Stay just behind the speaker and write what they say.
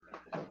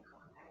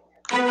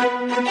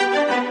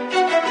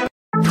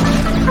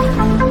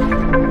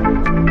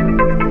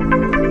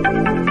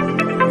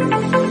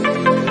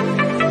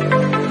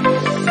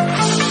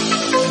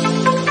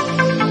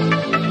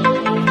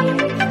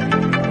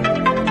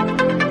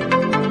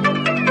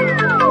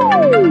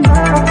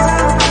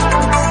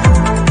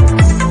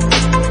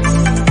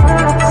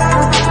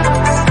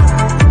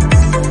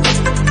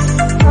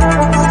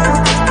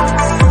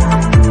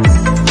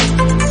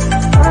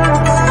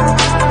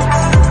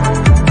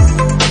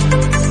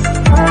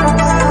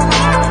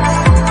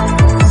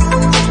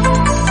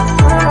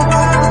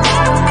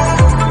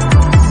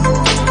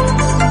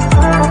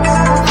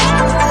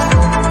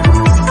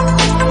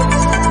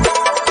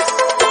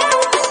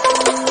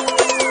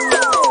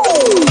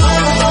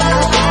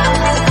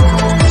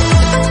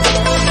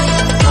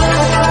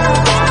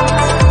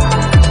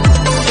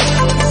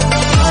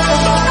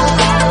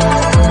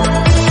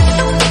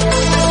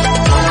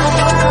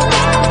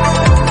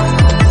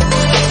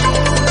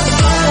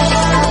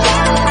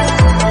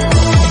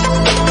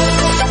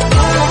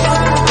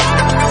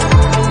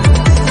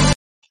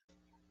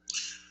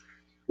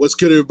What's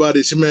good,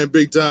 everybody? It's your man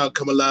Big Don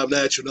coming live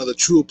now at you, another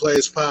True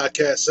Players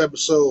Podcast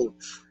episode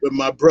with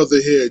my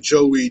brother here,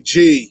 Joey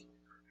G.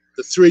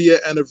 The 3-year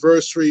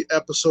anniversary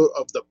episode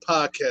of the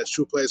podcast,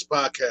 True Players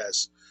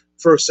Podcast.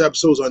 First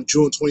episode was on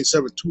June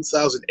 27,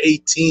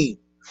 2018. You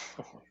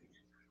know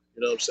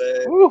what I'm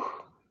saying? Woo.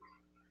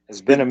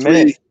 It's been a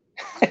minute.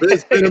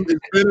 It's been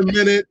a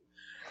minute.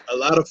 A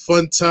lot of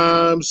fun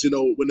times. You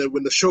know,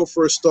 when the show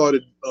first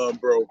started,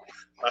 bro,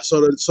 I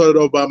started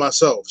off by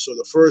myself. So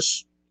the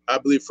first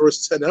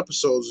 10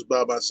 episodes was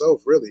by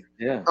myself, really.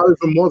 Yeah. Probably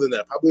even more than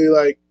that. Probably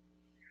like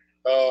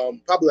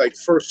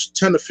first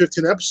 10 to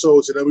 15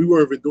 episodes, and then we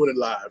weren't even doing it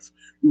live.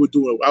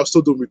 I was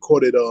still doing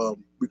recorded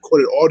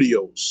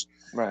audios.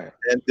 Right.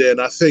 And then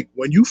I think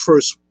when you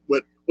first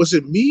went, was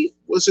it me?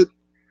 Was it?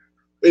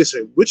 Wait a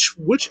second.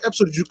 Which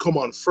episode did you come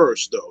on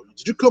first, though?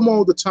 Did you come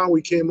on the time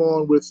we came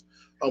on with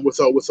another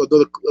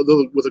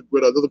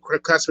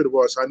classmate of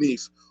ours,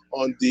 Hanif,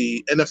 on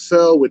the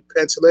NFL with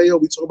Pantaleo?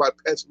 We talked about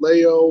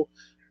Pantaleo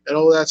and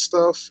all that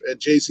stuff, and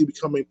Jay-Z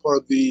becoming part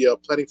of the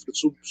planning for the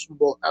Super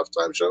Bowl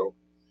halftime show.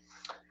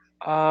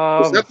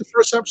 Was that the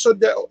first episode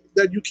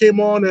that you came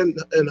on, and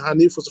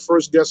Hanif was the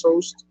first guest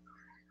host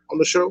on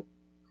the show?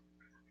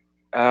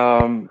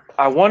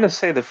 I want to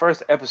say the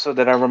first episode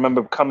that I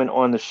remember coming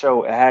on the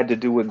show, it had to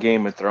do with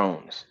Game of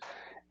Thrones.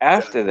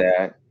 After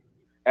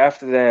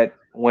that,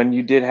 when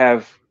you did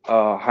have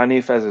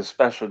Hanif as a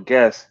special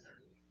guest,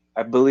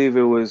 I believe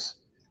it was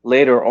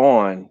later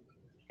on,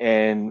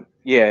 and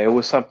yeah, it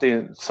was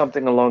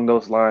something along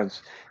those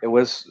lines. It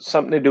was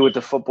something to do with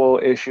the football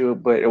issue,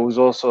 but it was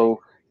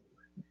also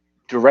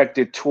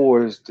directed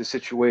towards the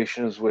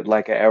situations with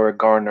like a Eric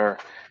Garner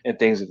and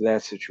things of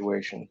that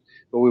situation.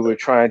 But we were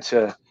trying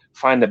to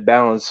find a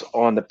balance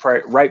on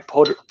the right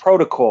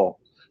protocol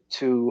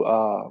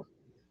to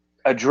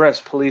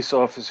address police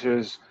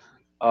officers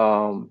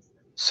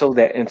so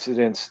that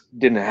incidents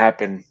didn't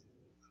happen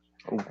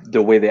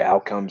the way the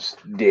outcomes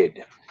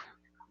did.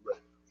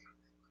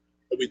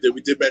 We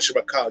did mention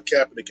about Colin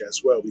Kaepernick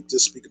as well. We did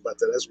speak about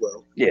that as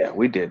well. Yeah,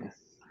 we did.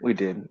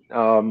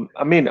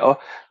 I mean,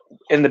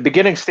 in the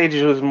beginning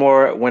stages, it was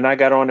more, when I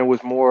got on, it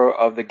was more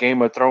of the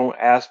Game of Thrones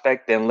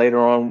aspect. Then later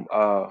on,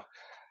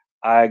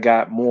 I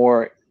got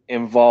more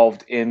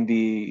involved in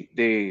the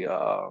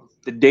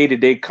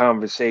day-to-day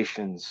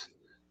conversations,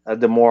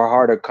 the more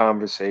harder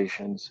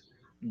conversations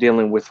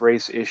dealing with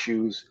race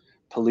issues,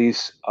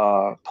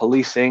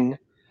 policing,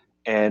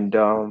 and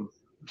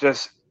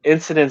just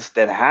incidents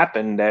that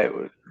happened that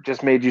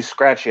just made you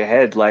scratch your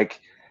head, like,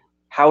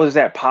 how is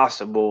that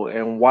possible,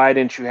 and why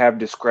didn't you have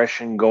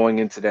discretion going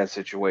into that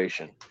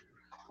situation?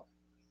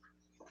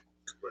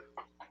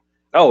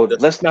 Oh,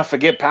 let's not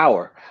forget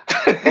power.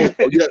 Yeah,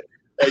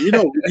 you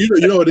know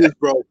what it is,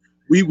 bro.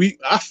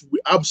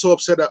 I'm so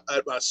upset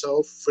at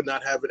myself for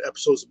not having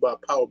episodes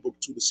about Power Book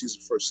 2 the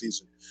first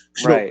season.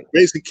 Right.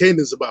 Basically,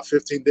 Canaan's about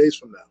 15 days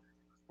from now.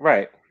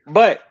 Right.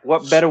 But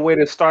what better way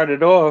to start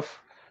it off?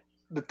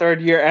 The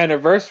 3rd-year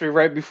anniversary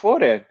right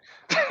before that.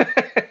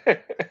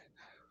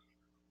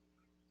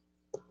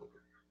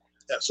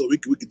 Yeah, so we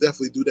could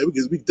definitely do that.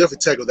 We could definitely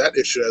tackle that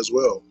issue as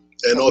well.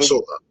 And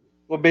also,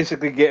 we're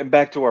basically getting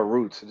back to our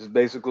roots. Is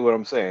basically what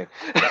I'm saying.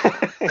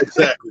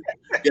 Exactly.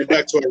 Get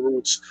back to our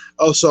roots.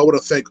 Also, I want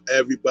to thank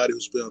everybody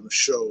who's been on the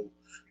show,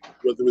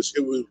 whether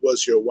it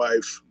was your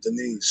wife,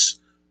 Denise,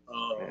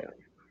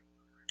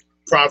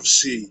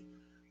 Prophecy,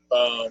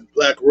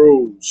 Black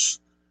Rose,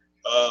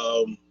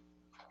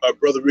 our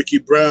brother Ricky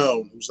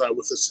Brown, who's not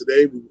with us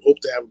today. We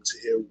hope to have him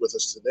here with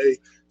us today,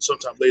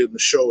 sometime later in the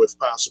show if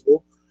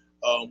possible.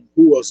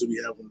 Who else did we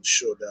have on the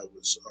show? That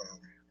was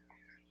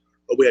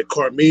we had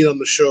Carmine on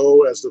the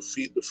show as the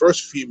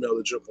first female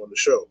to jump on the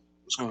show.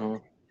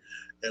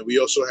 And we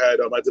also had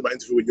I did my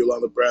interview with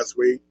Yolanda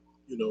Brathwaite,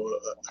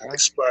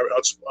 aspiring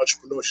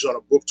entrepreneur. She's on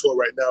a book tour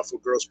right now for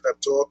Girls Pep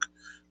Talk.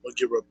 I want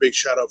to give her a big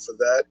shout out for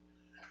that.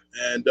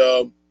 And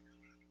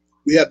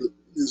we had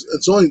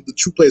the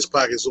True Players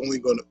Podcast is only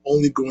going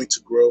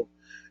to grow.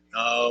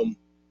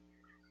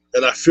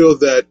 And I feel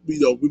that,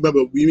 remember,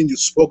 you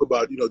spoke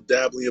about,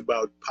 dabbling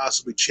about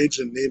possibly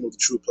changing the name of the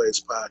True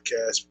Players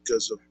podcast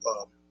because of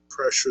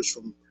pressures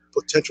from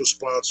potential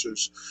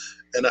sponsors.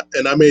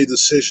 And I made a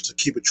decision to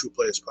keep it True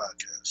Players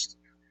podcast.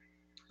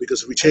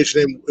 Because if we change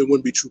the name, it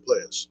wouldn't be True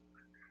Players.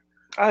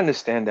 I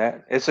understand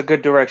that. It's a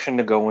good direction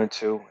to go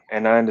into,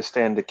 and I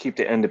understand to keep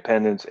the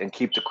independence and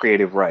keep the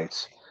creative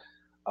rights.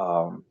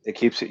 It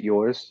keeps it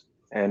yours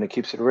and it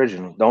keeps it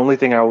original. The only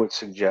thing I would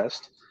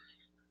suggest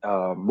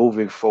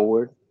moving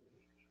forward,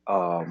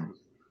 um,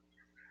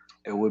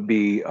 it would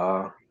be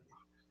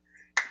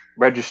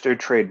registered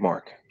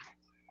trademark.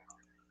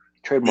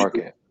 We, Trademark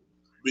it.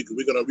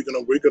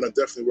 we're gonna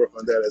definitely work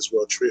on that as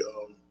well.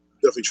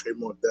 Definitely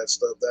trademark that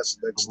stuff. That's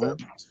the next step.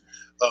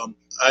 Hmm.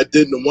 I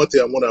did the one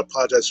thing I want to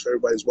apologize for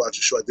everybody who's watching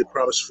the show. I did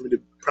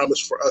promise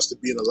for us to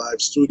be in a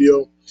live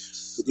studio,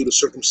 but due to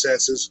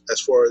circumstances, as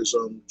far as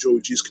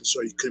Joey G's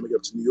concerned, he couldn't make it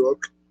up to New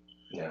York.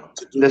 Yeah.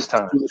 To This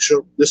time. do the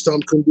show. This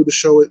time couldn't do the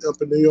show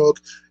up in New York.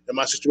 And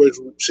my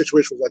situation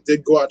was I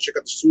did go out and check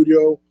out the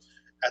studio.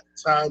 At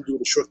the time, due to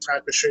the short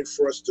time constraint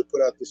for us to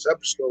put out this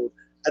episode,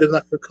 I did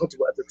not feel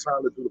comfortable at the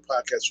time to do the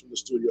podcast from the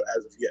studio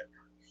as of yet.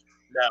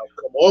 Now,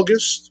 come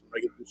August, I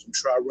get to do some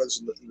trial runs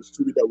in the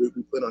studio that we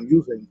plan on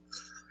using.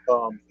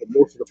 For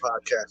most of the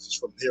podcasts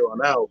from here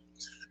on out.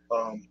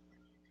 Um,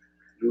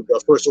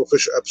 the first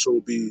official episode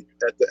will be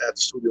at the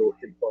studio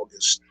in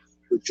August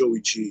with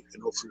Joey G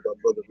and hopefully my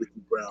brother Ricky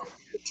Brown,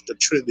 the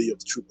Trinity of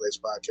the True Players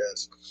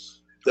podcast.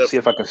 Definitely. See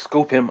if I can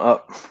scoop him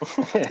up.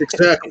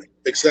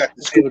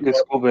 Exactly. See if we can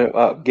scoop him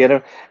up. Get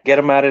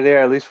him out of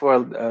there at least for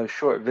a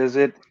short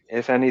visit,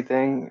 if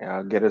anything.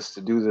 Get us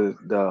to do the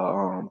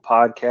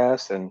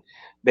podcast and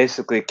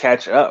basically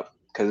catch up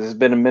because it's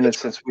been a minute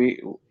since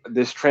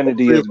this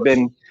Trinity has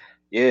been.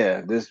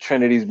 Yeah, this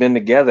Trinity's been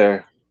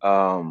together.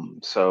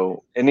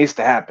 So it needs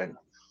to happen.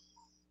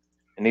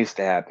 It needs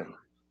to happen.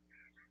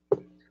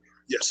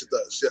 Yes, it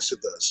does. Yes, it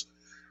does.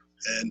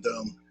 And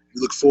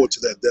we look forward to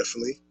that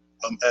definitely.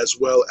 As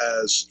well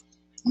as,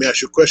 let me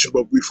ask you a question,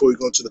 but before we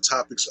go into the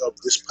topics of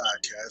this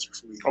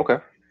podcast, Okay.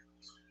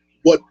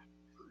 What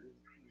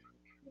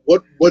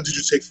did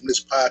you take from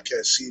this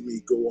podcast? Seeing me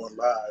go on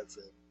live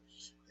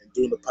and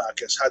doing the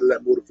podcast, how did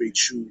that motivate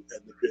you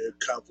and the Beard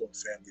Convo and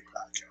Family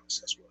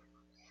podcast as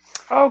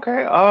well?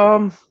 Okay.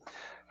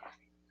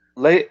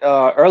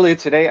 Earlier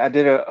today, I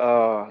did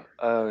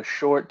a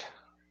short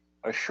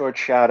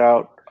shout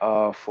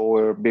out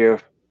for Beer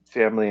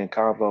Family and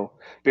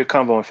Beer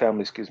Convo and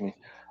Family, excuse me.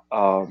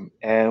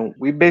 And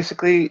we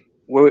basically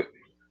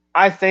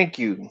I thank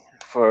you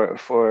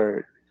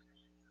for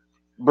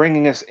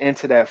bringing us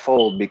into that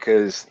fold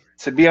because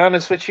to be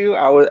honest with you,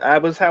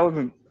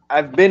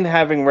 I've been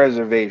having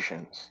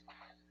reservations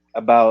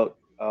about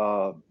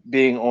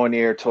being on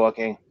air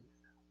talking.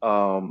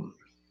 Um,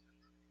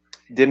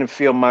 didn't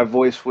feel my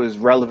voice was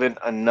relevant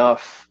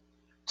enough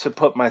to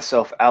put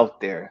myself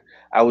out there.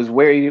 I was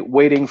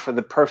waiting for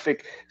the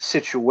perfect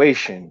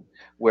situation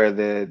where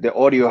the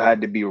audio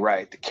had to be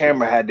right, the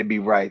camera had to be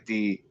right,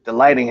 the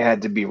lighting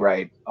had to be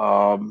right.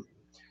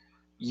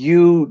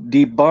 You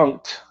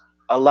debunked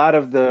a lot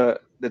of the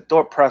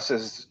thought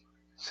processes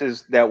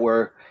that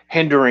were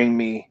hindering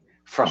me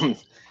from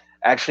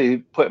actually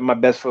putting my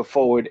best foot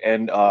forward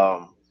and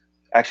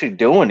actually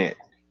doing it.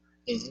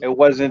 Mm-hmm. It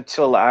wasn't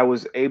until I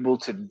was able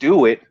to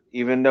do it,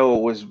 even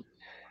though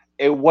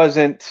it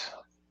wasn't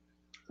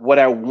what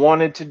I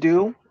wanted to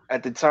do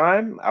at the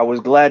time. I was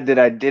glad that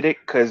I did it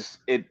because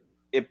it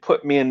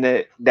put me in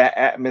that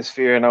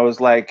atmosphere, and I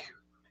was like,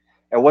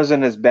 it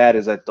wasn't as bad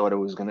as I thought it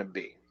was gonna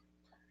be.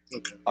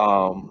 Okay.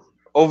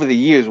 Over the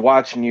years,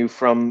 watching you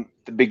from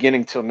the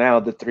beginning till now,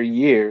 the 3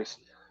 years,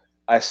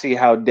 I see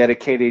how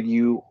dedicated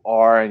you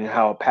are and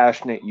how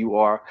passionate you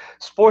are.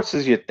 Sports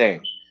is your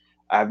thing.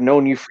 I've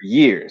known you for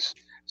years,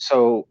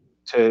 so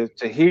to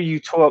hear you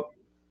talk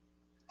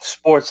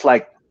sports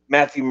like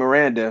Matthew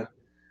Miranda,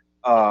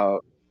 uh,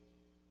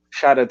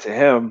 shout out to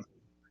him.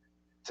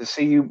 To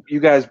see you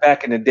guys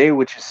back in the day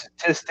with your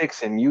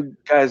statistics and you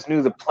guys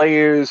knew the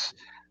players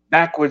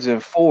backwards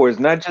and forwards,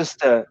 not just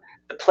the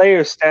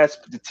player stats,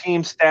 but the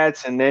team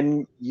stats, and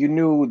then you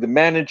knew the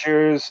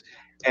managers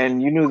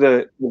and you knew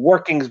the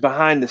workings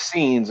behind the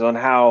scenes on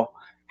how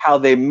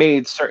they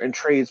made certain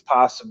trades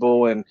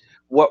possible and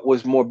what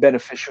was more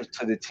beneficial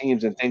to the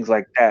teams and things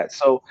like that.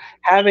 So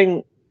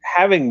having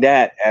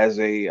that as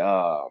a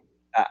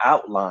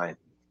outline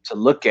to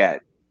look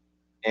at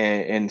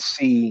and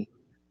see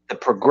the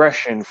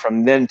progression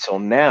from then till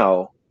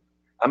now,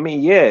 I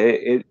mean, yeah,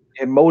 it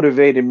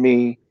motivated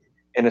me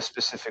in a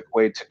specific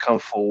way to come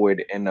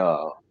forward and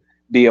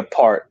be a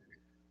part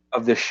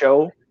of the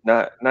show,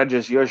 not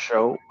just your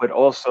show, but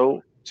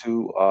also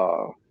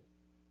to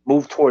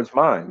move towards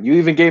mine. You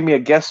even gave me a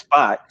guest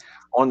spot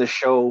on the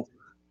show,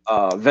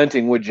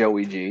 venting with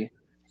Joey G,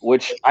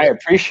 which I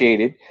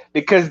appreciated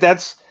because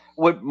that's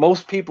what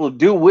most people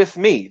do with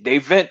me. They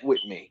vent with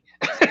me.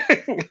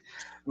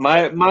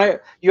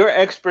 Your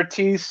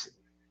expertise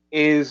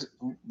is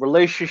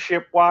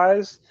relationship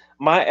wise.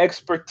 My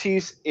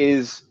expertise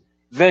is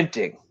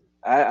venting.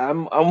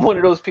 I'm one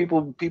of those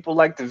people. People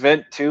like to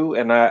vent too,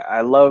 and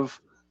I love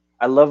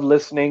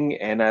listening,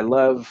 and I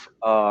love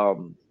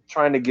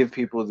trying to give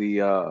people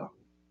the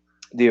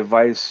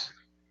advice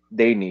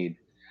they need.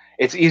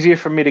 It's easier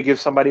for me to give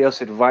somebody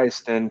else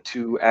advice than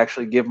to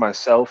actually give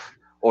myself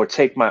or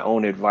take my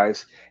own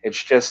advice.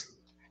 It's just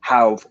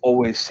how I've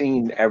always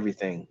seen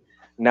everything.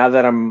 Now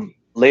that I'm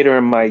later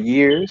in my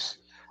years,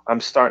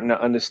 I'm starting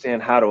to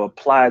understand how to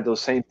apply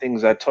those same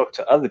things I talk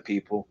to other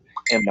people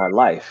in my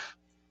life.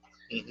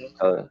 Hmm.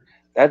 Uh,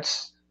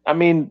 that's, I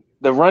mean,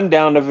 the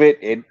rundown of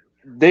it.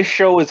 This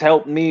show has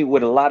helped me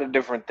with a lot of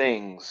different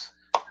things,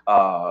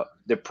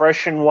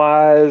 depression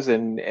wise,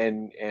 and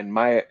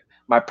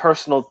my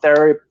personal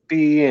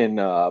therapy, and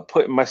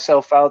putting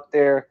myself out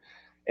there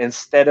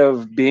instead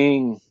of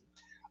being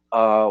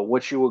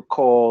what you would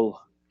call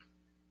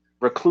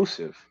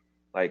reclusive.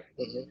 Like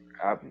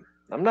Hmm.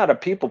 I'm not a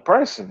people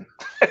person.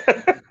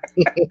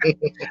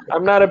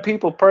 I'm not a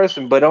people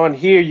person, but on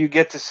here you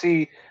get to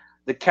see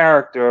the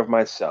character of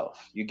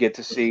myself. You get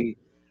to see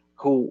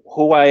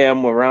who I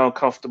am around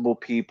comfortable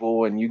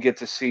people, and you get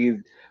to see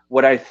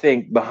what I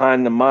think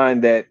behind the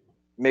mind that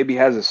maybe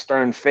has a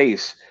stern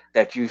face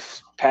that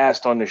you've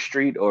passed on the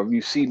street, or if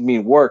you see me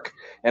work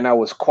and I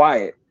was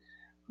quiet,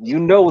 you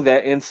know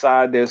that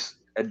inside there's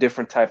a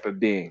different type of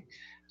being.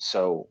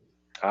 So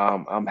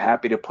I'm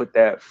happy to put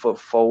that foot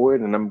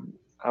forward, and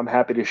I'm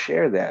happy to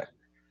share that.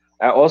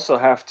 I also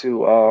have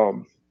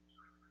to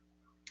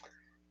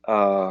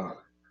uh,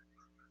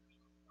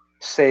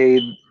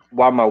 say,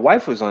 while my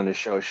wife was on the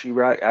show,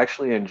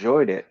 actually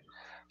enjoyed it.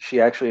 She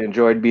actually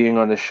enjoyed being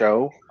on the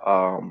show,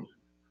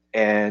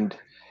 and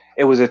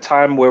it was a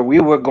time where we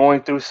were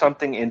going through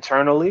something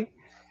internally,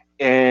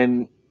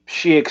 and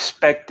she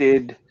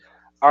expected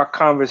our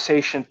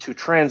conversation to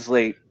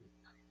translate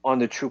on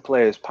the True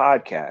Players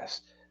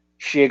podcast.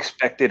 She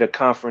expected a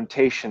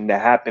confrontation to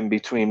happen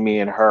between me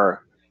and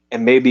her,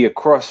 and maybe a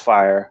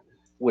crossfire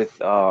with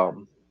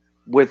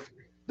with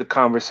the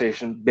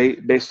conversation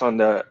based on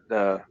the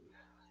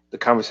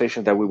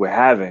conversation that we were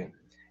having.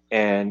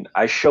 And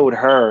I showed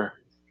her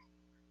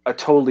a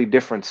totally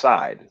different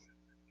side.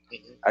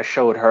 I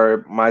showed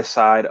her my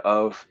side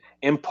of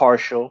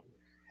impartial,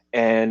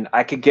 and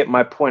I could get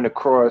my point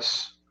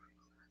across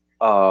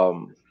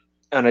um,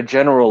 on a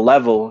general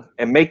level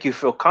and make you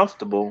feel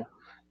comfortable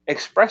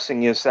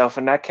expressing yourself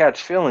and not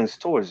catch feelings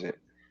towards it.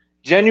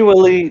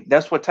 Genuinely,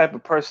 that's what type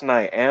of person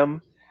I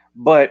am.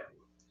 But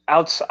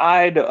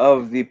outside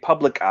of the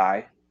public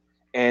eye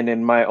and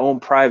in my own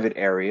private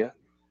area,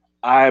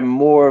 I'm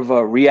more of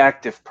a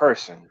reactive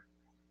person.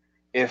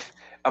 If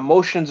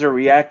emotions are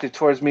reacted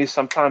towards me,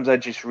 sometimes I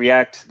just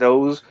react to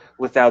those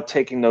without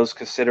taking those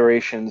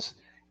considerations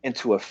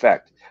into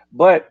effect.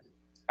 But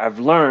I've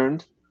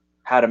learned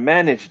how to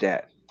manage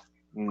that.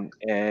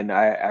 And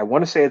I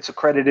want to say it's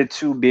accredited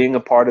to being a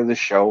part of the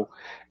show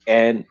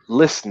and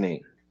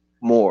listening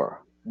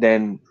more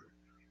than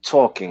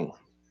talking.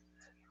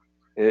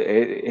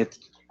 It's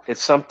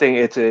something.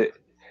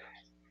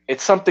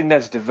 It's something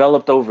that's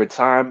developed over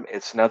time.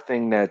 It's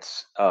nothing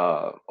that's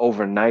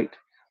overnight,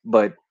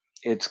 but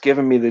it's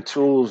given me the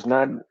tools,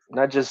 not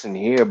just in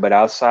here, but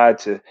outside,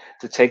 to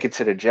take it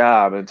to the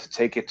job and to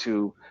take it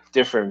to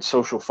different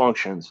social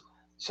functions.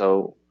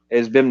 So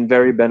it's been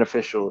very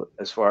beneficial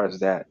as far as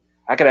that.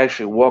 I could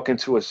actually walk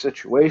into a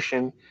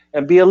situation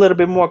and be a little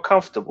bit more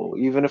comfortable,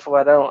 even if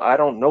I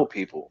don't know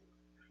people.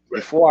 Right.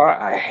 Before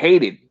I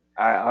hated,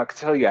 I can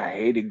tell you, I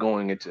hated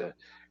going into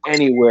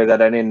anywhere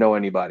that I didn't know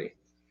anybody.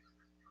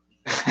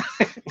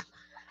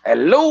 I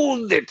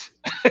loathed it.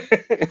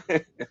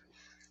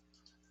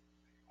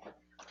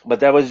 But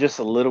that was just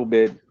a little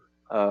bit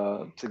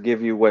to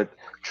give you what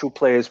True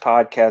Players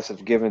Podcast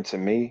have given to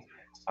me.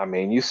 I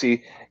mean, you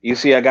see,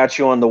 I got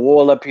you on the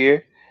wall up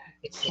here.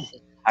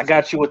 I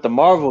got you with the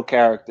Marvel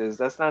characters.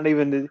 That's not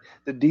even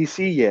the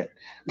DC yet.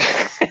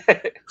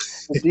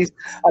 The DC,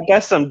 I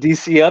got some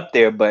DC up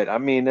there, but I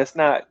mean, that's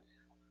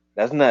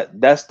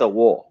the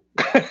wall.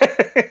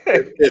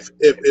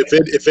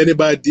 If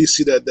anybody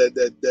DC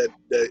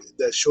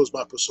that shows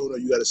my persona,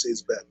 you got to say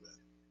it's Batman.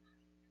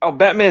 Oh,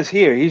 Batman's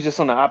here. He's just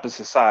on the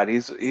opposite side.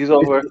 He's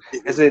over.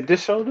 Is it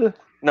this shoulder?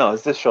 No,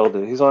 it's this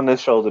shoulder. He's on this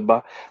shoulder,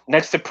 but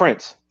next to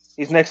Prince.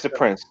 He's next to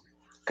Prince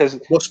because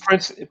Most,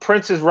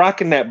 Prince is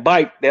rocking that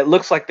bike that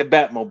looks like the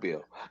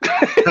Batmobile.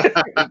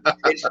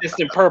 It's just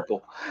in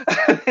purple.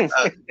 man,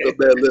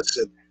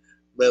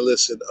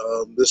 listen.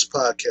 This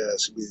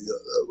podcast,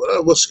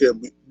 once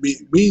again, me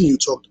and you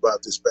talked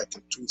about this back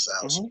in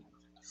 2000 Hmm.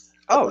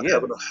 Oh about yeah,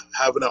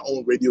 having our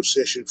own radio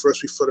station.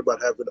 First, we thought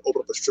about having to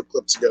open up a strip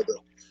club together.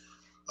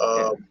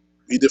 yeah.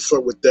 We did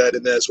flirt with that,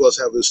 and as well as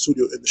having a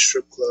studio in the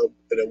strip club.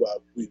 And then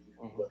while Hmm.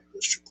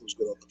 the strip club's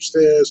going on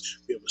upstairs,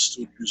 we have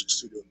a music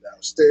studio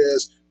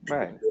downstairs.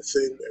 People do Right. their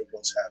thing,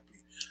 everyone's happy.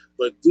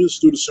 But due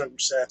to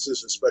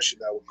circumstances, especially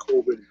now with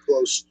COVID and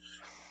close,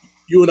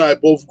 you and I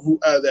both grew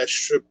out of that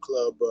strip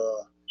club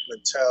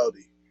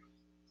mentality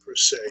per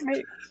se,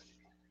 Right.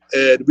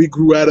 and we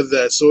grew out of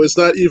that. So it's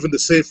not even the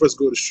same for us to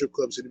go to strip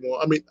clubs anymore.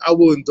 I mean, I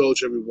will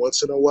indulge every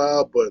once in a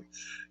while, but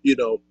you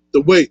know,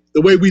 the way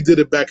we did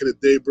it back in the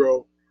day,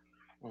 bro.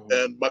 Mhm.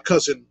 And my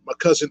cousin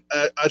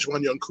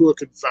Ajwan Yankura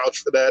can vouch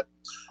for that.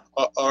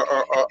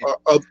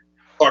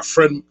 Our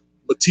friend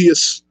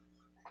Matthias,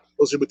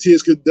 Jose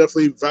Matias could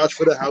definitely vouch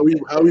for that. How we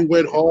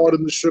went hard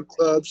in the strip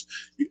clubs.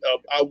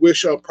 I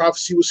wish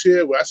Prophecy was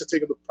here. Well, I should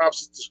take him to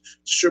Prophecy to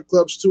strip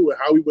clubs too, and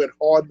how we went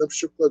hard in them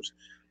strip clubs.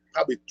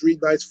 Probably 3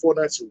 nights, 4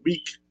 nights a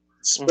week,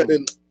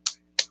 spending.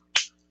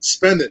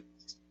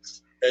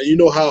 And you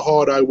know how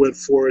hard I went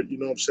for it. You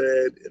know what I'm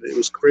saying? And it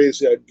was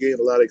crazy. I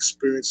gained a lot of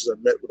experiences. I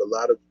met with a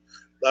lot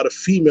of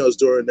females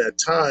during that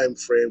time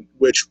frame.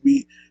 Which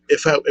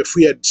if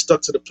we had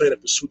stuck to the plan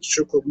and pursued the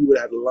strip club, we would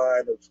have had a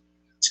line of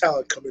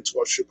talent come into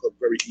our strip club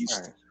very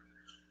easily. Right.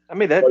 I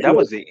mean that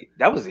was the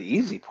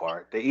easy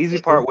part. The easy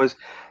part was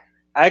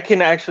I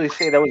can actually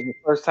say that was the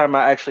first time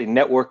I actually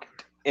networked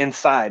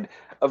inside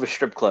of a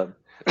strip club.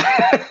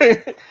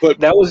 But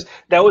that was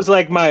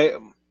like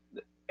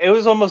it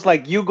was almost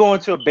like you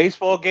going to a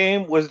baseball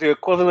game was the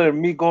equivalent of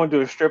me going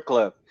to a strip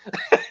club.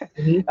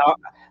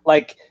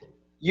 Like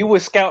you were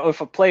scouting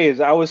for players,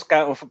 I was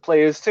scouting for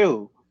players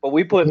too. But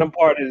we putting them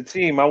part of the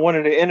team. I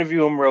wanted to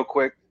interview them real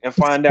quick and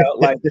find out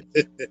like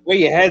where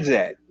your head's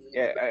at.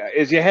 Yeah,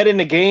 is your head in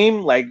the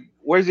game? Like,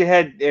 where's your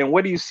head, and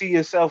where do you see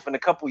yourself in a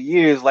couple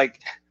years?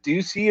 Like, do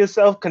you see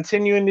yourself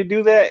continuing to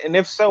do that? And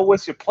if so,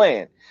 what's your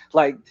plan?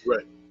 Like,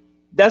 right.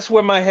 That's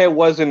where my head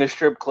was in the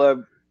strip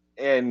club,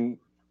 and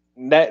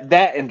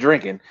that and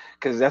drinking,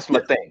 because that's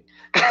my thing.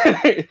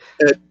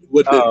 And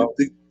what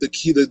the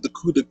key, the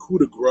coup de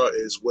grace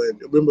is when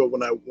remember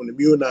when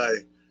you and I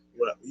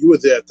when you were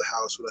there at the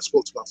house when I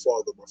spoke to my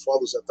father. My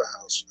father's at the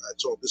house. I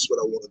told him this is what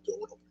I want to do. I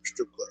want to open a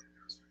strip club.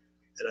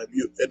 And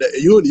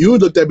you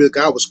looked at me like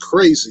I was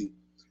crazy,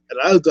 and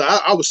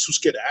I was too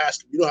scared to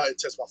ask him. You know how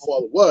intense my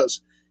father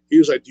was. He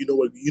was like, "Do you know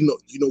what you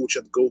what you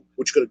have to go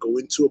what you're gonna go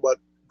into about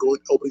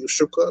opening a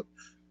strip club?"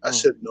 I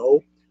said,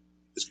 "No.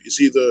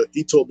 It's either."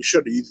 He told me,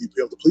 "Sure, either you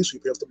pay off the police or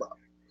you pay off the mob."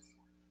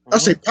 I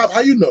say, "Pop,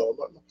 how you know?"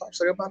 Pop's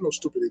like, "I'm not no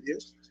stupid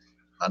idiot.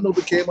 I know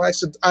the game. I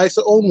used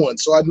to own one,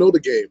 so I know the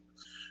game.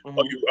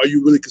 Are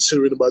you really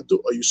considering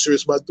Are you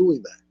serious about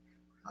doing that?"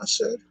 I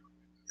said,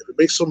 "If it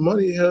makes some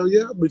money, hell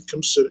yeah, I would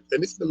consider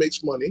anything that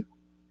makes money.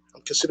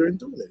 I'm considering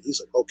doing it." He's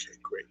like, "Okay,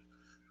 great."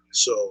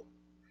 So,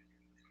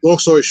 long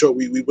story short,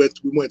 we went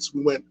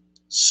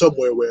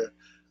somewhere where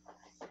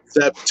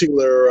that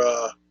particular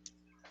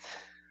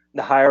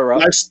the higher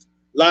up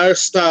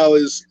lifestyle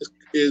is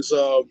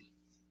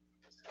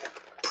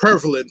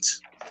prevalent.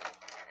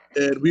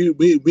 And me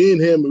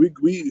and him,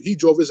 he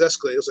drove his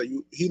Escalade. It was like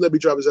he let me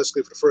drive his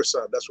Escalade for the first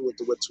time. That's when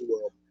we went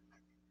to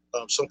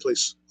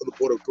someplace on the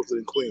border of Brooklyn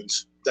and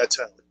Queens. That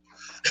town.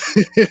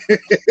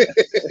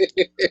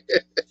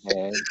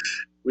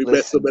 We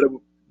met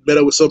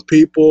up with some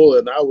people,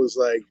 and I was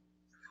like,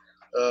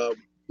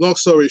 long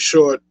story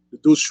short, the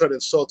dude's trying to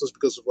insult us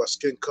because of our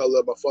skin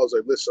color. My father's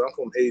like, "Listen, I'm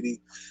from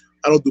Haiti.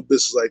 I don't do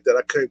business like that.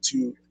 I came to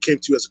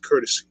you as a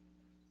courtesy.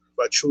 If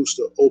I choose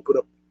to open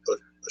up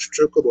a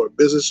strip club or a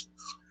business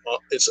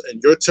it's in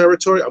your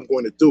territory, I'm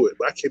going to do it.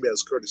 But I came here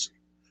as a courtesy.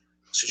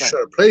 So you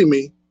try to play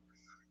me,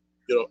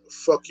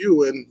 fuck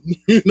you, and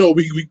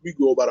we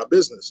go about our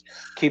business.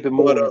 Keep it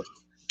moving.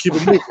 Keep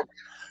it moving.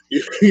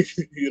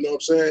 You know what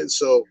I'm saying?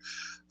 So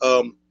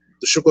the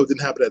strip club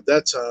didn't happen at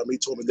that time. He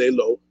told me lay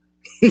low.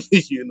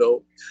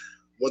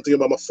 One thing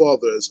about my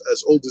father,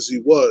 as old as he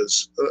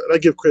was, and I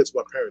give credit to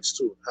my parents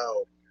too,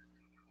 how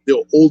they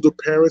were older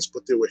parents,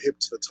 but they were hip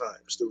to the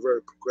times. They were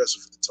very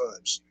progressive at the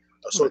times.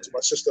 I was talking to my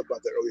sister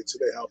about that earlier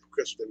today, how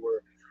progressive they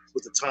were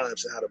with the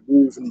times and how to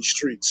move in these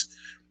streets.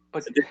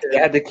 But you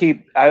had to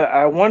keep.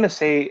 I want to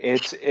say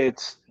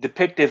it's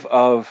depictive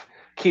of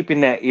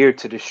keeping that ear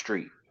to the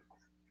street.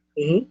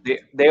 Mm-hmm.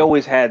 They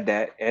always had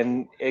that,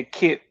 and it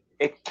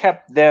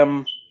kept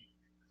them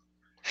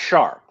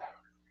sharp.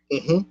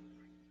 Mm-hmm.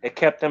 It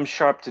kept them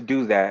sharp to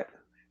do that.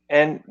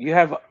 And you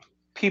have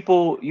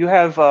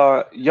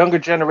younger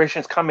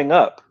generations coming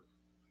up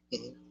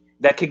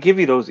that could give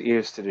you those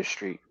ears to the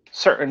street,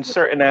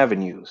 certain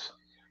avenues,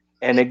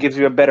 and it gives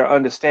you a better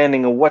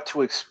understanding of what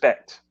to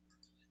expect.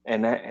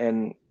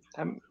 I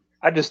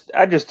just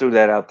threw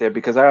that out there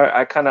because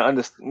I kind of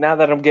understand now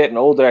that I'm getting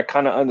older. I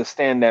kind of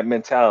understand that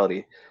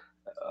mentality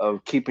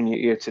of keeping your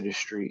ear to the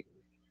street.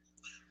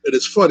 And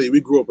it's funny.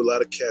 We grew up with a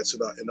lot of cats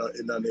in our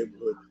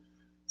neighborhood,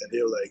 and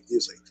they were like,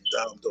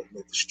 "Dom don't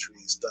know the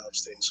streets. Dom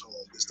stays home.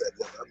 This, that,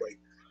 that." I'm like,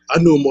 I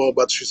knew more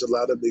about the streets. A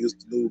lot of niggas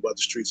knew about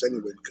the streets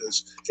anyway.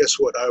 Because guess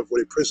what? I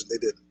avoided prison. They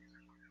didn't.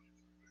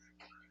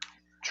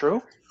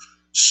 True.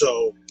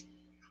 So,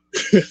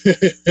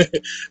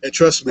 and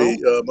trust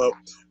me,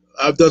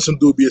 I've done some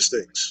dubious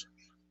things.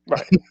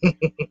 Right.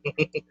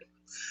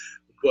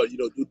 But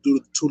due to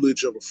the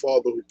tutelage of a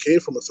father who came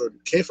from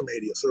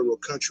Haiti, a third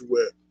world country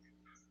where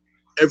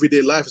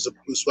everyday life is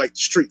like the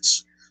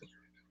streets.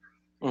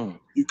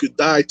 You could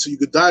die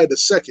in a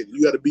second.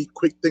 You got to be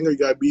quick thinker. You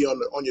got to be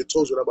on your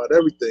toes about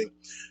everything.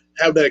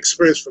 Have that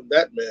experience from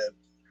that man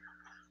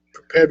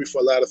prepared me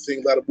for a lot of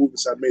things, a lot of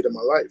movements I made in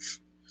my life.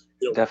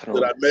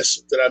 Definitely.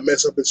 Did I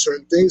mess up in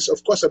certain things?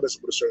 Of course, I mess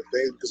up with certain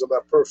things because I'm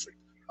not perfect.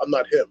 I'm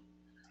not him.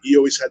 He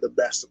always had the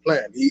master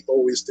plan. He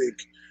always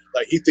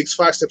he thinks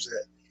 5 steps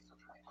ahead.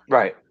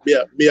 Right.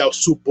 Yeah, me, I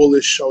was too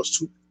bullish. I was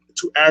too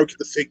arrogant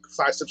to think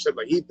 5 steps ahead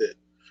like he did.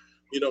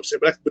 You know what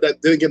I'm saying?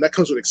 But then again, that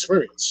comes with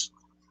experience.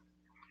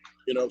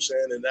 You know what I'm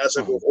saying? And as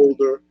I go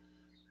older,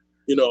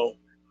 you know,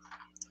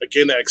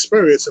 again, that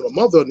experience. And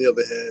my mother, on the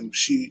other hand,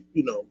 she,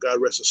 you know,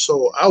 God rest her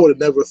soul, I would have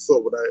never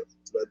thought when I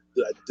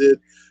did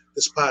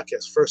this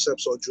podcast, first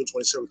episode on June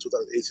 27,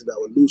 2018, that I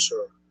would lose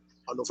her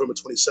on November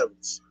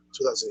 27th,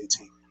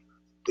 2018.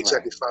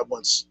 Exactly 5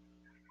 months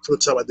from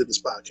the time I did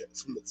this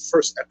podcast, from the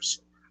first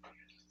episode.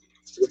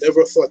 I would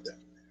never have thought that.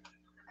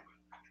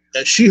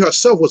 And she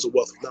herself was a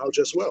wealth of knowledge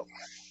as well.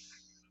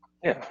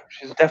 Yeah,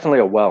 she's definitely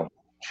a well.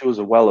 She was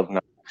a well of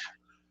knowledge.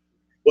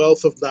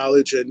 Wealth of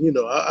knowledge, and you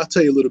know, I'll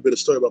tell you a little bit of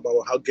story about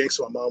how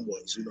gangster my mom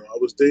was. You know, I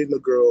was dating a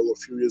girl a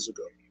few years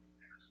ago,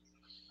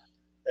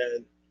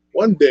 and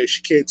one day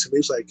she came to me.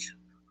 It's like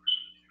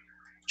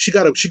she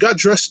got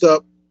dressed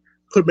up,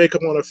 put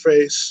makeup on her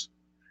face.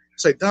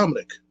 It's like,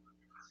 Dominic,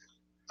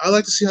 I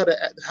like to see I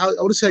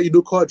want to see how you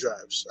do car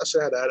drives. I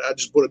said, I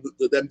just bought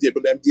the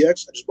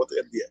MDX. I just bought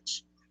the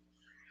MDX.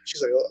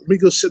 She's like, let me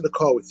go sit in the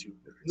car with you.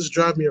 Just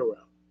drive me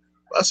around.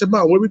 I said,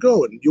 Mom, where are we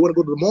going? You want to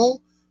go to the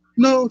mall?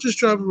 No, just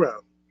drive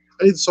around.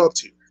 I need to talk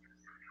to you.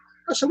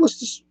 I said, what's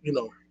this? You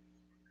know,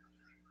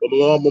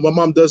 when my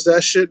mom does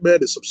that shit, man,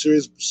 there's some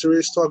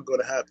serious talk going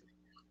to happen.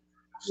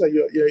 She's like,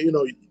 yeah, you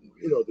know,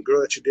 the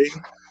girl that you're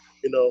dating,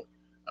 you know,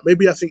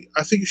 maybe I think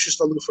you should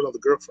start looking for another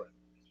girlfriend.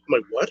 I'm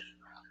like, what?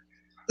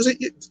 I said,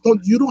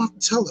 you don't have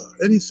to tell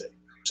her anything.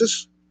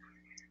 Just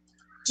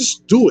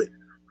do it.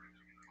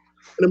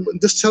 And then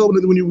just tell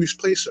her when you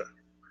replace her.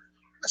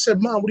 I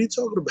said, Mom, what are you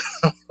talking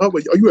about?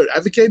 Are you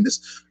advocating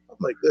this? I'm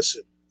like,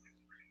 listen,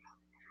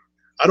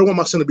 I don't want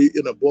my son to be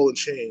in a ball and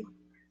chain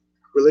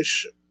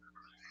relationship.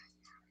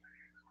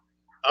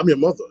 I'm your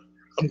mother.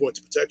 I'm going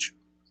to protect you.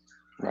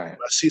 Right. When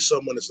I see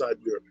someone that's not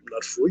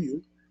for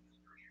you,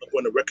 I'm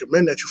going to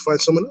recommend that you find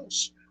someone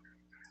else.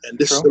 And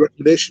this is the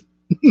recommendation.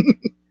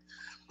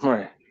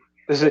 Right.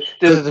 This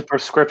is the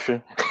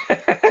prescription.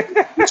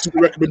 This is the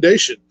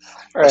recommendation.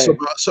 Right.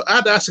 So I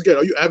had to ask again,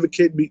 are you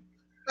advocating me?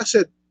 I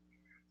said,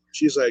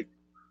 she's like,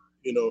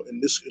 you know,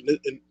 this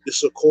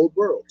is a cold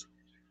world.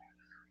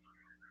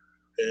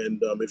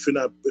 And if you're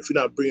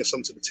not bringing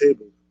something to the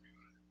table,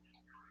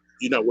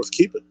 you're not worth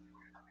keeping.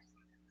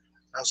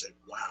 I was like,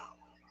 wow.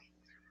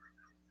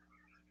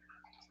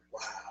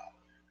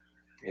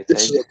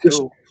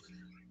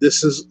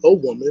 This is a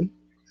woman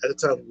at the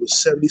time who was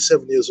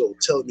 77 years old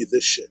telling me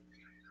this shit.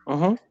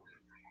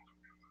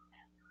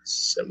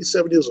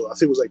 77 years old. I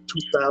think it was like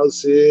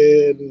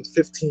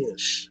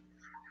 2015-ish.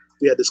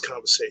 We had this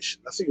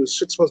conversation. I think it was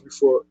 6 months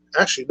before.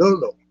 Actually,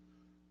 no.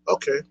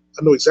 Okay,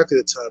 I know exactly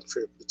the time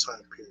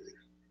period.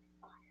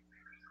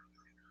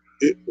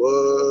 It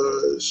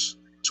was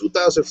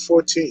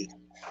 2014.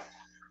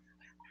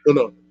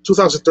 No,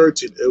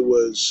 2013. It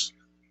was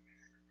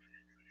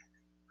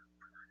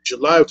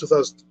July of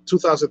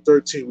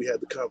 2013. We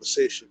had the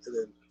conversation, and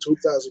then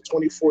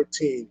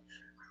 2014,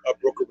 I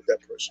broke up with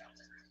that person.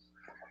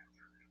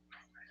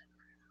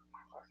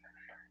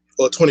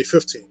 Or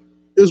 2015.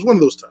 It was one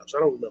of those times. I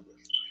don't remember.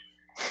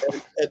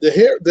 And to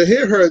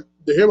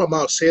hear my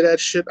mom say that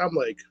shit, I'm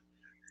like,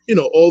 you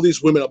know, all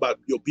these women about,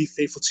 you know, be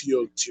faithful to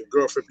your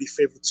girlfriend, be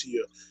faithful to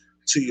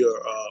your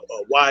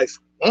wife.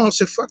 My mom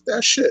said, fuck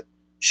that shit.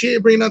 She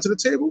ain't bringing that to the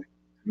table.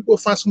 You go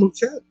find someone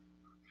who can.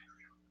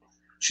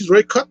 She's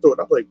very cutthroat.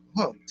 I'm like,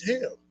 Mom,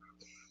 damn.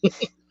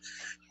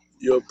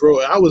 Yo,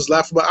 bro, I was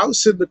laughing. I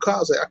was sitting in the car. I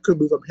was like, I couldn't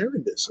believe I'm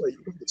hearing this. Like, you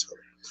don't have to tell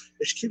her.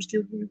 If she keeps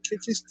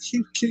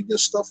keeping your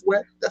stuff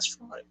wet, that's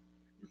fine.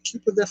 You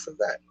keep her there for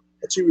that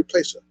until you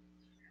replace her.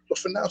 But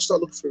for now, start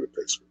looking for a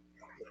replacement.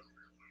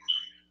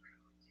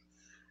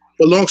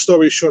 But long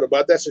story short,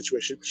 about that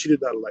situation, she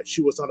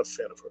was not a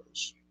fan of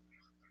hers.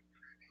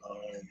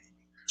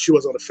 She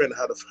was not a fan of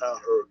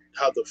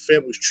how the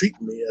family was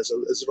treating me as if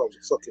I was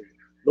a fucking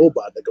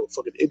nobody, like a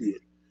fucking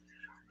idiot.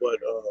 But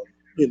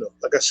you know,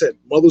 like I said,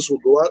 mothers will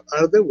go out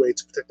of their way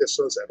to protect their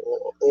sons at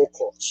all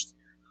costs.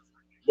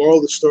 Moral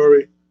of the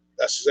story,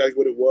 that's exactly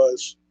what it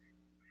was.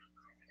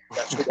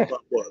 That's what the mom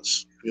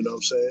was. You know what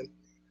I'm saying?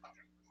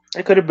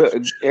 It could have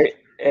been.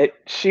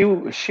 She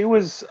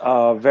was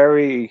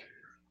very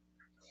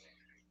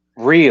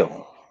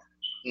real.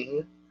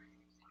 Mm-hmm.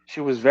 She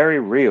was very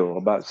real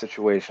about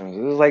situations.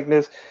 It was like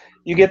this.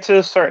 You get to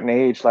a certain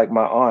age, like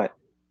my aunt,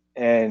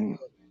 and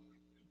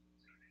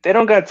they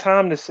don't got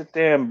time to sit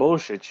there and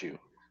bullshit you.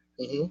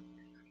 Mm-hmm.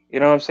 You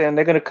know what I'm saying?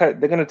 They're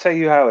gonna tell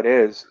you how it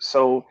is.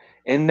 So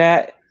in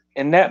that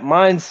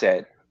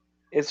mindset,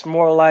 it's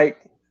more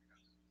like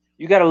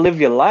you got to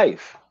live your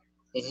life.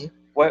 Mm-hmm.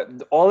 What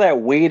all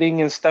that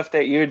waiting and stuff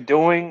that you're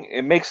doing,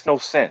 it makes no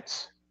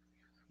sense.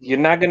 You're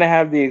not gonna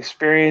have the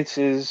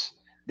experiences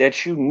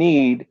that you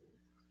need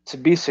to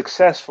be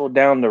successful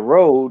down the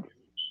road.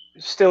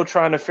 Still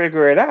trying to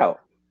figure it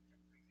out.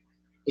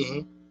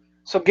 Mm-hmm.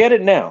 So get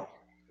it now.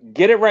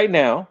 Get it right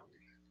now.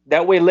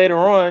 That way later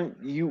on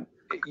you'll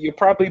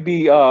probably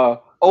be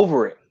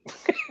over it.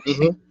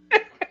 Mm-hmm.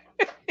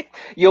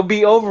 You'll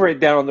be over it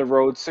down the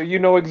road, so you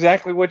know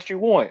exactly what you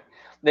want.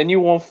 Then you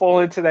won't fall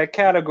into that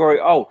category.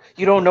 Oh,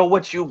 you don't know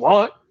what you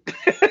want.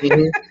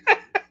 Mm-hmm.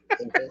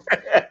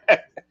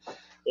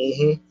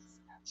 Mm-hmm.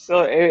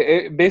 So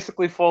it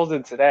basically falls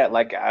into that.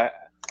 Like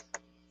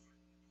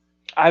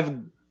I've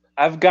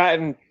I've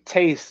gotten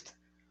taste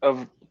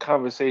of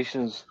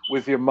conversations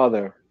with your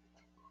mother,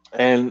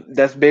 and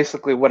that's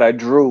basically what I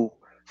drew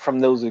from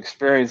those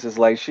experiences.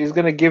 Like she's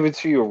gonna give it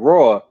to you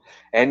raw,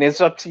 and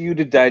it's up to you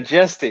to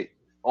digest it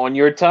on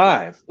your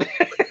time.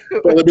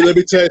 But let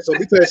me tell you something.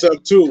 Let me tell you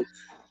something too.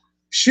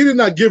 She did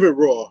not give it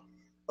raw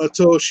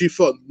until she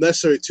felt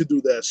necessary to do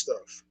that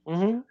stuff.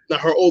 Hmm. Now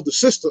her older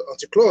sister,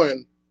 Auntie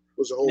Chloe,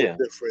 was a whole Yeah.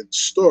 different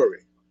story.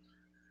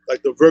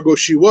 Like the Virgo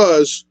she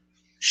was,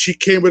 she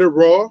came with it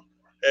raw,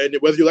 and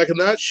whether you like it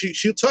or not,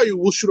 she'll tell you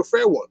we'll shoot a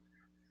fair one.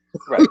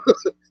 Right.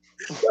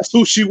 That's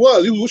who she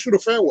was. We'll shoot a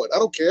fair one. I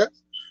don't care.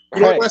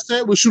 You know what Right. I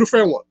said? We'll shoot a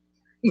fair one.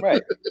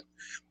 Right.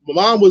 My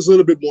mom was a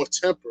little bit more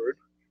tempered,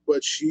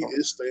 but she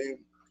is saying,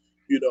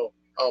 you know,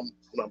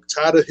 when I'm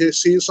tired of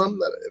seeing something,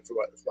 that if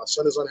my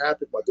son is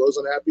unhappy, if my daughter's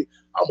unhappy,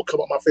 I'm gonna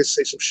come up my face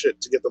and say some shit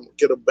to get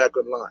them back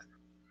in line.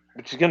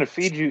 But she's gonna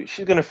feed you.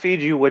 She's gonna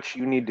feed you what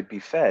you need to be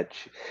fed.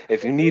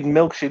 If you need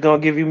milk, she's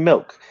gonna give you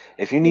milk.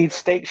 If you need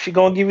steak, she's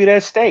gonna give you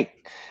that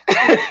steak.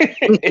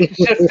 It's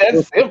just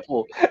that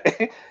simple.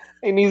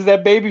 He needs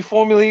that baby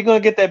formula. You're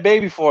gonna get that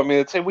baby formula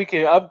until we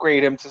can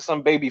upgrade him to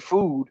some baby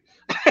food.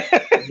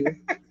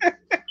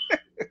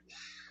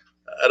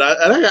 And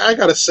I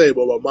gotta say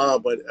about my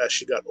mom, but as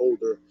she got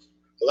older,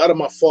 a lot of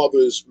my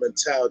father's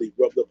mentality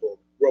rubbed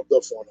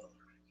off on her.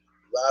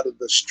 A lot of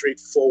the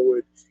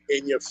straightforward,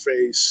 in your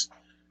face.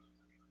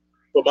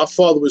 But my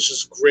father was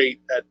just great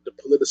at the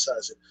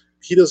politicizing.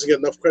 He doesn't get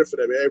enough credit for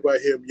that. Everybody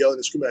hear him yelling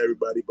and screaming at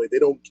everybody, but they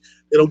don't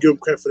give him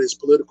credit for his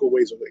political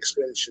ways of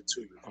explaining shit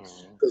to you.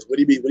 Mhm. Because when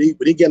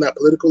he get that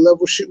political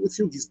level shit with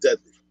you, he's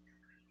deadly.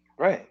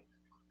 Right.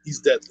 He's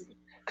deadly.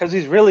 Because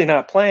he's really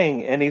not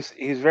playing, and he's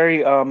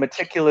very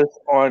meticulous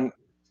on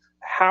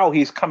how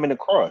he's coming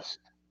across.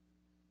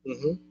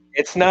 Hmm.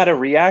 It's not a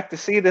reactive.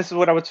 See, this is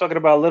what I was talking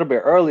about a little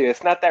bit earlier.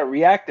 It's not that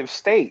reactive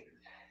state.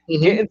 Get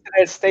Hmm. into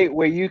that state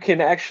where you can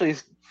actually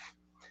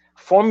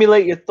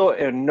formulate your thought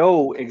and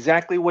know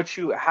exactly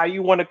how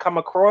you want to come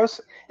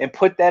across and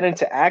put that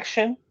into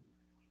action.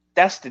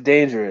 That's the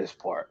dangerous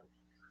part.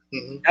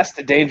 Hmm. That's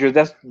the danger.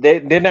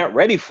 They're not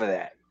ready for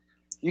that.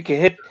 You can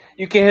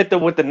hit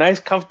them with a nice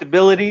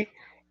comfortability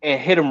and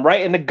hit them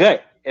right in the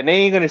gut, and they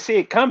ain't gonna see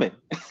it coming.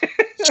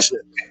 Shit.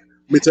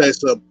 Let me tell you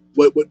something.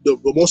 What the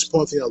most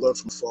important thing I learned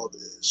from my father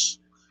is,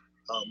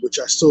 which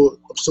I'm still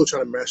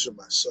trying to master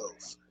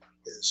myself,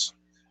 is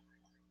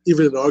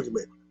even in an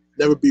argument,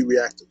 never be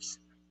reactive.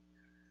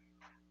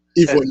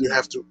 That's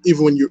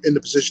Even when you're in the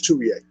position to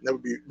react,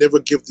 never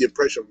give the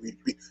impression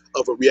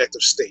of a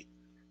reactive state.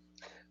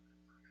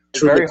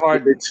 To very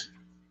hard. it,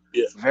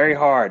 yeah, Very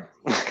hard.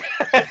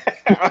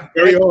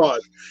 very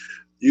hard.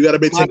 You got to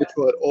My- maintain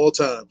control at all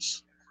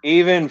times.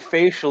 Even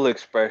facial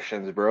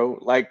expressions, bro.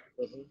 Like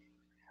Hmm.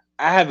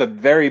 I have a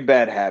very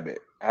bad habit.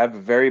 I have a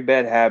very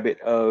bad habit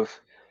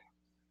of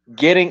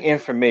getting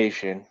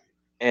information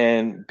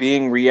and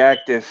being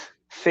reactive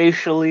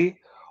facially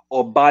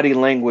or body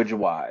language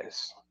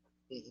wise.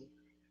 Hmm.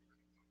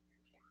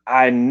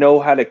 I know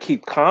how to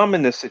keep calm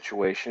in this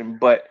situation,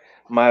 but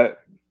my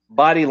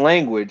body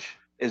language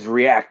is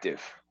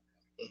reactive.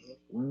 Hmm.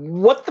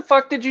 What the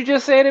fuck did you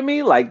just say to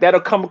me? Like that'll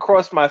come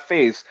across my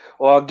face,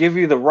 or I'll give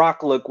you the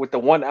rock look with the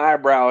one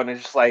eyebrow, and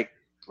it's just like,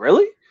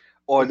 really?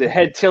 Or the Hmm.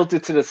 head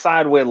tilted to the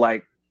side, where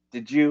like,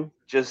 did you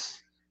just?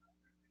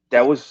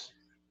 That was.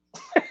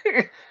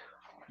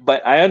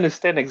 But I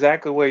understand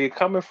exactly where you're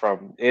coming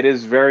from.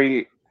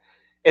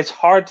 It's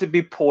hard to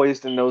be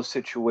poised in those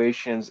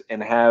situations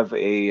and have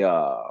a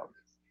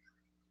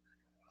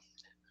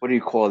what do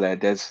you call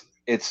that?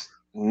 It's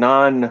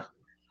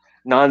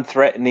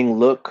non-threatening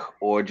look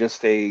or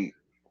just a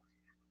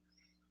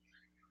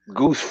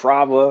goose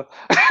frava.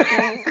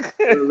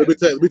 Let me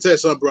tell you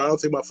something, bro. I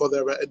don't think my father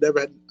ever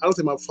never had. I don't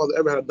think my father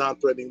ever had a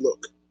non-threatening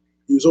look.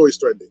 He was always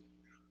threatening.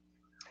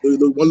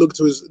 One look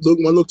to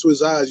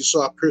his eyes. You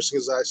saw how piercing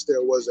his eye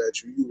stare was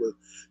at you. You were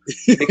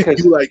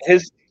Because you were like,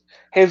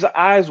 his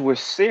eyes were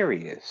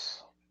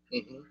serious.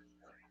 hmm.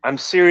 I'm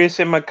serious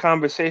in my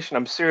conversation.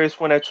 I'm serious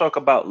when I talk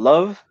about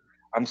love.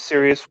 I'm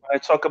serious when I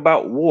talk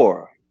about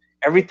war.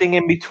 Everything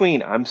in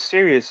between, I'm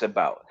serious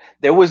about.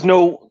 There was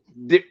no,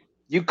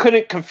 you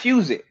couldn't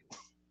confuse it.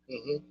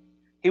 Hmm.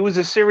 He was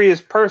a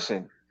serious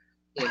person.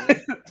 Hmm.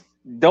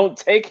 Don't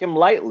take him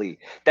lightly.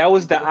 That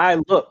was the eye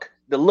look.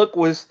 The look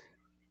was,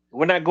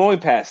 we're not going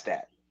past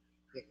that.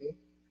 Hmm.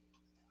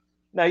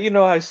 Now, you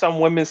know how some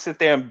women sit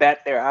there and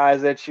bat their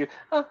eyes at you.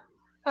 Huh,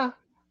 huh.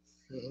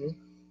 Hmm.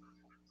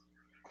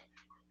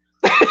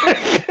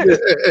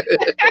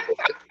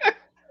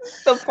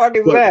 The fuck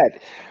is but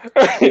that?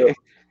 yeah,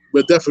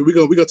 but definitely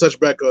we're gonna touch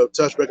back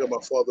on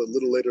my father a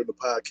little later in the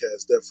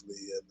podcast,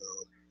 definitely.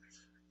 And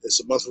it's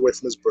a month away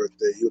from his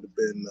birthday. He would have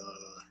been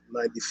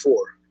 94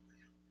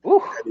 Woo.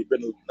 had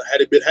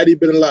he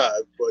been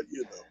alive. But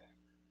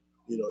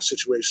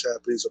situation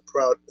happened. He's a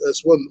proud.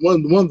 That's one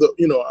of the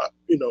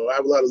I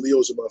have a lot of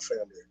Leos in my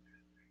family.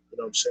 You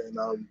know what I'm saying?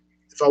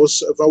 If I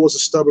was a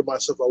stubborn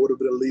myself, I would have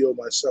been a Leo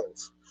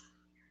myself.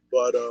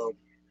 But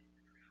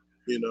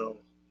you know,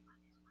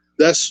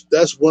 that's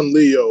one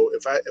Leo.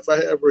 If I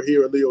ever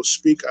hear a Leo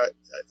speak,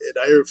 and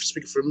I hear him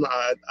speaking from him,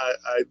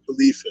 I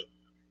believe him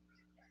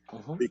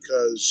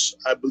because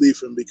I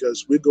believe him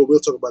because we'll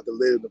talk about that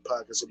later in the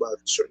podcast about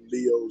certain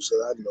Leos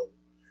that I know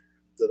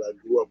that I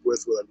grew up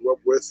with,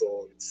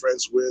 or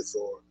friends with,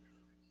 or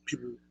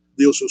people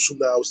Leos who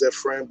assumed that I was their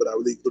friend, but I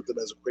really looked at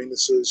them as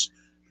acquaintances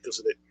because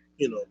of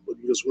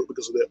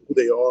because of who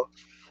they are.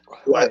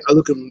 Who Right. I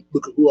look at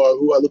who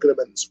I look at them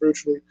at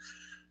spiritually.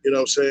 You know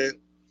what I'm saying?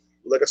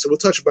 Like I said, we'll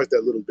touch about that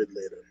a little bit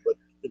later. But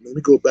let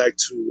me go back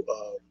to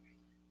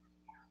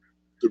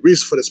the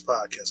reason for this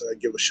podcast. I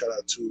give a shout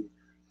out to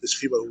this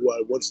female who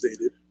I once dated.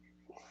 You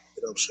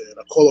know what I'm saying?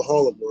 I call her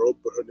Harlem World,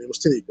 but her name was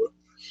Taniqua.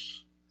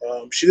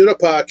 She did a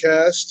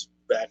podcast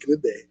back in the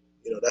day.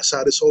 That's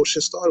how this whole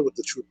shit started with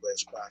the True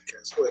Players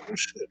podcast. I'm like, oh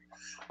shit.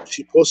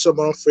 She posted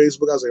something on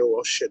Facebook. I was like, oh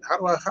well, shit. How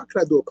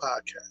can I do a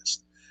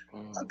podcast?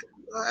 I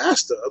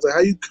asked her. I was like,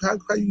 how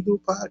you do a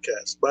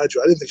podcast? Mind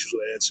you, I didn't think she was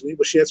gonna answer me,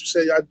 but she answered me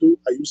saying,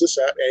 I use this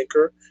app,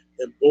 Anchor,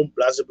 and boom,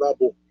 blah blah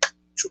boom.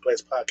 True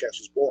Players podcast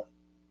was born.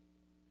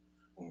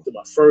 Did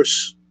my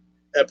first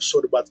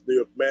episode about the New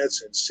York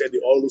Mets and Sandy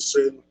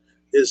Alderson,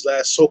 his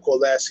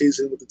so-called last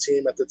season with the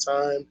team at the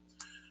time,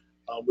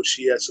 which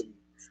he had some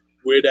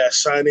weird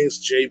ass signings.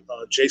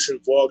 Jason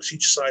Vargas, he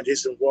signed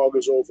Jason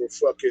Vargas over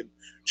fucking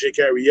Jake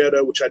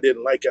Arrieta, which I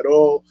didn't like at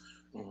all.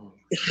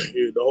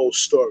 The whole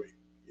story.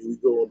 We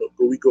go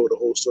the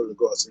whole story in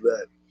regards to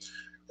that,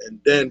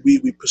 and then we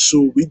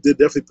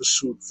definitely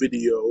pursued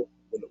video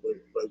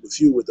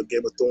with you with the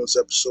Game of Thrones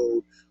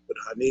episode with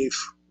Hanif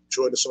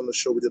joined us on the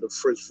show. We did a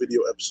first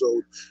video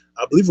episode.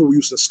 I believe we were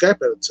using Skype at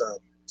the time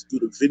to do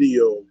the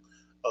video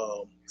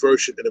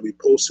version, and then we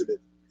posted it.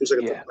 It was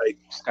like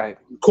Skype.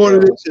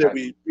 Recorded it, and then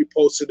we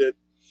posted it,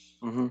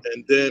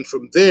 and then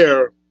from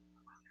there,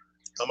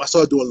 I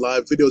started doing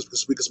live videos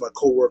because of my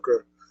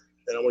coworker.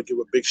 And I want to give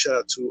a big shout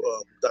out to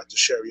Dr.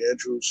 Sherry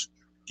Andrews.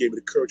 Gave me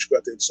the courage to go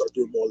out there and start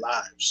doing more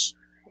lives.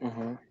 You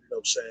know what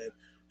I'm saying?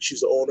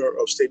 She's the owner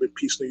of Statement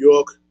Peace New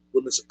York,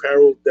 women's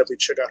apparel. Definitely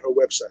check out her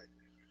website.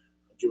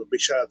 I'll give a big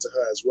shout out to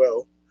her as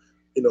well.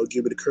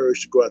 Give me the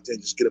courage to go out there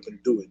and just get up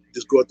and do it.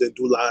 Just go out there and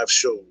do live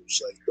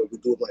shows like what we're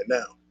doing right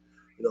now.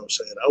 You know what I'm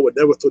saying? I would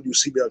never thought you'd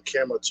see me on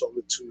camera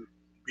talking to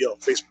be on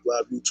Facebook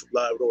Live, YouTube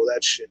Live, and all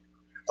that shit.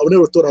 I would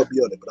never thought I'd be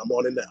on it, but I'm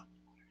on it now.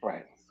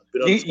 Right.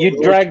 You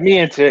dragged me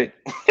into it.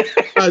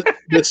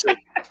 Listen.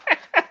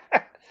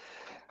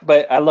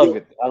 But I love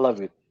it. I love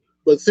it.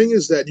 But the thing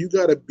is that you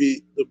got to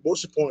be the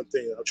most important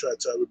thing. I'll try to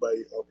tell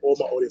everybody, all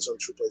my audience on the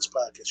True Players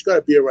podcast. You got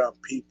to be around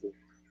people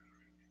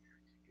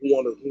who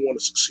want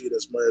to succeed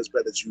as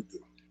bad as you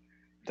do.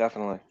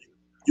 Definitely.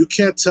 You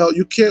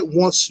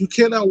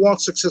cannot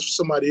want success for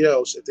somebody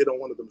else if they don't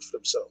want it for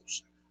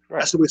themselves. Right.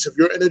 That's a waste of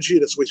your energy.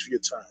 That's a waste of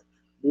your time.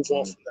 Move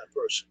on from that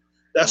person.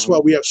 That's why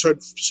we have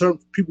certain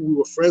people we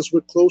were friends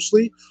with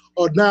closely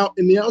are now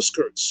in the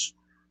outskirts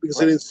because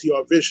they didn't see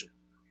our vision.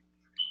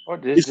 Or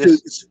it's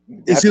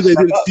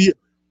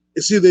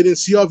either they didn't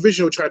see our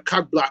vision or try to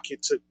cock block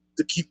it to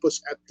keep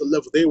us at the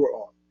level they were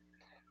on.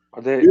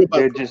 Or they're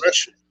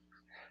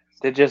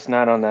just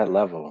not on that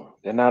level.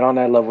 They're not on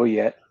that level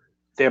yet.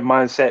 Their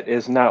mindset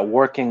is not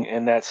working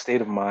in that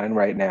state of mind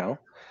right now.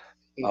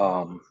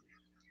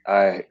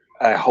 I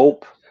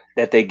hope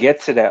that they get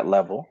to that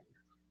level.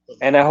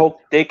 And I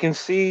hope they can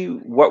see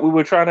what we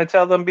were trying to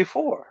tell them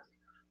before.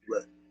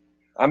 Right.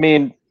 I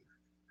mean,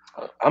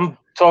 I'm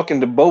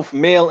talking to both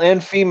male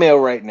and female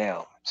right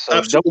now. So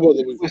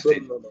absolutely. No,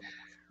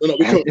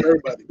 we cover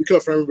everybody. We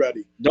cover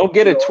everybody. Don't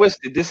get it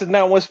twisted. This is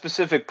not one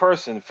specific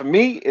person. For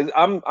me,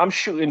 I'm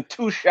shooting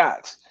two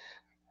shots.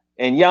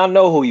 And y'all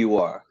know who you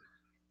are.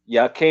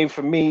 Y'all came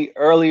for me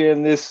earlier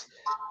in this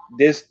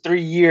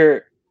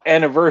 3-year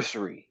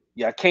anniversary.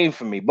 Y'all came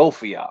for me,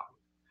 both of y'all.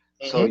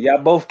 So y'all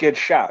both get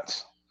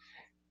shots.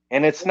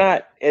 And it's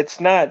not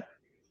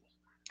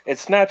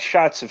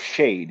shots of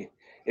shade.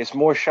 It's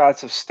more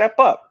shots of step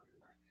up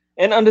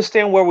and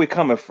understand where we're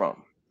coming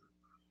from.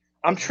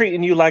 I'm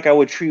treating you like I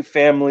would treat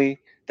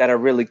family that I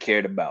really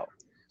cared about.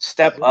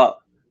 Step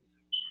up.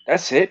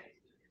 That's it.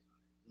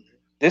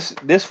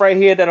 This right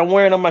here that I'm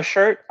wearing on my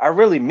shirt, I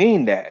really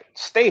mean that.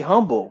 Stay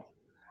humble.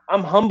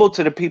 I'm humble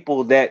to the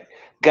people that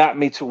got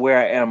me to where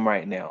I am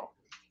right now.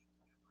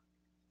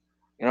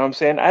 You know what I'm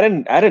saying? I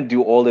didn't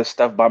do all this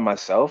stuff by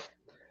myself.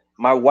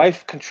 My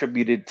wife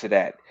contributed to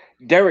that.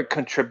 Derek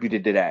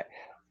contributed to that.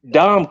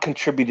 Dom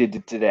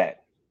contributed to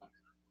that.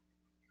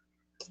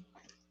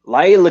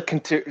 Laila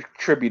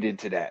contributed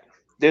to that.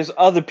 There's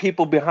other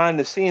people behind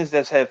the scenes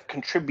that have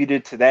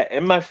contributed to that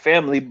in my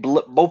family,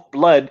 both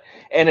blood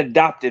and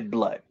adopted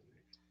blood.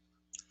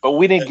 But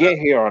we didn't get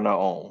here on our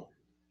own.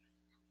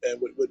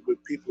 And with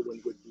people,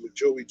 with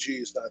Joey G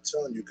is not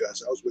telling you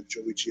guys, I was with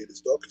Joey G at his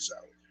darkest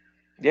hour.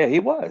 Yeah, he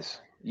was.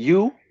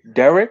 You,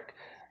 Derek,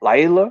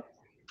 Laila,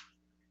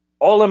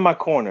 all in my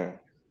corner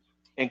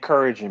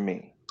encouraging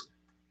me.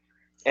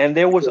 And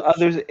there was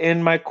others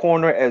in my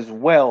corner as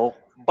well,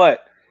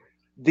 but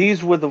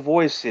these were the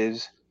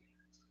voices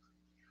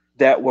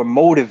that were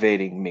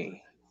motivating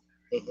me.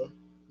 Mm-hmm.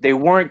 They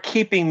weren't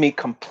keeping me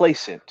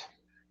complacent.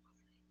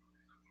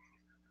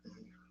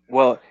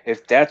 Well,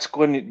 if that's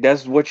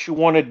what you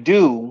want to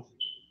do,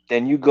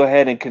 then you go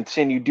ahead and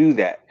continue do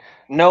that.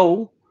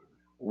 No,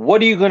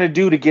 what are you going to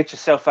do to get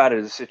yourself out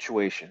of the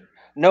situation?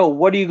 No,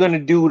 what are you going to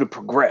do to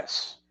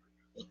progress?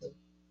 Mm-hmm.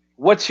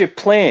 What's your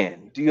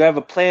plan? Do you have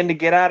a plan to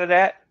get out of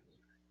that?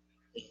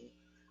 Mm-hmm.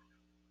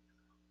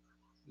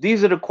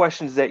 These are the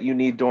questions that you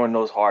need during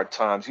those hard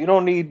times. You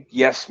don't need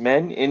yes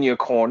men in your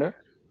corner.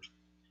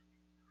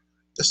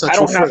 That's I not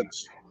your don't have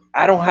friends.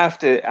 I don't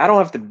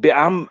have to be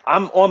I'm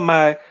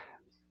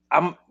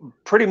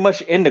pretty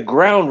much in the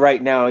ground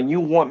right now and you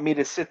want me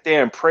to sit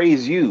there and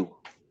praise you.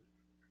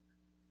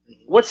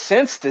 Mm-hmm. What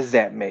sense does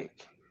that make?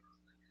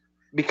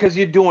 Because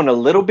you're doing a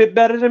little bit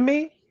better than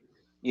me,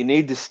 you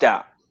need to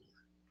stop.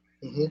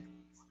 Mm-hmm.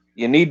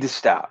 You need to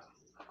stop.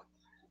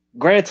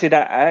 Granted,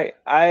 I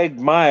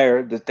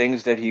admire the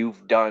things that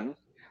you've done.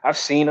 I've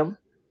seen them.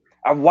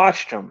 I've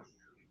watched them.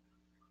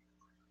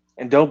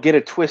 And don't get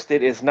it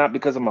twisted, it's not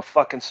because I'm a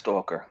fucking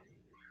stalker.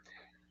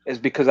 It's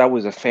because I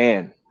was a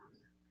fan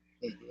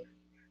Mm-hmm.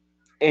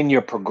 in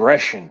your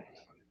progression.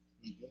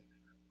 Mm-hmm.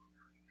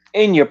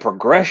 In your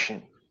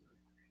progression.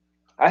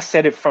 I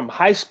said it from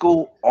high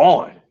school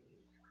on.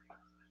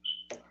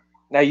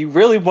 Now you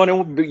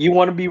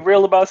want to be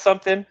real about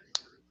something?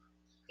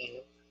 Mm-hmm.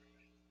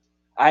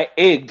 I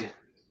egged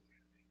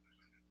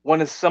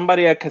one of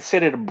somebody I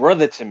considered a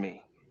brother to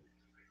me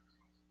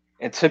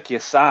and took your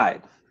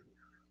side.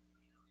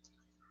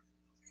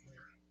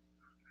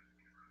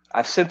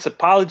 I've since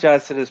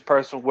apologized to this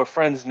person. We're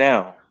friends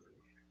now.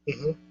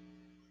 Mm-hmm.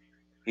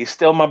 He's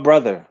still my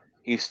brother.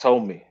 He's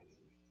told me.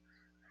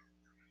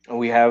 And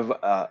we have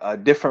a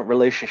different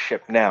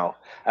relationship now.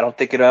 I don't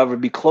think it'll ever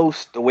be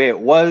close the way it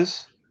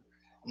was,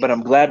 but I'm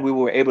Mm-hmm. glad we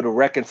were able to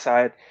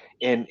reconcile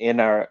it in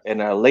our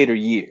later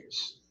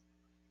years.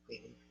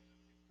 Mm-hmm.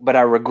 But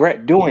I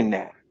regret doing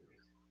that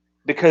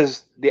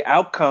because the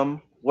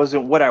outcome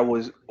wasn't what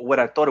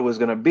I thought it was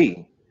going to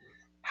be.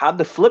 How'd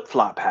the flip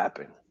flop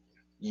happen?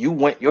 You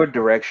went your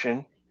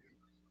direction,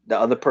 the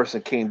other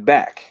person came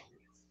back.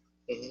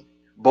 Mm-hmm.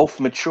 Both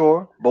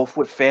mature, both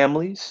with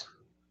families.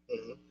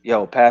 Mm-hmm.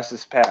 Yo, past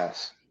is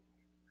past.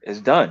 It's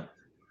done.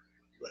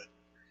 Right.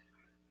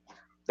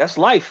 That's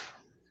life.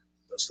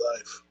 That's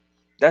life.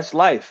 That's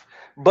life.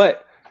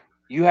 But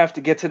you have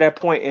to get to that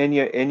point in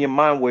your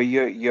mind where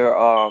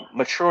you're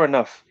mature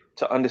enough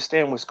to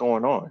understand what's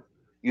going on.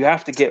 You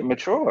have to get True.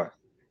 mature.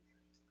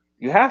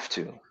 You have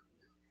to.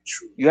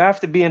 True. You have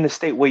to be in a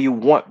state where you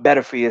want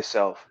better for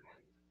yourself.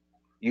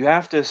 You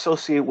have to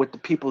associate with the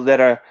people that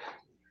are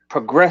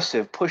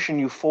progressive, pushing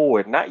you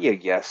forward, not your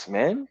yes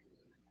man.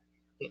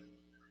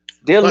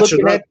 They're Not your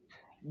looking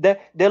not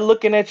at they're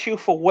looking at you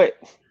for what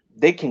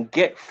they can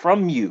get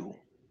from you,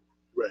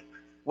 right.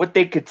 what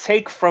they could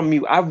take from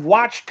you. I've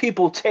watched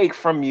people take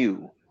from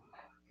you.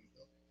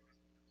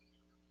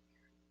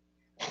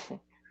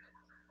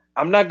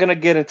 I'm not gonna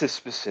get into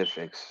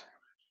specifics.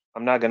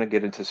 I'm not gonna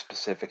get into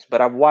specifics,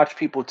 but I've watched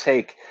people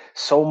take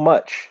so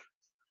much,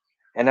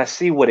 and I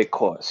see what it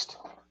cost.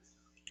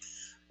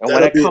 And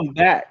when That'll I be. come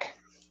back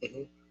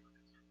Mm-hmm.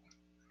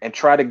 and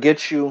try to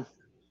get you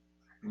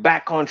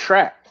back on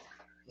track,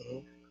 Mm-hmm.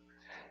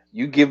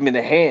 you give me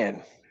the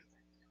hand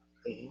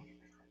Mm-hmm.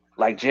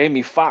 like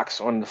Jamie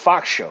Foxx on the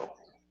Fox show.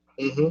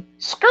 Mm-hmm.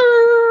 Skirt.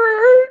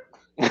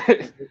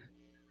 Mm-hmm.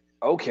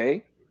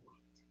 Okay,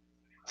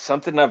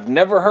 something I've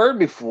never heard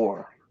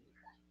before.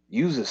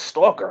 Use a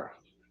stalker.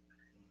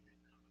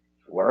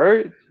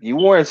 Word? You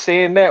weren't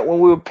saying that when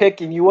we were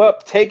picking you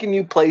up, taking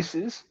you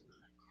places.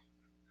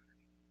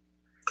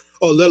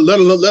 Oh, let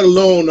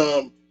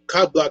alone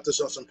cop blocked us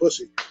on some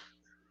pussy.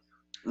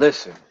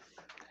 Listen,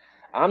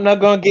 I'm not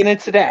gonna get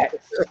into that.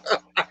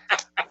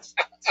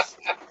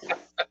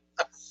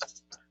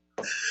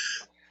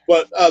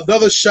 But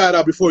another shout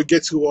out before we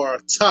get to our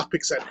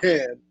topics at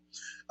hand.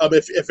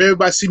 If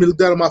everybody see me look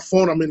down on my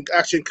phone, I'm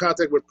actually in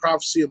contact with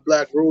Prophecy and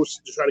Black Rose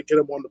to try to get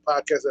them on the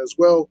podcast as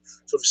well.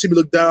 So if you see me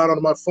look down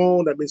on my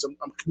phone, that means I'm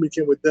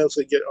communicating with them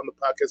so they get on the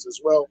podcast as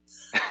well.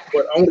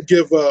 But I want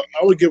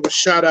to give a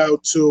shout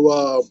out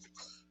to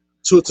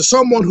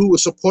someone who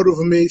was supportive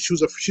of me.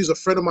 She's a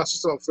friend of my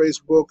sister on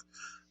Facebook.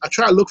 I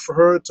try to look for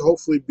her to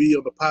hopefully be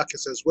on the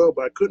podcast as well,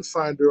 but I couldn't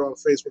find her on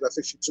Facebook. I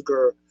think she took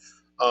her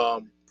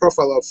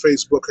profile off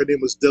Facebook. Her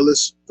name was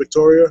Dillis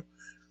Victoria.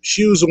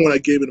 She was the one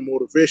that gave me the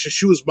motivation.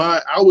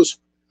 I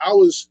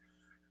was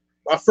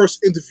my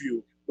first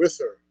interview with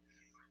her.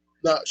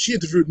 Now she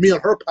interviewed me on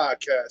her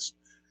podcast.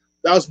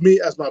 That was me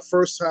as my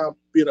first time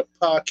being a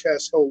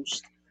podcast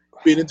host,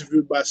 being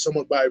interviewed by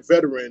a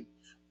veteran,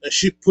 and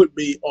she put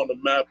me on the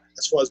map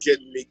as far as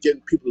getting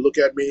people to look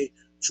at me.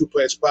 True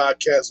Players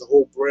Podcast, the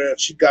whole brand.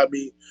 She got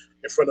me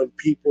in front of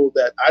people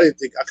that I didn't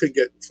think I could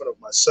get in front of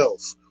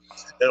myself.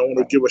 And I want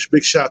to Right. give a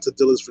big shout out to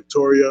Dillis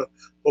Victoria.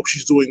 Hope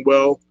she's doing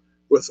well.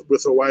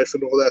 with her wife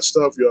and all that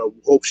stuff.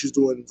 Hope she's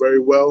doing very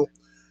well,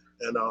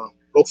 and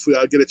hopefully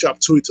I'll get an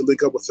opportunity to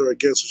link up with her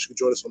again so she can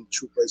join us on the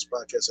True Place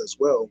podcast as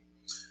well.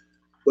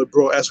 But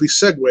bro, as we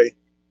segue,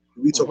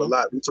 we talk a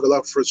lot. We talk a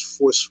lot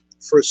first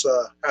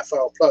half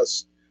hour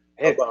plus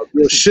about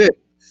real shit.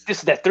 This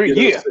is that 3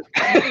 year.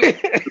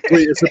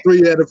 It's a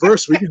 3-year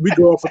anniversary. We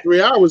go on for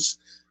 3 hours.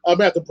 I'm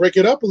gonna have to break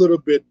it up a little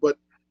bit, but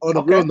on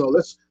the real note,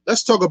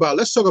 let's talk about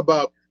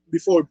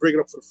before we break it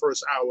up for the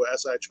first hour.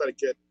 As I try to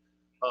get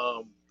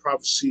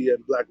Prophecy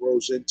and Black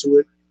Rose into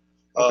it,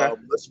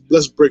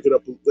 let's break it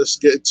up. Let's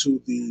get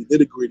into the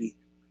nitty gritty.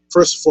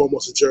 First and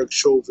foremost, the Derek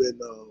Chauvin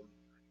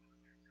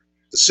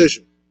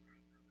decision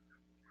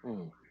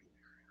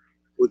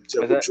with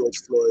George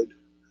Floyd.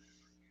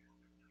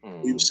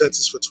 He was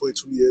sentenced for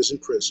 22 years in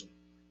prison.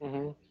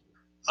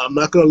 I'm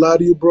not gonna lie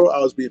to you, bro. I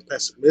was being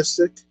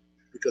pessimistic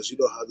because you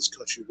know how this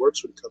country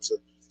works when it comes to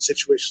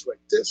situations like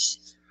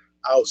this.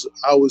 I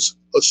was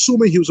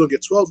assuming he was gonna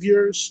get 12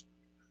 years.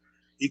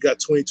 He got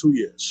 22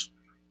 years.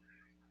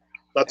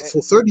 Not the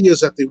full 30 years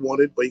that they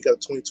wanted, but he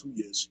got 22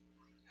 years.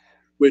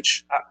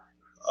 Which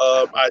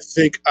I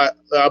think I'm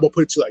gonna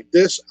put it to you like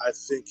this.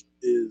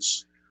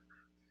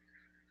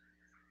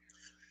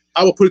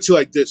 I will put it to you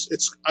like this.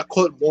 I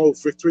call it moral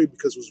victory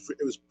because it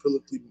was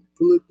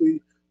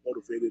politically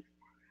motivated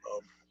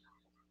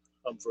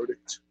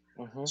verdict.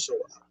 So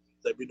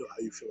let me know how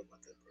you feel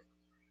about that, bro.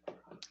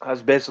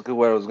 That's basically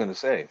what I was going to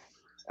say.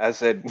 I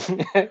said,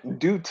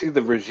 due to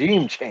the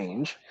regime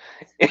change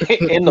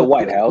in the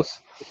White House,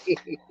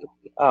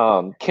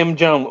 Kim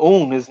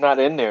Jong-un is not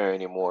in there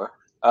anymore.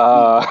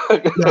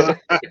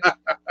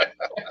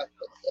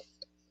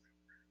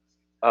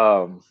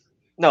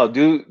 No,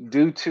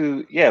 due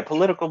to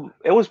political.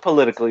 It was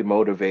politically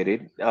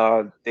motivated.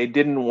 They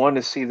didn't want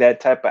to see that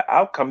type of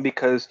outcome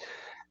because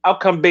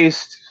outcome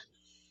based.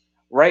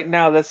 Right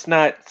now, that's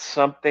not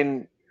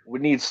something we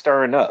need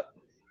stirring up.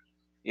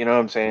 You know what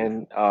I'm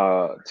saying?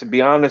 To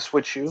be honest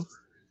with you,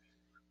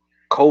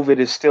 COVID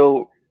is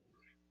still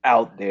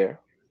out there.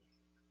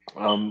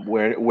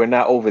 We're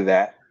not over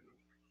that.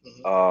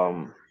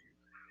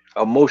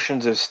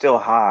 Emotions are still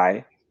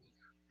high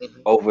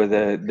over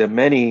the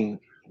many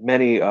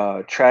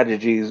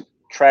tragedies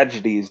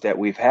that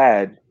we've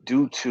had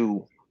due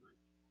to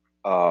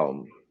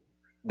the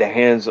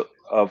hands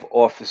of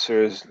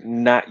officers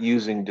not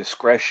using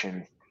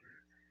discretion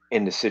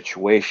in the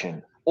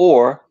situation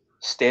or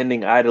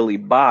standing idly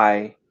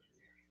by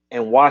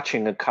and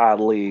watching a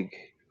colleague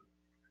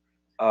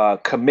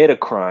commit a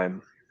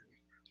crime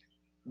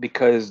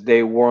because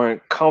they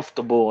weren't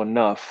comfortable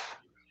enough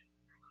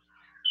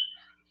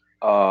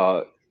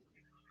or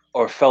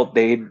felt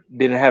they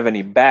didn't have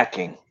any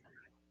backing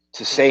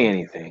to say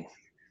anything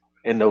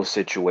in those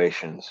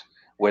situations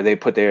where they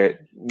put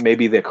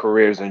maybe their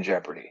careers in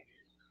jeopardy.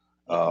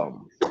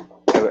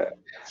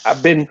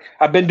 I've been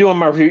doing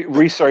my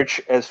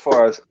research as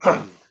far as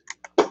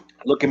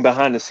looking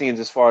behind the scenes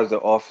as far as the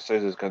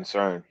officers is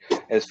concerned,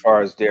 as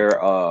far as their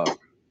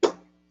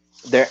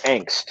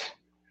angst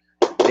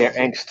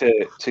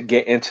to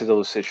get into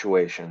those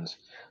situations.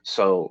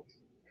 So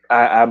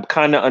I'm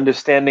kind of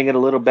understanding it a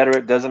little better.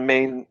 It doesn't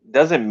mean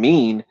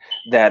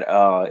that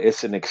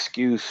it's an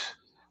excuse,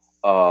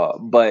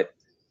 but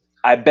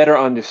I better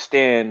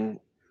understand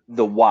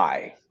the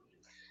why.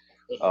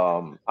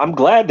 I'm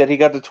glad that he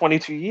got the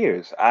 22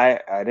 years. I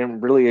didn't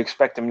really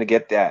expect him to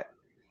get that,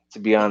 to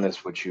be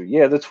honest with you.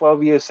 Yeah, the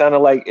 12 years sounded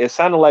like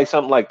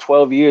something like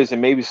 12 years and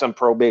maybe some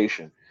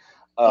probation.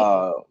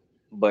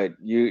 But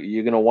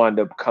you're gonna wind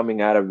up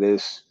coming out of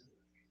this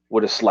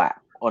with a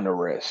slap on the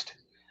wrist.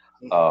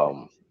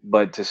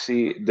 But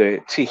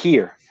to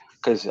hear,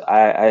 because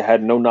I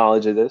had no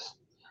knowledge of this,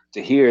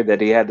 to hear that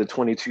he had the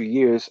 22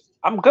 years,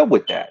 I'm good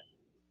with that.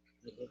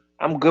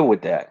 I'm good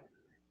with that.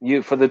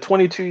 For the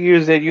 22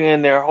 years that you're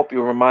in there, I hope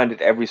you're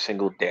reminded every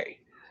single day.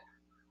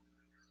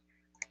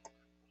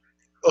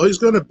 Oh, he's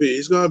gonna be.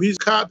 He's a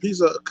cop.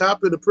 He's a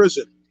cop in a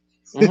prison.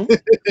 So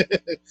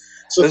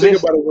think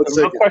about it 1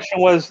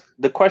 second.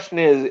 The question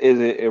is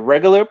it a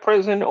regular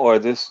prison or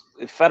is this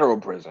a federal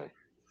prison?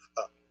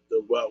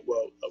 Well,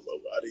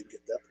 I didn't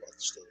get that part of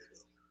the story.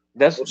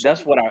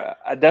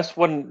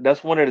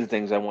 That's one of the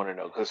things I want to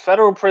know, because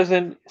federal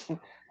prison,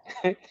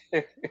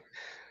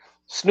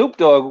 Snoop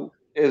Dogg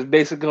is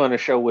basically on a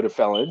show with a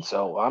felon,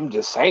 so I'm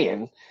just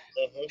saying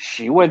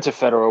she went to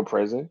federal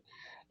prison.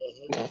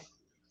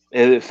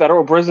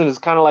 Federal prison is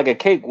kind of like a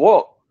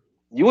cakewalk.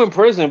 You in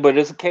prison, but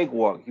it's a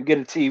cakewalk. You get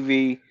a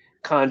TV,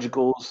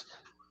 conjugals,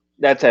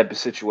 that type of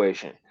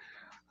situation.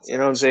 You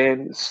know what I'm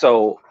saying?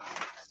 So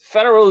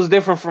federal is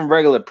different from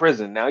regular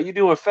prison. Now you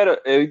doing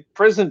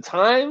prison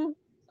time?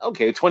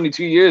 Okay,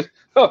 22 years.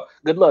 Oh,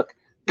 good luck.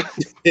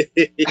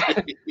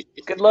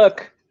 Good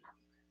luck.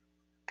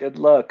 Good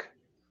luck.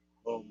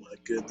 Oh my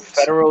goodness.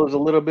 Federal is a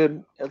little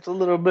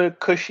bit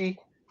cushy.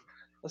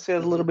 Let's say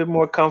it's a little bit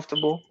more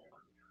comfortable.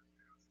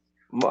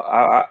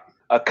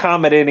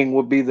 Accommodating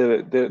would be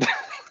the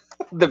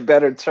the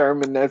better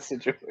term in that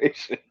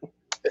situation.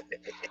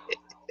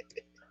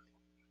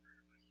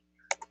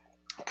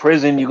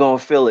 Prison, you're gonna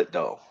feel it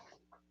though.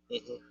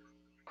 Mm-hmm.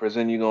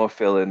 Prison, you're gonna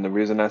feel it. And the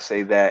reason I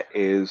say that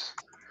is,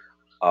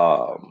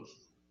 um,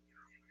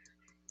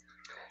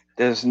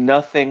 there's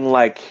nothing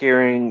like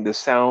hearing the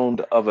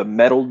sound of a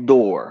metal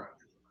door,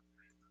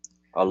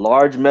 a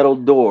large metal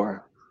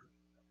door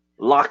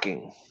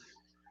locking,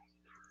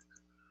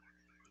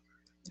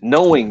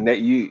 knowing that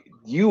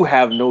you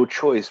have no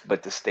choice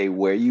but to stay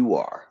where you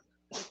are,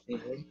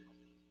 Mm-hmm.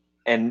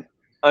 and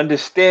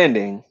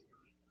understanding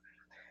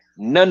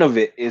none of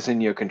it is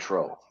in your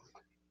control.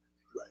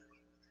 Right.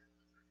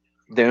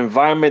 The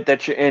environment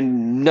that you're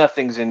in,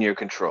 nothing's in your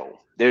control.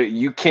 There,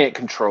 you can't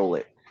control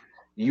it.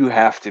 You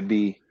have to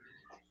be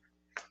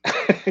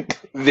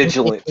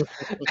vigilant.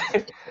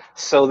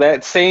 So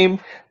that same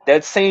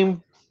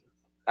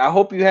I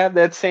hope you have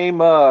that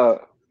same on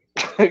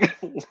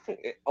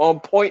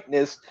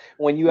pointness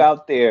when you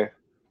out there,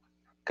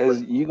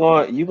 because Right. you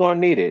gonna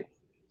need it.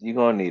 You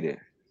gonna need it.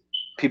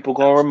 People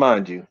gonna Abs-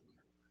 remind you.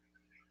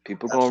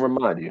 People gonna Absolutely.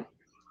 remind you.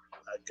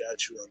 I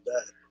got you on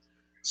that.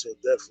 So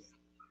definitely.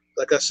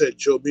 Like I said,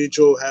 Joe, me and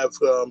Joe have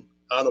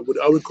I don't know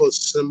what I would call it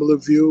similar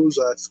views.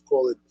 I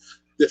call it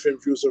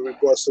different views in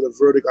regards to the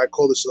verdict. I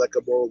call this like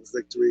a moral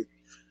victory.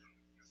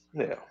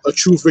 Yeah. A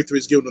true victory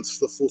is given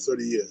the full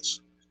 30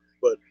 years,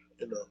 but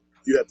you know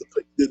you have to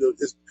play.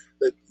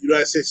 The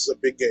United States is a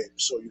big game,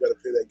 so you got to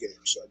play that game.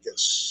 So I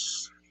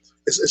guess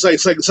it's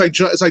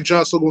like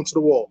John still going to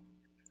the wall.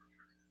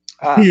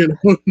 I You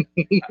know,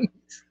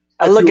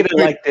 I if look you at it win,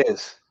 like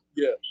this.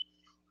 yeah.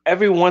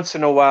 Every once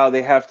in a while,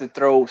 they have to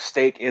throw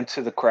steak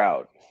into the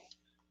crowd.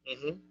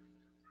 Hmm.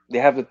 They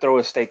have to throw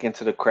a steak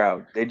into the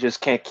crowd. They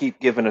just can't keep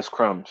giving us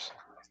crumbs.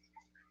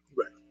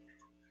 Right.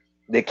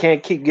 They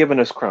can't keep giving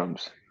us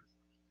crumbs.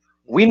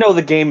 We know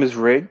the game is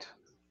rigged.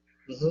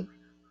 Hmm.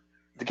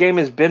 The game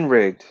has been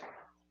rigged.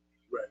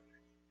 Right.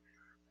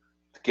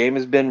 The game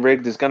has been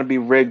rigged. It's going to be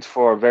rigged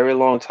for a very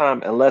long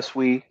time unless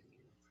we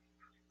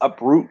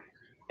uproot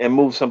and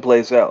move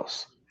someplace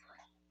else.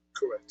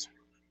 Correct.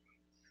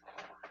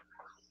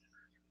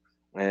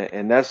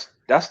 And that's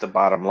the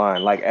bottom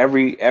line. Like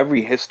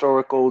every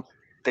historical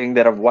thing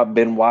that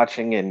been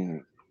watching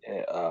and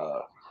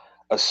uh,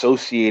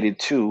 associated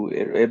to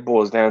it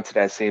boils down to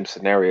that same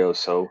scenario.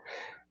 So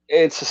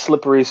it's a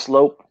slippery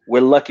slope.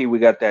 We're lucky we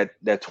got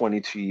that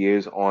 22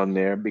 years on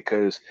there,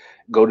 because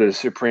go to the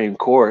Supreme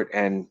Court,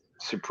 and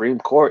Supreme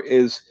Court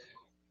is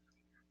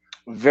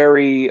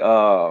very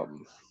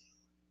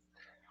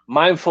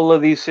mindful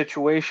of these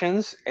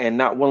situations and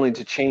not willing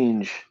to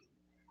change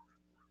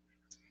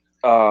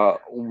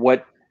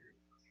what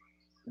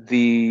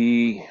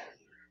the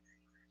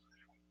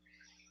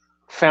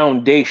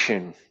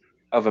foundation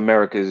of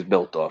America is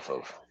built off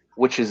of,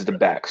 which is Right.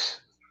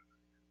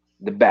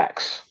 the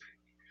backs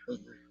Hmm.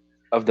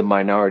 of the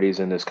minorities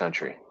in this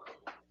country,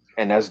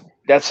 and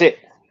that's it.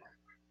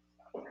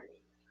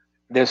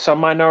 There's some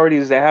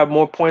minorities that have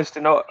more points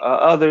than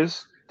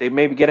others. They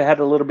maybe get ahead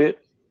a little bit,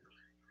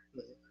 Hmm.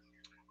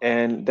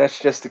 and that's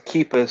just to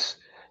keep us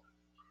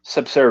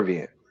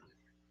subservient.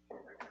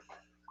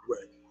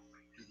 Right.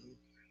 Hmm.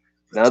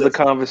 I Another definitely.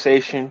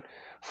 conversation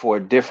for a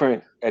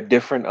different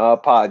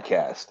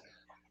podcast.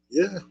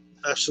 Yeah,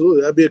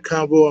 absolutely. That'd be a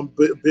convo on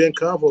being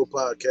convo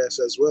podcast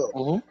as well,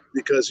 Hmm.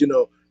 because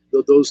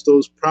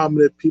those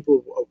prominent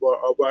people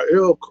of our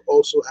ilk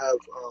also have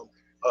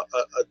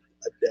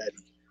a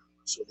daddy,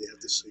 so they have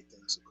to say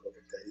things to call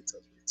them daddy.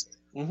 Tells me to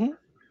Hmm.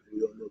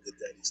 we all know that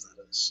daddy's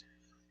not us.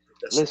 But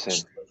that's another Listen,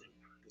 story.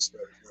 That's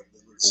another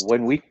when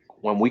story. we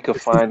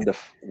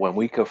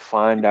could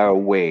find our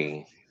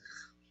way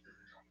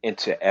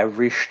into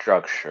every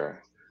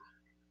structure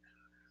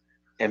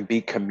and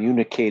be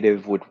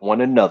communicative with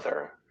one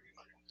another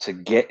to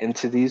get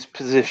into these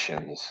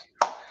positions,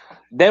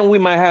 then we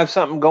might have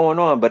something going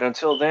on. But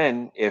until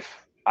then, if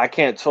I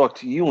can't talk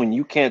to you and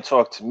you can't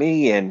talk to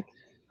me, and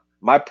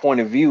my point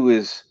of view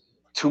is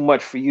too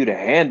much for you to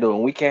handle,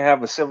 and we can't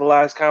have a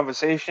civilized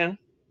conversation,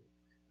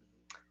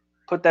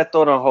 put that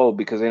thought on hold,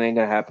 because it ain't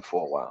gonna happen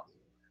for a while.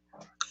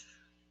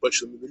 But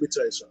let me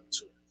tell you something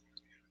too.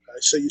 I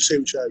say we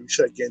try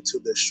to get into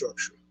their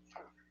structure.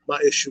 My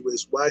issue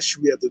is why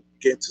should we have to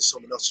get into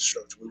someone else's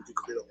structure when we can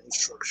create our own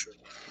structure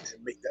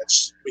and make that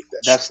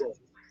That's strong?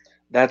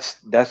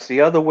 that's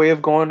the other way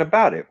of going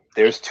about it.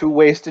 There's two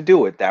ways to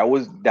do it. That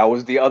was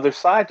the other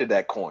side to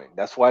that coin.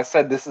 That's why I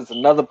said this is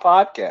another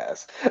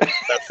podcast.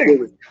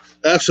 Absolutely,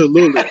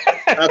 absolutely,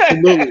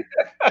 absolutely.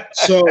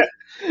 So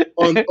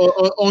on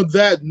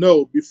that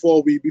note,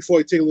 before we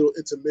take a little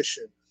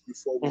intermission,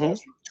 before we Hmm.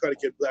 as we try to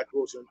get Black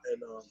Rose and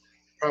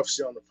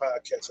Prophecy on the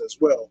podcast as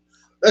well,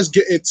 let's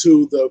get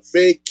into the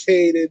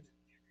vacated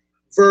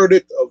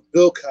verdict of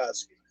Bill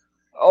Cosby.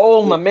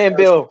 Oh, my Bill man, Cosby.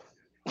 Bill.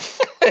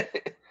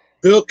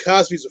 Bill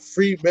Cosby's a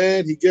free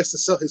man. He gets to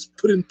sell his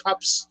pudding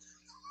pops.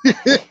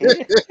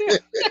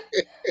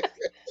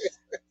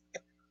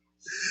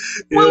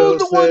 You know what Well, I'm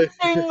the one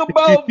saying? thing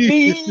about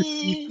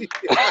me.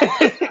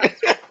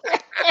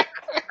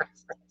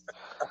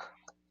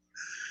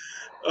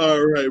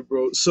 All right,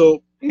 bro.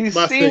 So You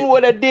my thing. seen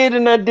what I did,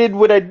 and I did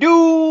what I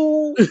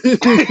do.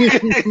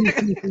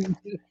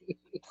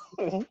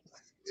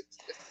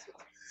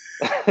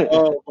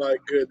 Oh my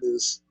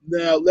goodness!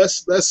 Now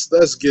let's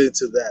get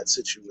into that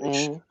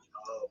situation. Mhm.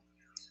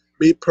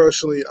 Me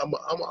personally, I'm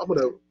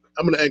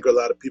gonna anger a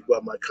lot of people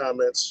at my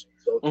comments.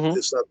 So Mhm.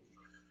 it's not.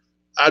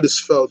 I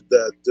just felt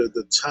that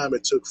the time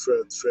it took for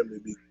him to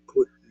be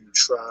put in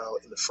trial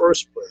in the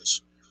first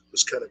place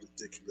was kind of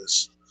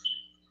ridiculous.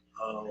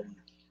 Um,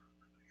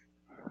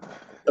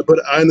 but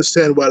I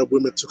understand why the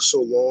women took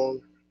so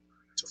long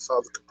to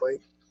file the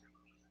complaint,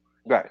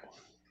 Right.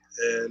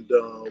 and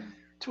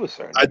To a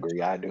certain I,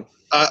 degree, I do.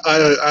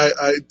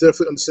 I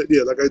definitely understand.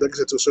 Yeah, like I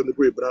said, to a certain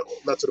degree, but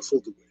not to the full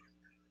degree.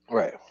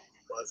 Right.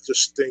 I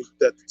just think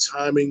that the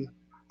timing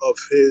of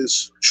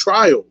his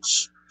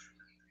trials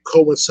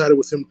coincided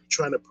with him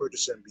trying to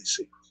purchase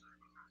NBC.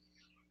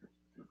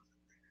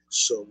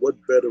 So, what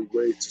better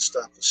way to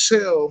stop a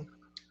sale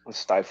A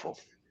stifle.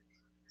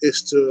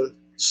 is to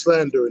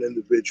slander an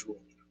individual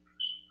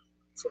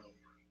from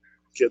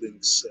getting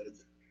said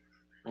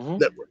Mhm.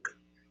 network?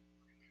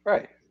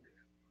 Right.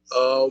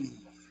 Um,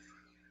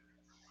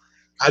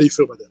 how do you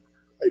feel about that?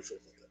 How do you feel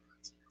about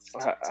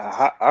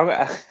I'm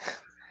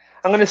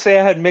I'm gonna say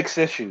I had mixed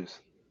issues.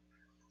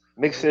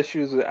 Mixed that?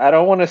 issues. I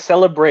don't want to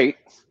celebrate.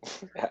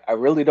 I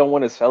really don't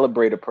want to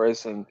celebrate a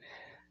person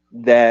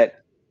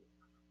that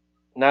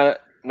not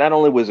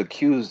only was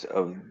accused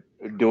of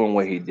doing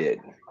what he did.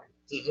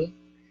 Mm-hmm.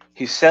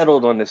 He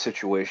settled on the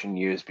situation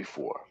years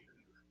before.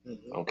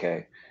 Mm-hmm.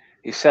 Okay,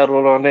 he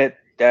settled on it.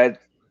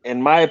 That,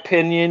 in my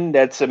opinion,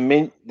 that's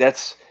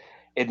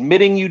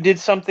admitting you did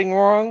something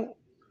wrong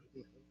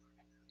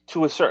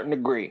to a certain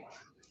degree.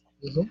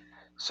 Mm-hmm.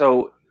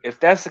 So if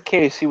that's the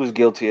case, he was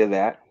guilty of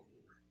that.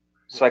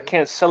 So I Mm-hmm.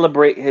 can't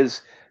celebrate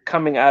his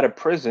coming out of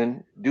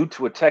prison due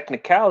to a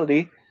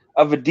technicality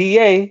of a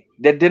DA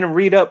that didn't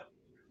read up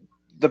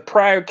the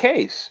prior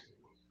case.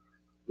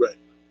 Right.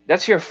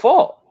 That's your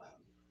fault.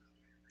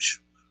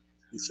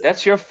 You think?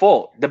 That's your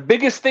fault. The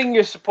biggest thing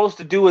you're supposed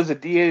to do as a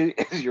DA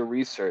is your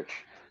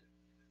research.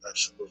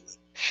 Absolutely.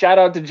 Shout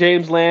out to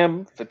James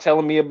Lamb for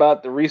telling me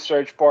about the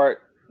research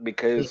part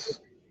Mm-hmm. because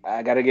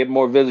I got to get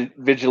more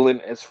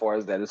vigilant as far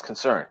as that is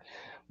concerned.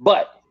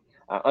 But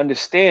I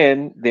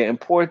understand the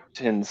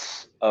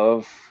importance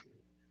of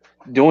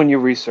doing your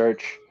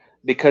research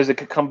because it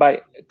could come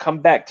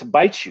back to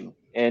bite you.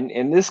 And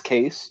in this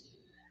case,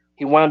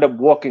 he wound up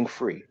walking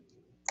free.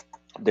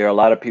 There are a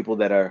lot of people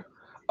that are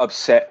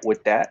upset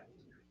with that.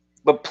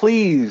 But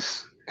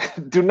please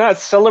do not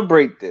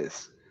celebrate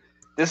this.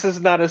 This is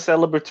not a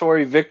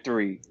celebratory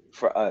victory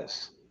for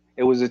us.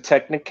 It was a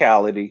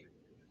technicality,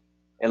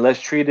 and let's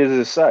treat it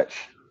as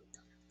such.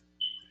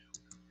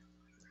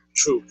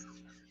 True.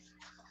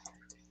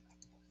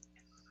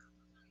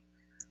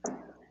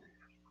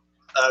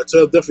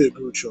 So I definitely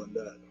agree with you on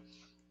that.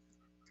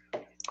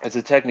 It's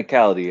a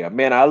technicality.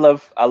 Man, I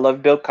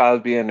love Bill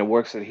Cosby and the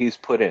works that he's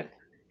put in.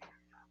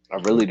 I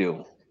really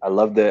do. I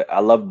love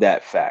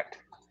that fact.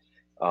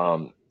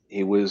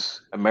 He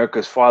was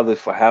America's father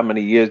for how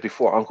many years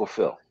before Uncle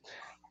Phil?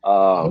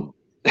 Mm-hmm. Um,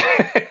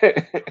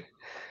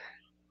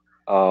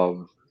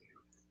 um,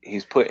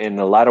 he's put in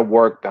a lot of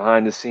work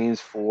behind the scenes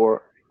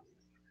for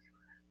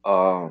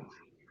um,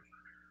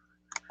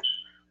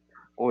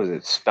 what was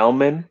it,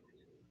 Spellman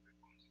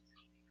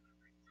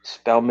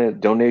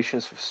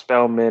donations for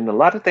Spellman, a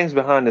lot of things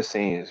behind the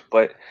scenes,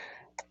 but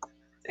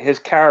his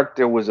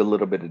character was a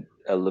little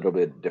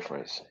bit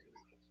different.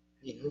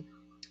 Mm-hmm.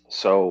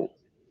 So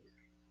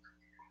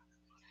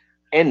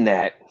in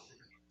that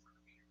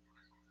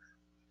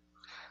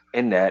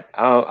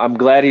I'm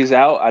glad he's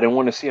out. I didn't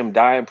want to see him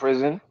die in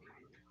prison,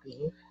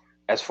 Mm-hmm.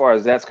 as far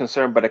as that's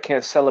concerned. But I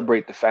can't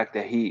celebrate the fact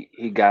that he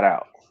got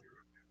out.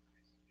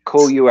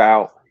 Cool True. you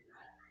out.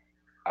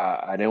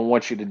 I didn't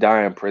want you to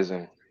die in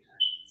prison.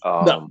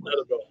 No, Um, not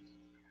at all.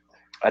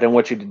 I didn't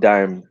want you to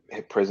die in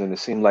prison. It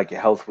seemed like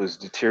your health was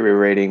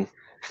deteriorating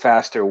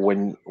faster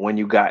when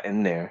you got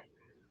in there.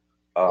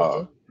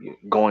 Mm-hmm.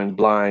 Going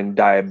blind,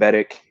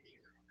 diabetic,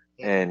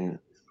 Mm-hmm. and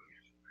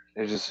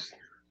it just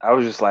I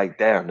was just like,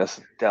 damn,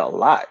 that's a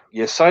lot.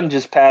 Your son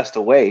just passed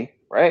away,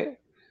 right?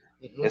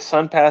 Mm-hmm. His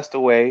son passed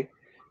away.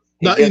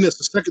 He Not Ian, gets, it's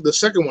the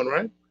second one,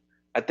 right?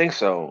 I think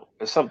so.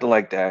 It's something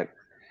like that.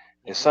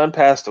 His Mm-hmm. son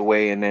passed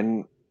away, and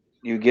then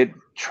you get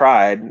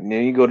tried, and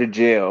then you go to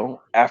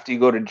jail. After you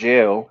go to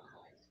jail,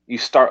 you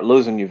start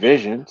losing your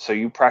vision, so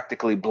you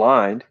practically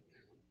blind.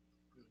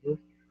 Mm-hmm.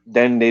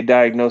 Then they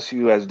diagnose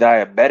you as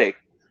diabetic.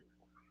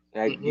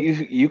 Like Mm-hmm.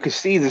 you could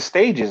see the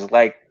stages.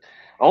 Like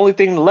only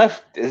thing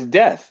left is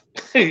death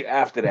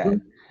after Mm-hmm. that.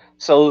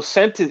 So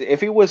sentence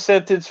if he was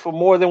sentenced for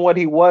more than what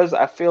he was,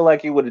 I feel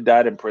like he would have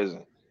died in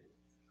prison.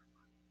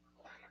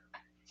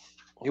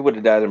 He would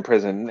have died in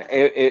prison.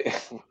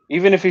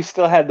 Even if he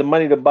still had the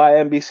money to buy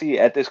NBC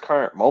at this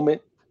current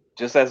moment,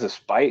 just as a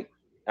spite.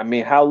 I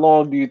mean, how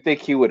long do you think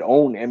he would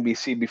own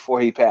NBC before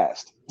he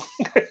passed?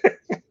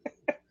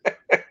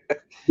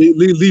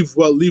 Leave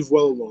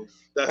well alone.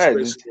 That's Right,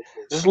 just, basically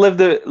what it just is. live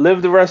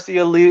the rest of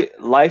your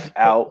life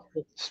out.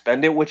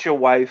 Spend it with your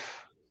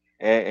wife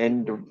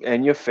and Mm-hmm.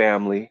 and your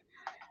family,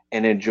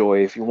 and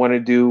enjoy. If you want to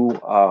do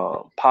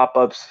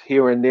pop-ups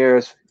here and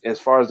there, as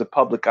far as the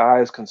public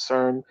eye is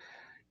concerned,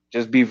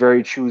 just be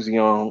very choosy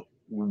on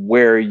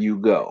where you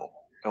go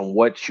and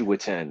what you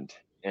attend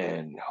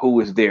and who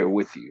is there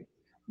with you,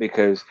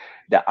 because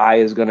the eye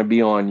is going to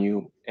be on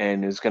you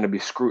and it's going to be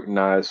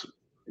scrutinized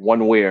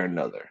one way or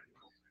another.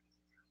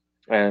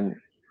 And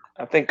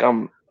I think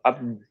I'm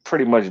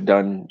pretty much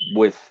done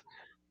with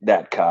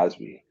that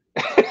Cosby.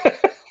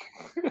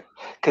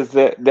 Because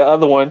the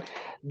other one,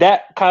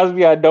 that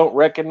Cosby I don't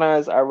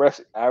recognize. I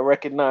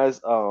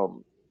recognize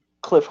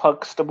Cliff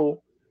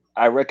Huxtable.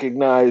 I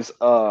recognize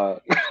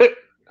the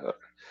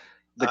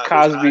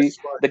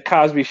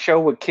Cosby Show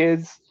with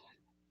kids.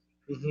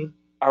 Mm-hmm.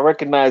 I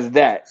recognize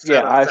that.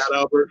 Fat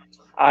Albert.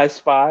 I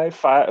Spy,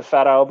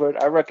 Fat Albert.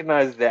 I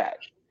recognize that.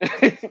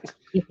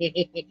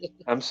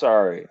 I'm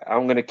sorry.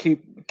 I'm gonna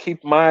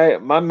keep my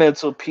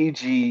mental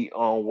PG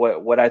on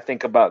what I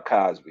think about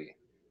Cosby.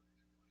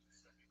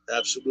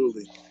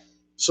 Absolutely.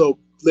 So,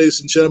 ladies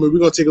and gentlemen, we're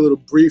going to take a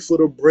brief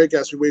break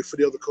as we wait for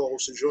the other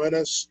co-hosts to join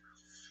us.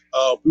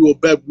 We will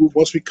bet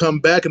once we come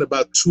back in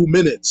about 2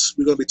 minutes,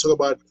 we're going to be talking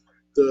about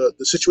the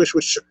situation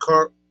with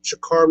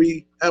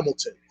Sha'Carri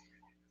Hamilton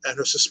and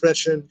her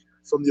suspension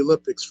from the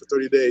Olympics for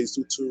 30 days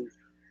due to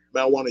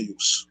marijuana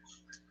use.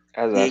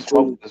 As I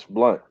smoke this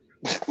blunt.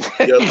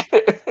 Yep.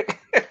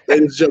 Ladies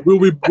and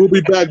gentlemen, we'll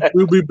be back.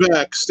 We'll be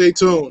back. Stay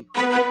tuned.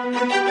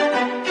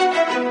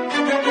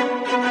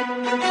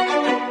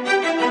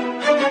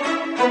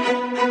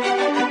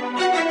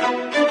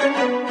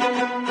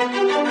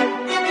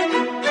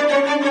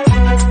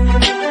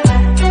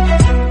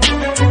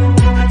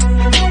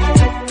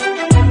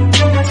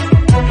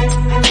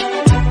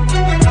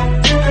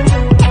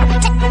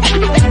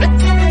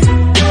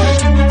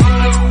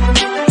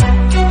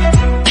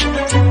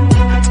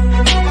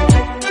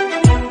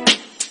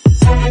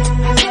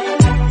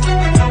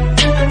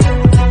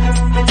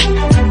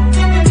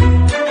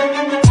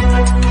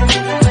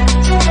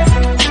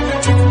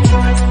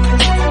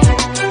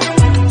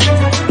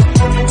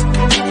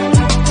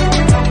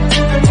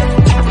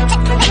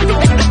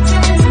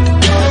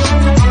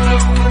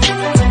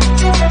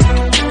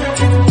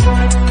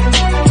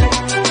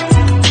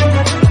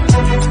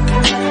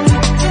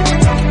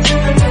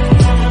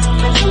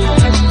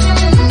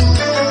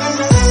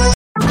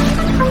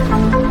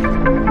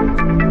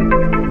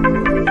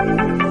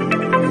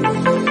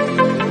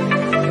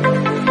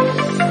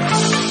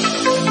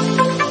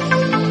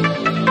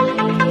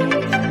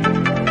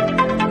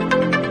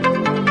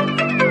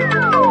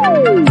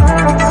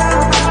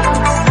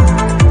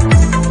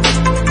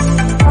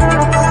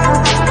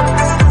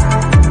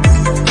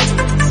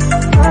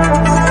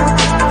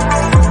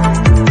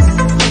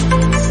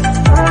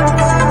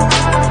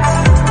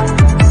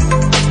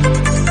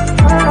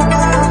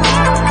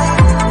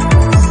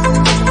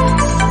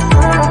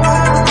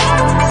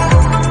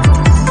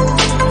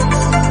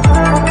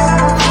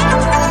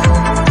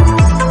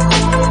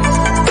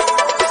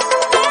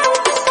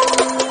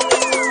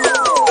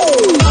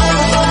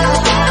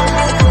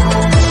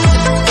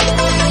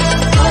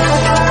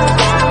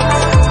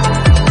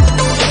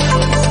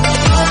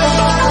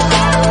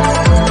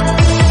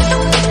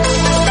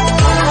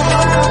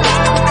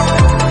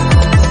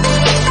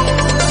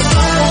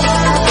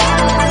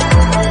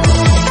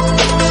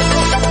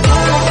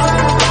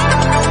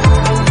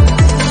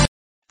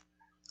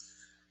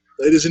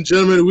 Ladies and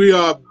gentlemen, we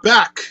are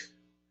back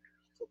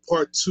for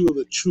part 2 of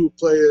the True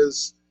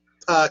Players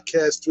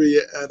Podcast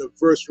 3-year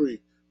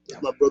anniversary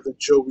with my brother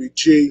Joey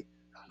G.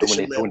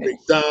 Mission Man Big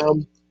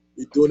Dom.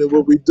 We're doing it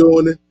what we're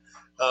doing it.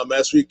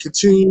 As we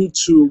continue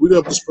we're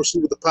going to just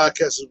proceed with the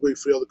podcast and wait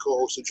for the other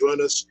co-hosts to join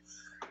us.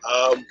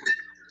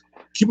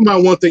 Keep in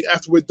mind one thing,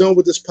 after we're done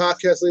with this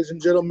podcast, ladies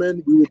and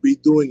gentlemen, we will be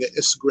doing an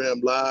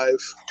Instagram Live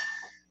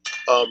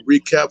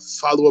recap,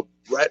 follow-up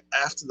right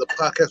after the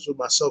podcast with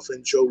myself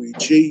and Joey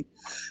G.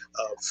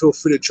 Feel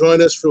free to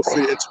join us. Feel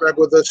free to interact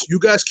with us. You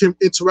guys can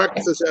interact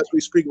with us as we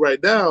speak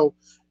right now.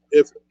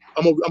 If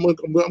I'm going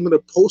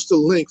to post a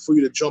link for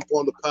you to jump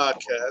on the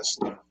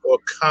podcast or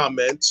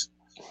comment.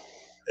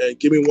 And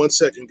give me 1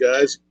 second,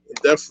 guys. And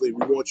definitely,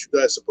 we want you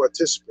guys to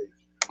participate.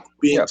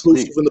 Be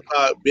inclusive in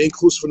the Be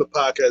inclusive in the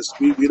podcast.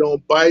 We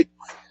don't bite.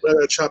 We're not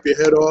gonna chop your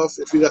head off.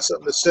 If you got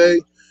something to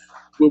say,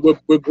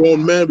 we're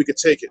grown men. We can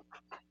take it.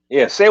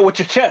 Yeah, say it with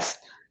your chest.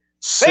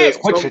 Say it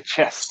with your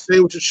chest. Say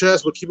it with your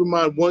chest, but keep in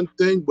mind one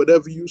thing: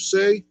 whatever you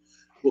say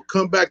will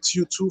come back to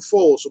you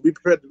twofold. So be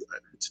prepared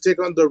to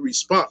take on the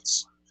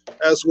response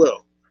as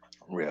well.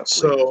 Real.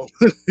 So,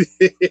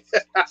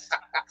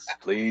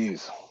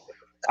 please.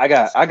 I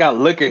got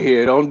liquor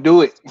here. Don't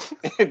do it.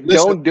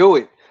 Don't do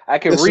it. I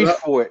can reach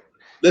for it.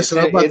 Listen,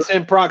 it's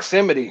in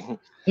proximity.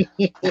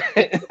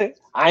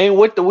 I ain't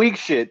with the weak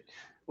shit.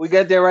 We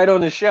got that right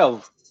on the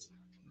shelf.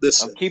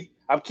 Listen,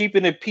 I'm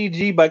keeping it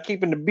PG by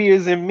keeping the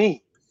beers in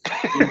me.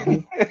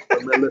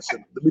 Mm-hmm. Man,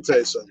 listen, let me tell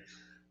you something.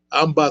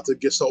 I'm about to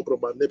get to open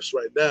up my nips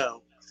right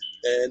now,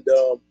 and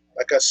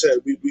like I said,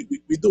 we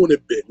doing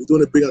it big. We're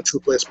doing it big on True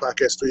Players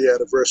Podcast 3-year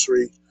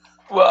anniversary.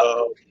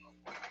 Well,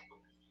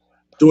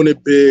 doing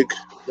it big.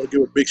 want to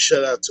give a big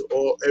shout out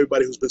to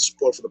everybody who's been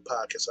supporting for the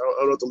podcast. I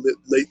don't know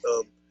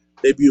the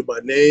debut my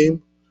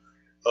name.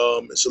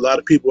 It's a lot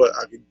of people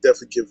I can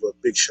definitely give a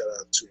big shout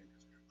out to.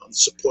 The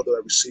support that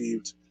I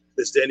received.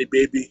 Miss Danny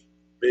Baby,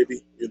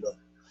 you know,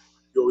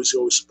 you always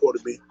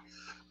supported me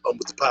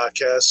with the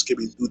podcast, give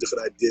me new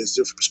different ideas,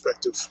 different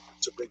perspectives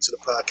to bring to the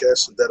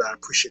podcast, and that I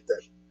appreciate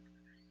that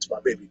to my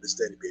baby, Miss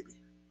Danny Baby.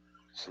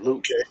 Salute.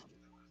 Okay,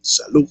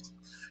 salute.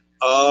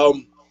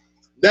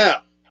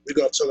 Now we're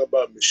gonna talk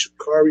about Miss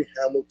Sha'Carri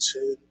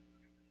Hamilton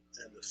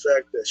and the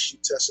fact that she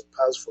tested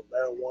positive for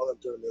marijuana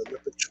during the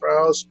Olympic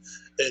trials,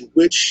 in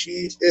which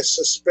she is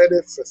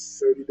suspended for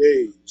 30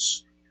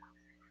 days.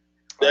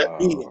 That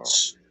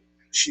means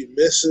she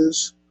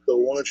misses the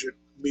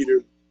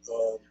 100-meter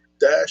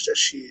dash that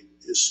she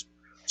is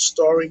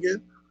starring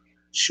in.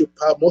 She'll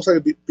most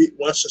likely be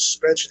once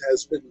suspension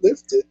has been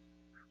lifted.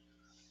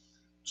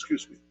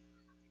 Excuse me.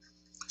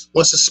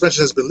 Once the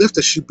suspension has been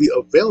lifted, she'll be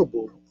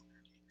available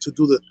to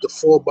do the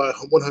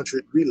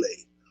 4x100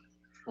 relay.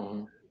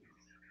 Mm-hmm.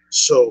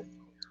 So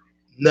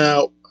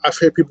now I've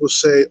heard people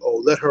say,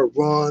 "Oh, let her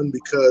run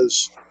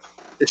because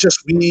it's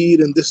just weed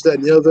and this, that,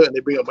 and the other," and they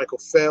bring up Michael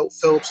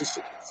Phelps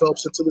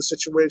into the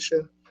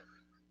situation.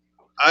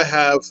 I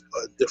have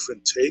a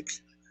different take,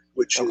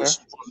 which is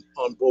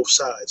on both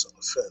sides on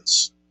the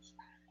fence.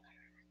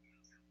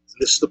 And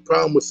this is the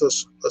problem with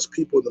us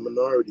people in the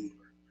minority.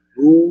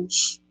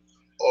 Rules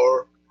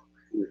are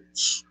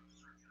rules.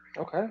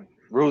 Okay.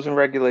 Rules and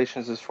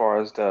regulations as far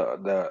as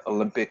the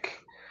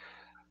Olympic,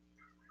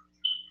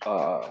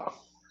 I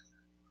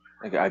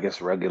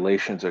guess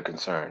regulations are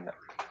concerned.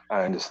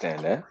 I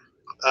understand that.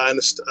 I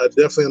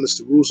definitely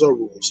understand. Rules are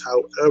rules.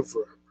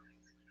 However,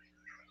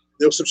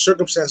 there were some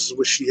circumstances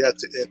where she had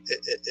to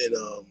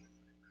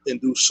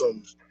induce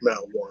some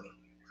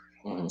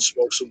marijuana,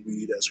 smoke some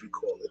weed, as we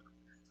call it.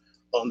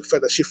 The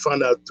fact that she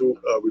found out through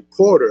a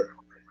reporter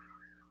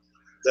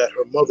that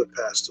her mother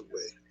passed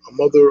away. Her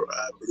mother,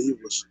 I believe,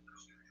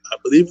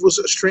 was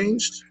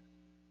estranged,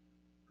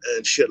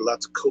 and she had a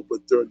lot to cope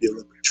with during the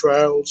Olympic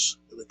trials.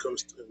 When it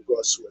comes in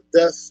regards to her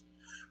death,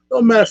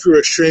 no matter if you're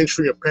estranged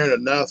from your parent or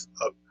not,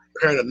 a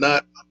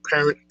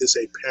parent is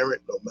a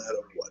parent no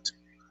matter what.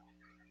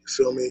 You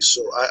feel me?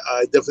 So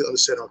I definitely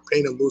understand her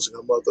pain of losing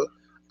her mother.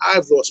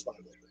 I've lost my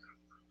mother.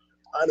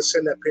 I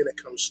understand that pain that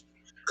comes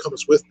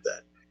with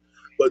that.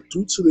 But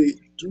due to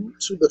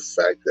the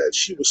fact that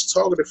she was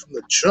targeted from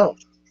the jump,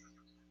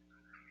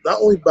 not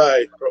only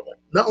by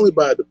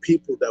the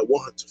people that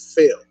want her to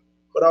fail,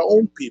 but our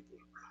own people.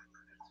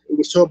 We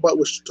was talking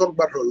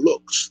about her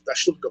looks, that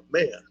she looked a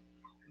man,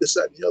 this,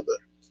 that, and the other.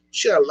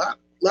 She had a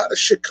lot of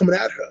shit coming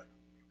at her.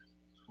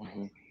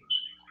 Mm-hmm.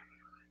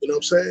 You know what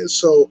I'm saying?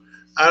 So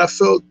I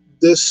felt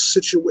this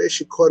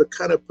situation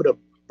kind of put a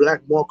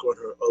black mark on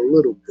her a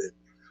little bit.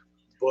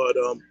 But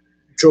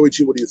Joey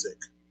G, what do you think?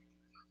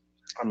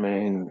 I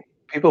mean,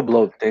 people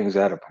blow things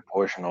out of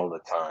proportion all the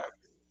time.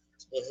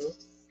 Mm-hmm.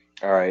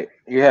 All right,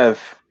 you have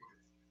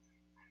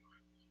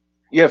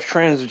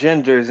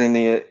transgenders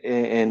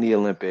in the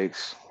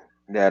Olympics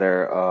that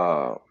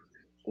are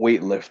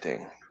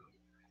weightlifting.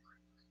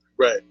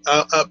 Right.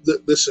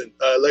 Listen,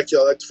 I like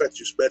the fact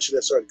you mentioned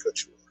that. Sorry to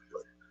cut you off.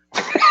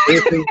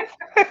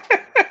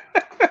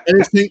 But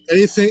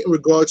anything in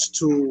regards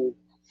to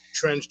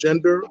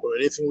transgender or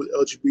anything with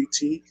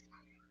LGBT,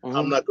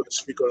 I'm not going to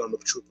speak on the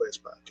True Players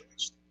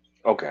podcast.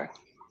 Okay.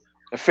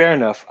 Fair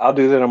enough. I'll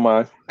do that on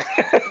mine.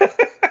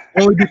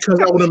 Only because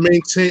I want to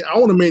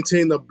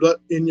maintain the blood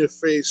in your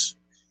face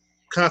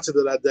content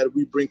that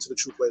we bring to the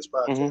True Players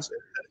podcast. Mm-hmm.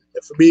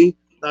 And for me,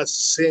 not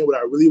saying what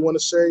I really want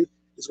to say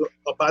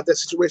about that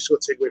situation will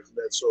take away from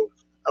that. So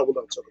I will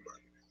not talk about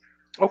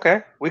it.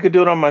 Okay. We could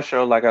do it on my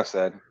show, like I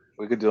said.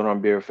 We could do it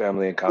on Beer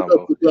Family and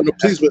Combo. No,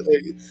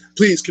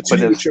 please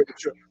continue with your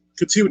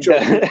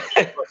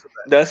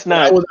That's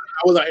not. I will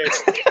not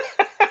answer.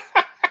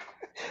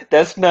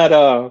 That's not.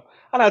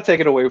 I'm not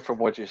taking away from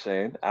what you're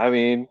saying. I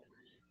mean,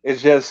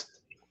 it's just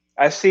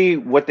I see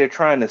what they're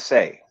trying to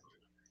say,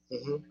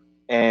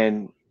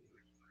 and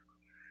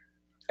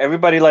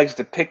everybody likes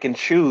to pick and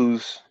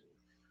choose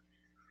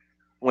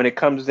when it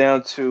comes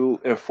down to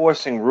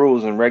enforcing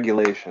rules and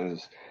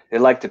regulations. They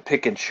like to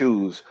pick and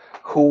choose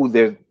who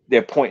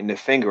they're pointing the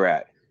finger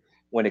at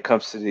when it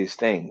comes to these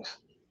things.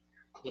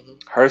 Mm-hmm.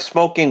 Her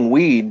smoking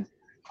weed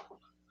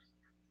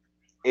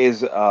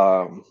is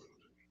not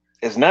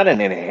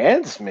an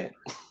enhancement.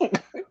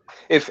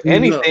 If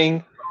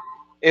anything,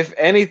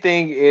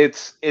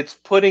 it's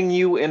putting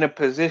you in a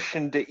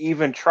position to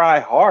even try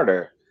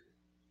harder.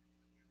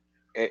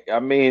 I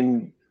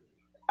mean,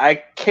 I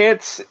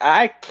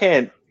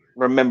can't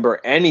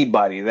remember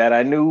anybody that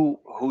I knew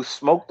who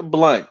smoked a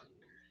blunt,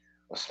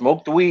 or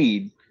smoked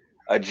weed,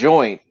 a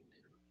joint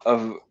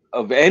of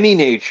any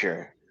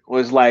nature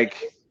was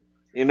like,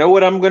 you know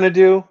what I'm gonna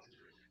do?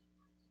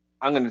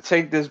 I'm gonna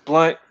take this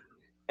blunt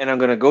and I'm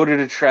gonna go to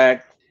the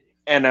track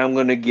and I'm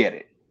gonna get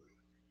it.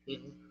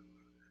 Mm-hmm.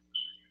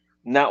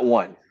 Not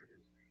one.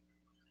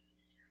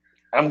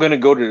 I'm gonna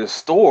go to the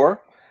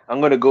store.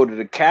 I'm gonna go to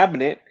the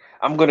cabinet.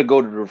 I'm gonna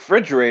go to the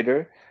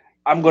refrigerator.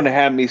 I'm going to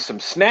have me some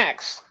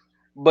snacks,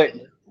 but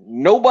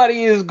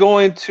nobody is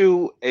going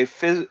to a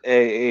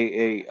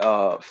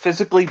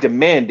physically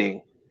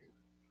demanding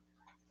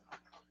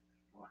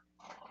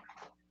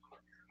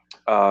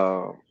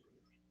uh,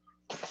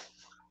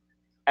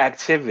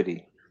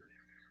 activity,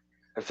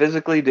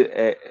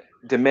 a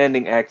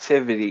demanding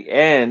activity,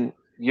 and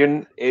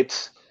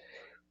it's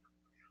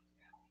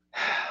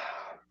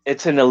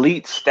an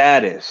elite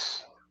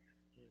status.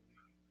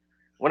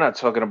 We're not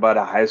talking about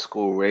a high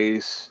school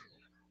race,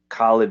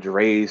 college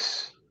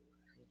race,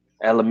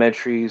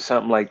 elementary,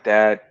 something like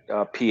that,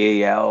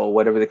 PAL,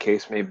 whatever the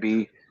case may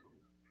be.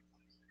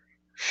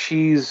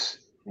 She's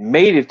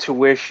made it to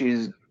where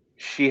she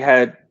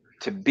had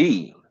to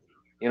be.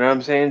 You know what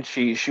I'm saying?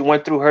 She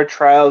went through her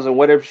trials and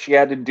whatever she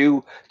had to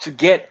do to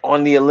get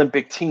on the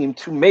Olympic team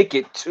to make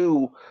it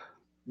to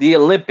the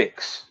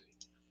Olympics.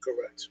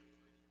 Correct.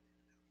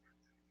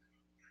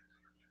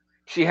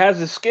 She has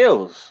the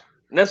skills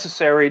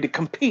necessary to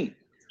compete.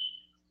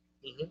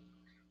 Mm-hmm.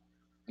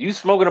 You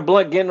smoking a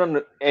blunt, getting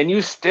on and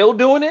you still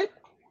doing it?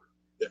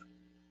 Yeah.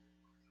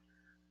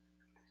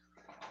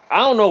 I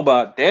don't know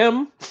about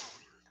them,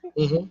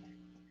 Mm-hmm.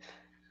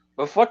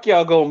 but fuck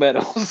y'all gold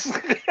medals.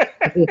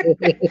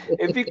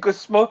 If you could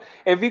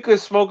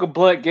smoke a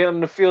blunt, get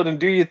on the field and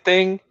do your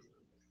thing,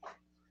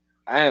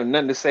 I have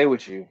nothing to say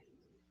with you.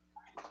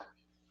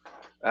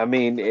 I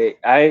mean,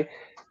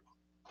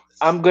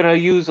 I'm gonna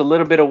use a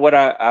little bit of what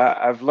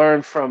I've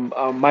learned from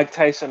Mike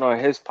Tyson on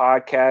his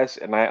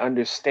podcast, and I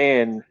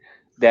understand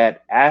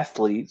that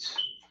athletes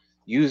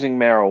using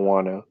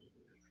marijuana,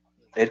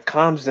 it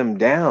calms them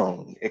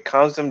down. It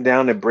calms them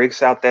down. It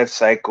breaks out that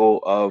cycle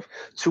of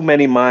too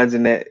many minds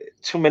and that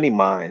too many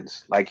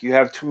minds. Like you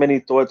have too many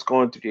thoughts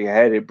going through your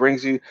head. It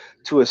brings you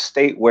to a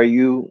state where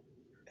you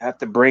have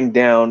to bring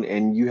down,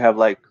 and you have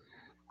like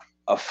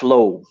a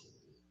flow.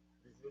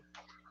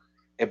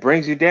 It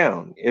brings you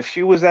down. If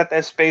she was at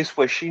that space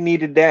where she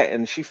needed that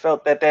and she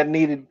felt that that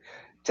needed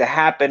to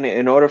happen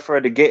in order for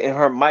her to get in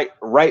her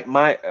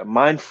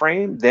mind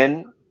frame,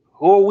 then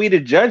who are we to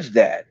judge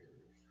that?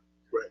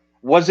 Right.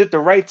 Was it the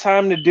right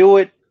time to do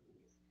it?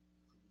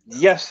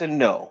 Yes and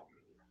no.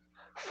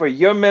 For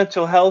your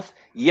mental health,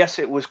 yes,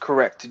 it was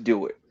correct to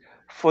do it.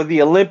 For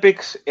the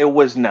Olympics, it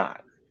was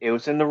not. It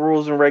was in the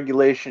rules and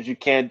regulations. You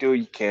can't do it,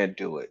 you can't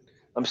do it.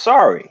 I'm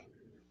sorry.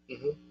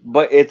 Mm-hmm.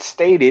 But it's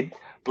stated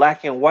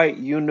black and white,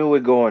 you knew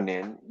it going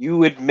in.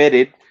 You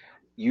admitted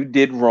you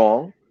did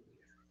wrong.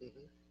 Mm-hmm.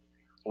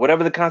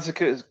 Whatever the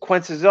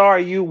consequences are,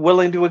 you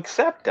willing to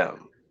accept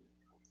them.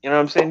 You know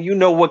what I'm saying? You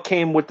know what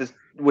came with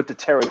the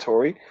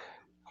territory.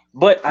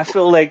 But I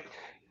feel like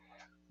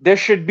there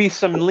should be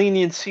some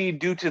leniency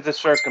due to the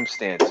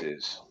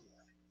circumstances.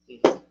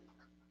 Mm-hmm.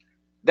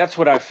 That's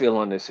what I feel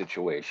on this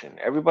situation.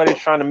 Everybody's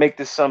trying to make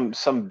this some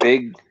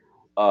big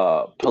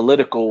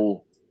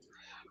political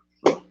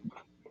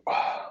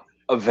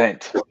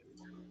event,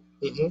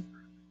 Mm-hmm.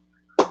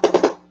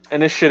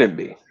 and it shouldn't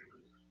be.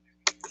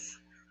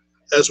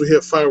 As we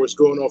hear fireworks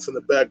going off in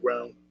the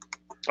background.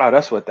 Oh,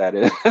 that's what that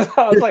is.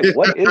 I was like,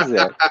 what is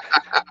that?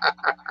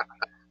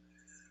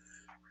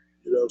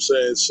 You know what I'm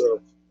saying?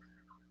 So,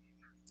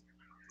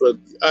 but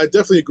I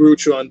definitely agree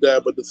with you on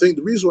that. But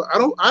the reason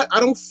why I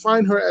don't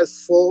find her at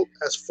fault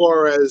as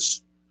far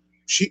as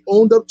she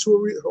owned up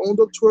to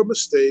her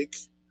mistake,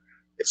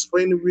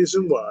 explained the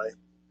reason why,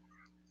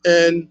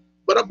 and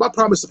but my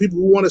problem is the people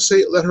who want to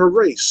say let her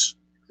race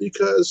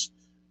because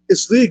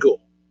it's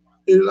legal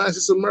in the United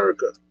States of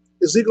America.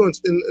 It's legal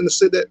in the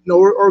state that no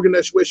Oregon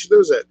that's where she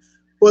lives at,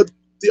 but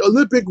the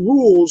Olympic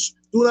rules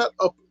do not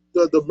up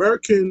the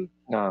American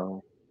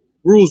No,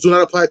 rules do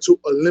not apply to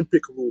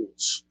Olympic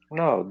rules.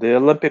 no. The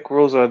Olympic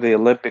rules are the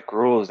Olympic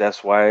rules.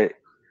 That's why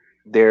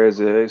there's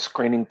a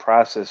screening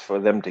process for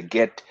them to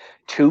get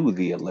to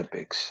the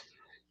Olympics.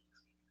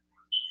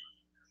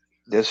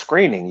 There's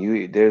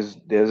screening. There's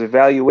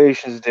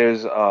evaluations.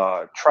 There's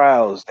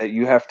trials that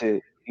you have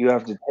to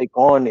take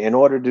on in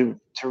order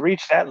to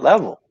reach that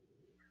level.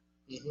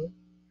 Mm-hmm.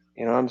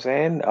 You know what I'm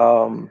saying?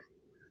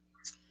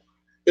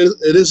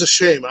 It is a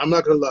shame. I'm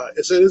not gonna lie.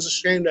 It is a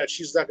shame that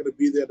she's not gonna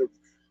be there to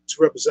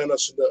represent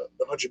us in the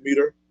 100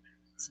 meter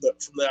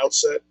from the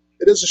outset.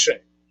 It is a shame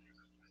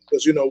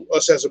because you know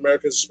us as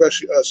Americans,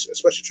 especially us,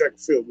 especially track and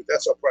field,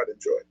 that's our pride and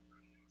joy. You know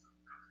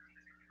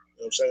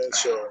what I'm saying?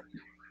 So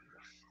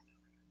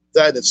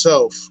that in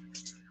itself,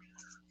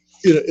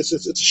 you know, it's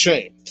a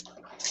shame.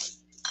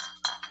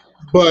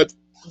 But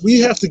we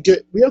have to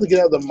get out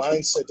of the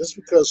mindset just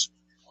because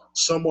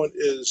someone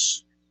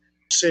is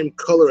same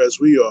color as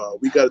we are,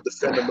 we got to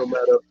defend them no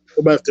matter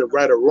if they're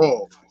right or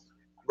wrong.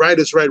 Right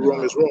is right,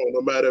 wrong is wrong.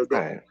 No matter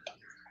Right.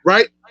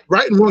 right,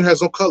 right and wrong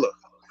has no color.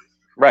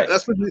 Right.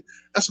 That's what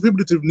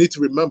people need to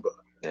remember.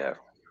 Yeah.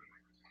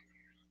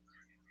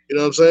 You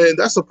know what I'm saying?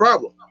 That's the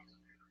problem.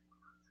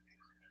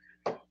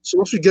 So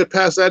once we get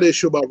past that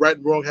issue about right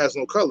and wrong has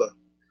no color,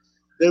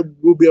 then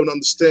we'll be able to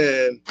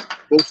understand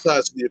both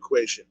sides of the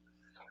equation.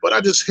 But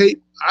I just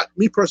hate,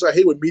 me personally, I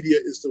hate when media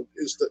is the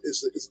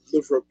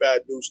deliverer of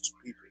bad news to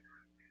people.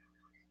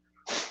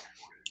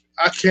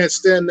 I can't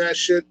stand that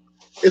shit.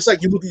 It's like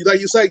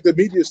it's like the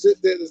media is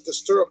there to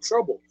stir up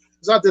trouble.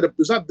 It's not there to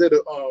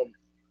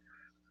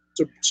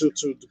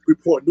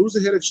report news.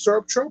 They're here to stir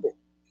up trouble.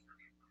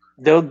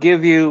 They'll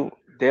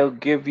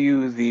give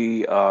you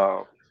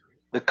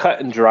the cut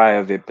and dry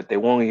of it, but they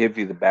won't give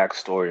you the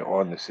backstory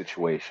on the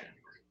situation.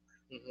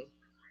 Hmm.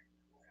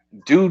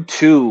 Due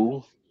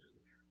to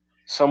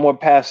someone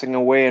passing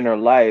away in her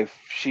life,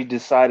 she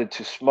decided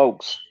to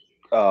smoke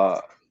uh,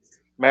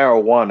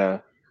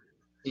 marijuana,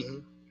 Hmm.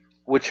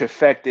 which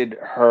affected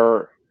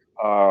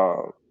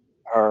uh,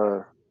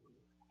 her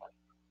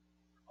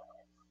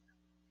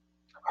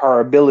her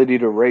ability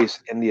to race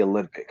in the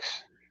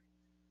Olympics.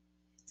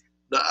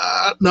 No,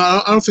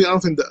 I don't think I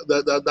don't think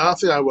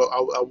I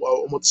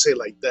want to say it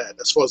like that.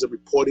 As far as the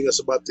reporting us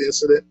about the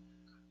incident,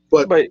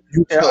 but But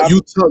yeah,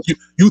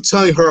 you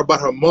telling her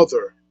about her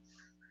mother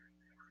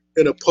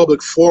in a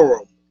public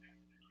forum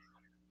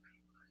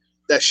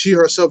that she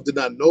herself did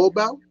not know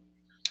about.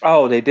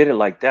 oh, they did it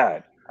like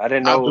that. I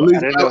didn't I know. I believe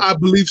didn't know. I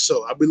believe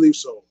so. I believe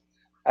so.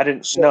 I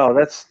didn't. So No,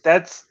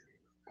 that's.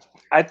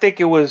 I think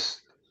it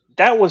was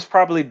that was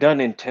probably done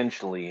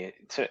intentionally.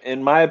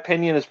 In my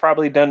opinion, it's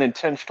probably done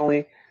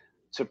intentionally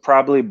to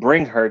probably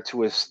bring her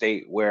to a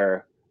state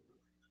where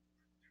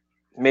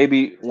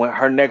maybe when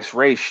her next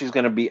race she's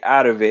going to be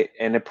out of it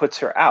and it puts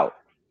her out.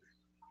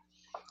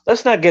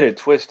 Let's not get it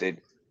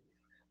twisted.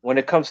 When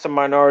it comes to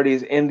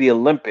minorities in the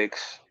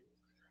Olympics,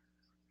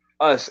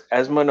 us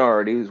as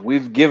minorities,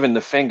 we've given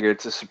the finger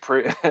to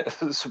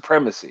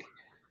supremacy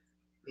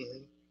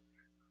mhm.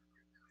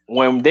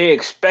 when they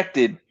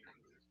expected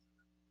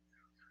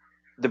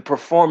the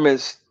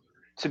performance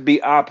to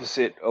be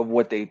opposite of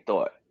what they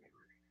thought.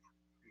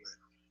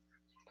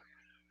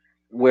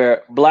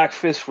 Where Black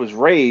Fist was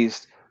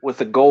raised with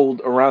the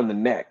gold around the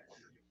neck.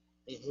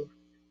 Mhm.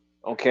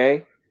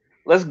 Okay,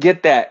 let's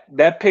get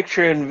that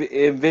picture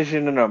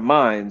envisioned in our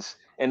minds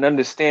and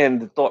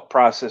understand the thought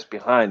process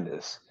behind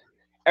this.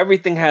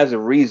 Everything has a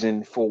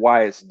reason for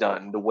why it's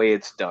done, the way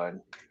it's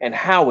done, and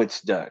how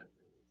it's done.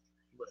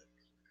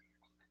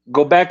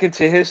 Go back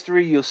into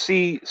history, you'll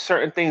see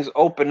certain things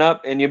open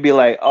up, and you'll be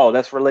like, "Oh,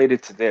 that's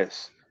related to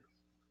this."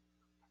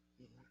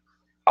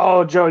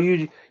 Oh, Joe,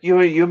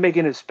 you're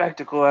making a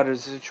spectacle out of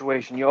the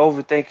situation. You're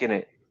overthinking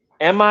it.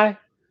 Am I?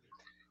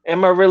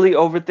 Am I really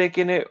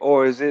overthinking it,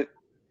 or is it?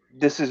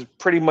 This is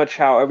pretty much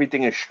how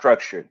everything is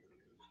structured.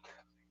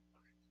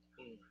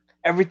 Mhm.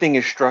 Everything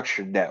is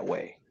structured that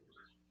way.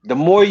 The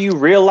more you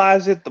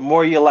realize it, the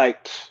more you're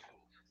like,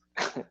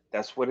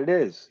 that's what it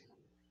is.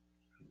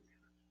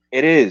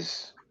 It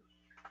is.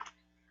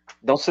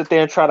 Don't sit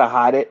there and try to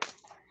hide it.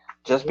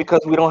 Just Mhm.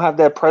 because we don't have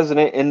that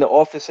president in the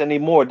office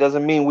anymore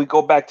doesn't mean we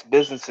go back to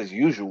business as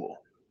usual.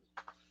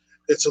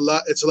 It's a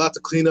lot. It's a lot to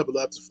clean up. A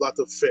lot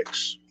to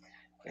fix.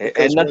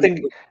 And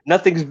Because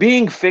nothing's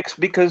being fixed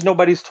because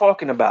nobody's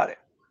talking about it.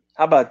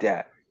 How about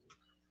that?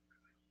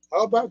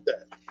 how about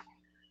that?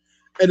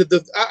 And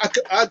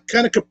I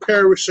kind of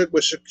compare with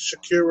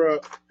Shakira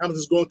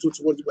Hamilton's going to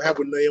what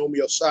happened with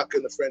Naomi Osaka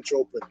in the French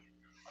Open.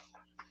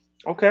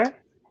 Okay.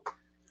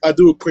 I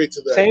do equate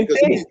to that Same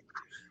because thing.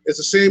 it's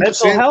the same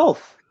Mental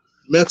health.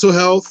 mental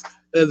health.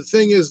 And the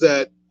thing is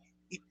that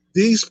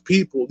these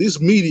people, these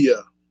media,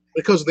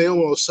 when it comes to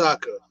Naomi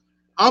Osaka,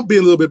 I'm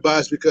being a little bit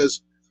biased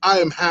because I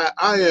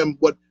am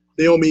what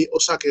Naomi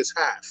Osaka is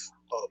half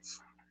of.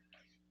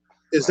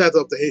 Is Right. that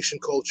of the Haitian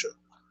culture?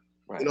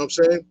 You know Right. what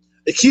I'm saying?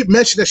 They keep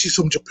mentioning that she's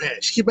from Japan.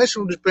 She keep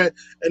mentioning from Japan,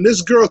 and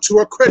this girl, to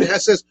her credit,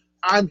 has says,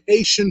 "I'm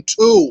Haitian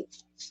too."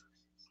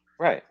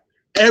 Right.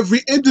 Every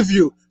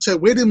interview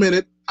said, "Wait a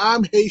minute,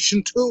 I'm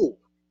Haitian too."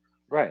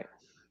 Right.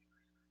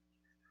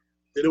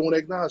 They don't want to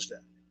acknowledge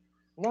that.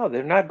 No,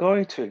 they're not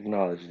going to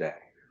acknowledge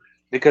that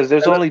because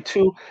there's And, only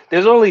two.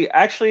 There's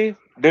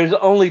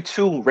only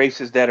two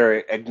races that are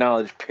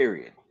acknowledged.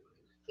 Period.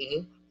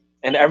 mhm,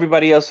 And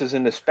everybody else is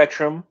in the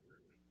spectrum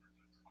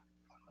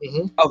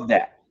mhm. of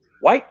that.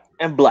 White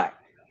and black.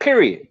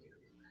 Period.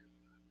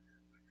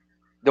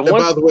 The And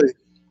by once the way,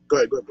 go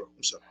ahead, bro.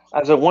 I'm sorry.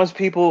 as a once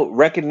people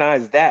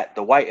recognize that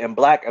the white and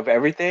black of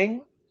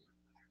everything,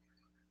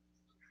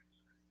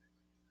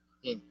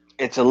 Mm,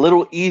 it's a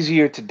little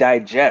easier to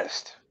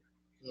digest.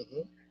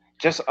 mhm,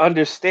 Just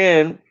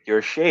understand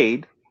your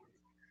shade.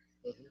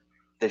 mhm.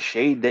 The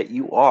shade that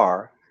you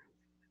are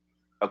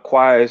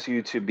acquires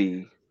you to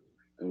be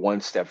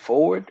one step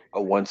forward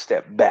or one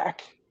step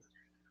back.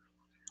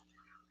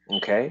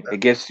 Okay, it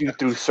gets you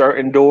through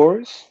certain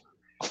doors,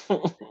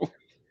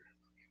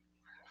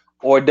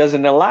 or it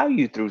doesn't allow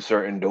you through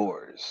certain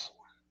doors.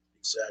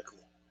 Exactly.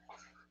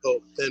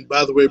 Oh, and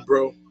by the way,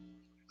 bro,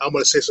 I'm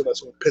gonna say something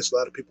that's gonna piss a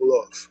lot of people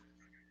off.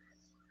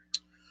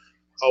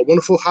 A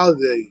wonderful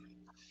holiday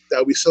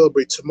that we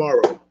celebrate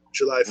tomorrow,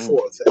 July Mm,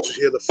 4th, as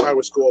you hear the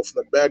fireworks go off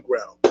in the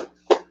background,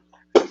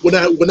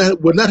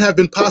 would not have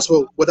been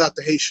possible without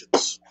the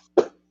Haitians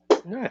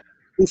right,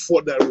 who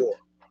fought that war.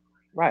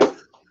 right.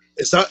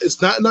 It's not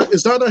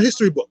in our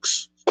history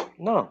books,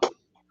 No,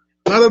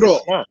 not at it's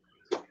all. not.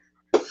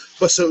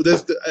 But so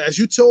as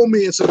you told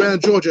me in Savannah,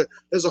 Georgia,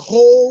 there's a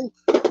whole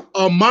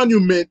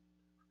monument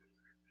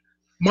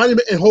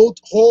monument and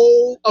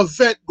whole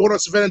event going on in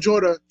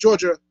Savannah,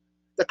 Georgia,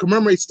 that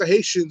commemorates the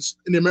Haitians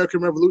in the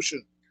American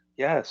Revolution.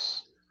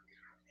 Yes.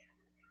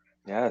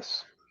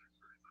 Yes.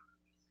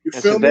 You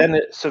And feel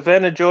me?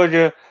 Savannah,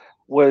 Georgia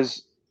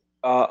was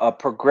a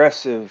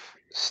progressive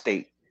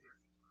state.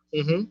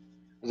 Mm-hmm. It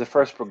was the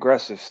first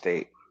progressive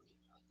state.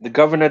 The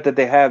governor that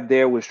they have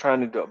there was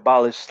trying to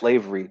abolish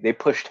slavery. They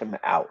pushed him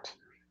out.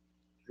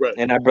 Right.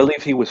 And I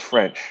believe he was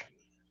French.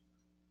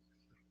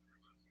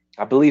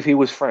 I believe he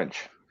was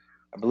French.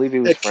 I believe he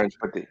was French,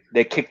 but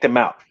they kicked him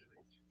out.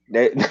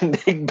 They,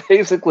 they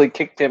basically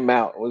kicked him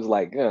out. It was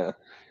like,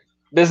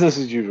 business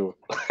as usual.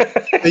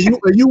 And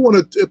you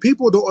want to?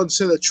 People don't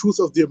understand the truth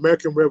of the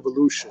American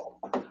Revolution.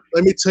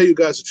 Let me tell you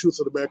guys the truth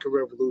of the American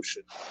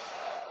Revolution.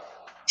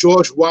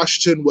 George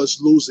Washington was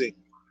losing.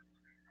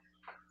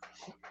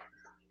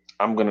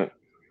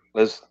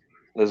 Let's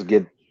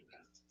get.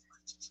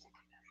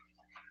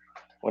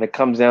 When it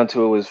comes down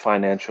to it, was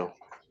financial.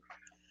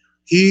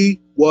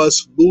 He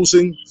was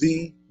losing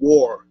the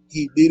war.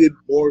 He needed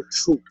more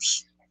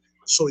troops.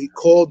 So he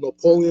called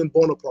Napoleon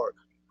Bonaparte.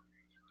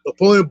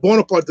 Napoleon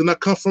Bonaparte did not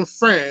come from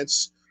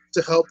France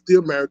to help the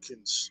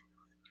Americans.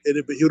 He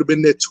would have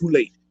been there too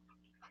late.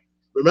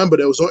 Remember,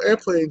 there was no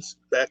airplanes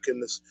back in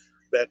the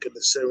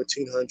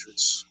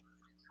 1700s.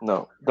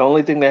 No, the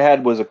only thing they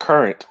had was a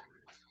current,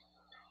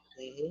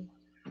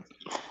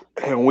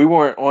 and we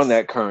weren't on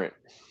that current.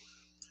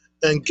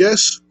 And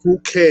guess who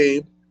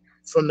came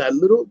from that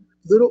little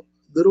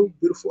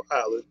beautiful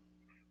island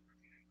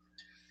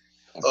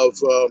of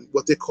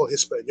what they call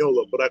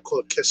Hispaniola, but I call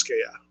it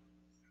Quisqueya,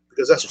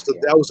 because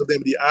that was the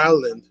name of the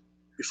island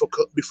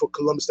before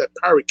Columbus. That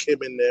pirate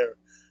came in there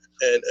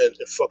and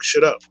fucked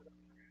shit up.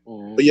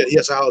 Mm-hmm. But yeah, he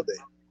has a holiday.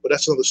 But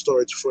that's another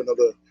story for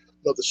another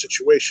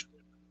situation.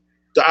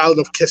 The island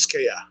of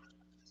Quisqueya.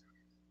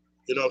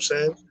 You know what I'm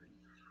saying?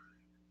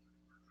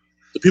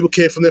 The people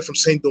came from there from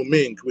Saint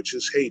Domingue, which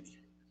is Haiti,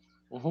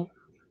 to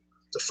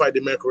fight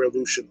the American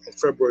Revolution on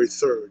February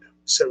 3rd,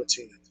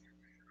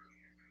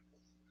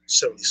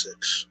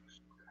 1776.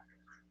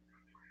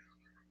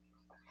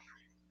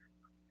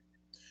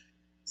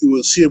 You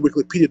will see in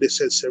Wikipedia they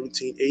said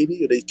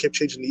 1780, and they kept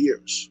changing the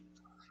years.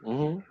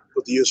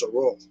 But the years are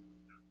wrong.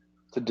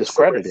 To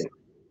discredit it. It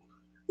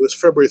was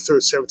February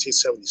 3rd,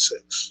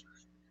 1776.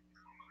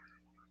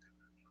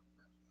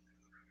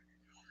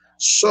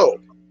 So,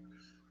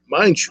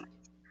 mind you, I'm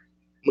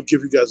going to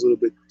give you guys a little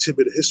bit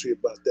tidbit of history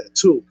about that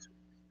too.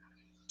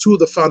 Two of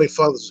the founding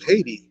fathers of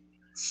Haiti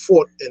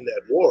fought in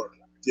that war,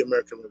 the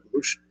American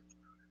Revolution.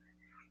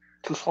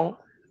 Toussaint?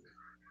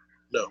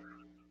 No.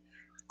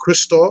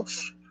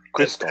 Christophe.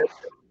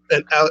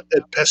 And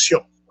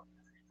Passion.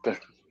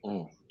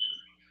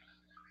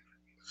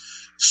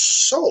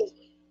 So,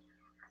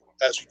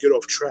 as we get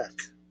off track,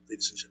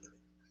 ladies and gentlemen,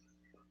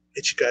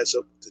 hit you guys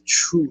up the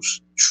true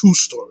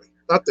story,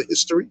 not the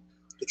history,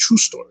 the true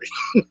story.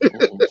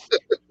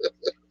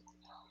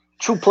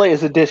 True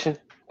Players Edition.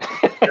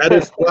 That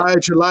is why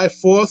July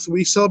 4th,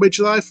 we celebrate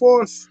July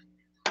 4th.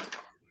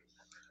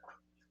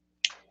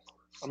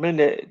 I mean,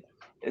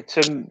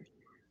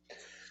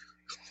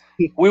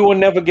 we will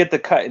never get the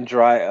cut and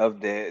dry of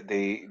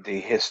the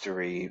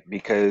history,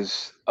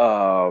 because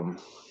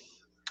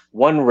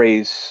one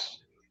race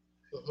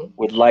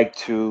would like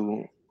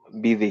to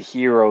be the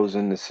heroes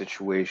in the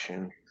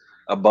situation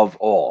above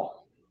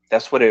all.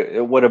 That's what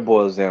it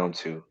boils down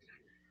to.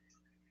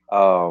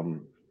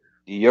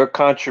 Your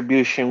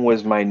contribution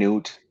was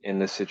minute in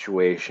the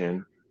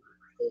situation,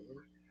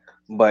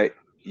 but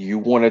you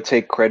want to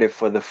take credit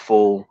for the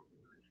full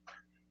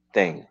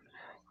thing.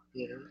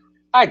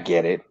 I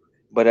get it,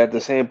 but at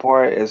the same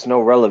part, it's no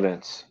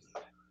relevance.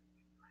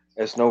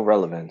 It's no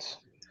relevance.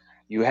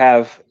 You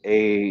have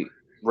a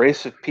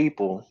race of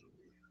people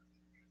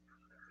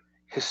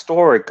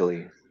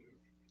historically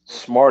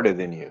smarter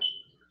than you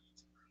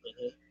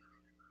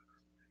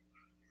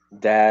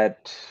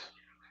that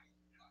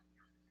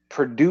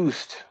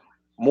produced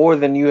more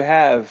than you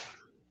have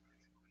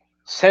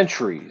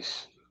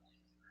centuries.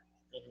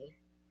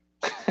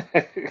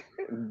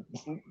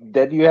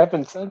 That you have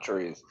in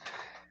centuries.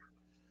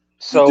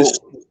 So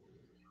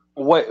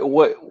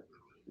what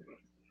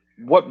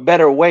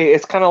better way?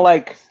 It's kind of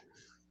like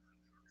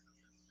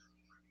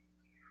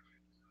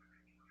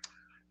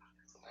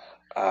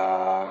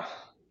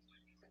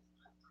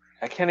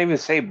I can't even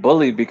say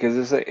bully,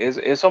 because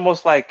it's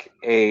almost like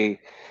a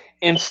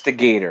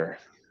instigator.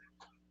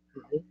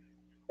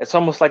 It's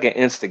almost like an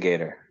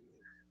instigator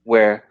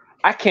where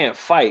I can't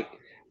fight,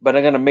 but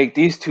I'm gonna make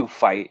these two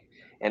fight,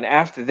 and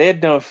after they're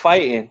done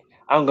fighting,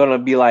 I'm gonna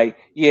be like,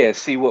 yeah,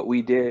 see what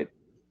we did.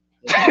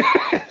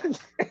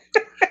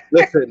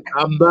 Listen,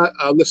 I'm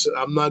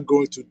not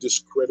going to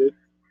discredit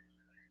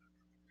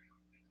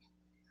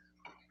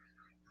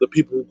the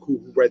people who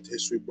write the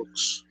history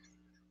books.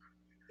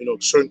 You know,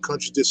 certain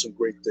countries did some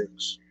great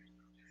things.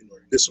 You know,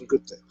 did some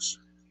good things.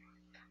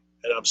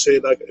 And I'm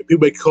saying, like, people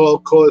may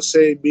call it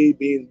saying me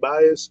being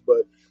biased,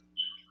 but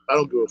I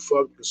don't give a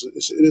fuck, because it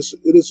is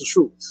the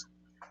truth.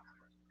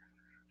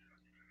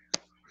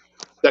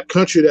 That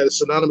country that is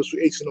synonymous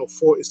with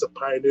 1804 is the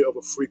pioneer of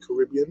a free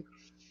Caribbean,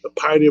 the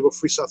pioneer of a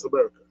free South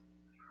America.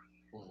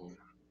 Mhm.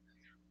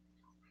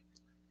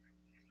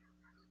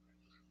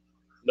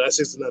 The United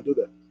States did not do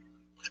that.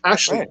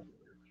 Actually, Right,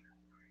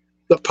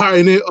 the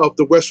pioneer of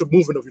the Western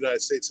movement of the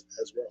United States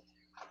as well.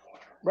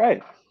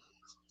 right.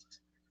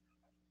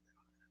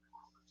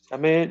 I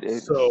mean,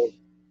 So,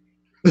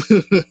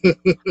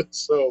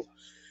 so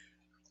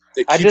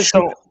they I keep just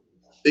shooting. don't.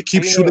 They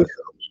keep You know, shooting.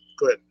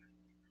 Go ahead.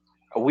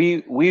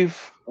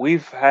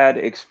 we've had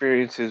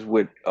experiences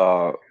with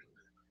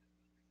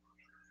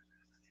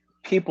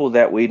people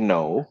that we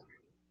know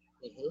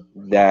Hmm.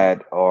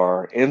 that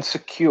are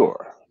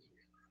insecure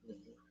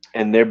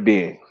in their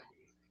being,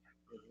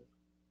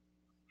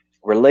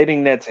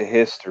 relating that to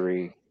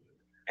history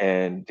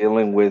and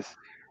dealing with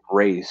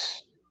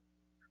race.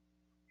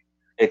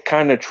 It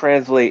kind of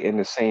translate in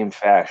the same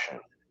fashion.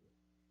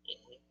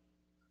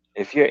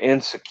 If you're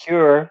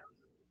insecure,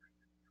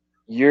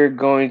 you're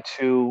going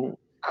to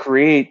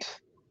create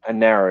a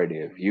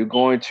narrative. You're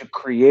going to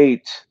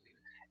create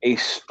a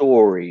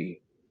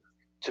story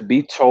to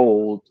be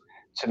told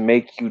to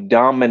make you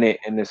dominant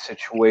in a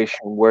situation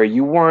where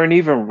you weren't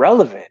even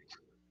relevant.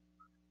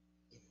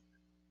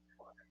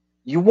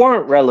 You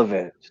weren't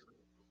relevant.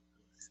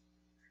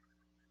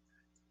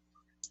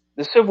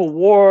 The Civil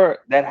War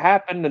that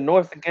happened, the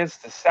North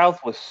against the South,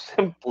 was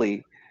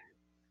simply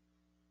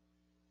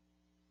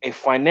a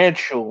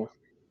financial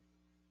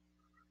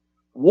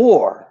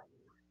war.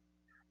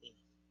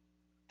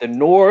 The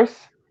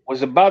North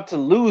was about to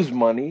lose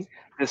money.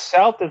 The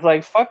South is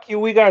like, fuck you,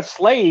 we got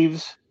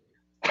slaves.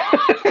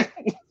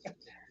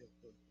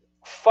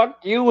 Fuck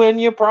you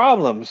and your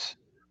problems.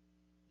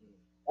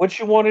 What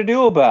you want to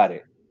do about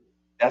it?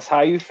 That's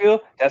how you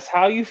feel? That's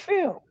how you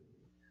feel.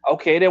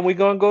 Okay, then we're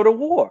going to go to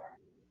war.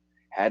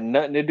 Had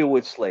nothing to do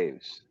with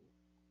slaves,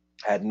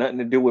 had nothing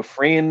to do with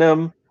freeing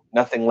them,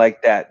 nothing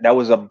like that. That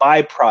was a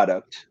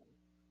byproduct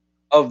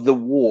of the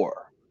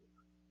war.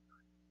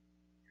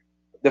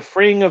 The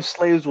freeing of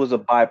slaves was a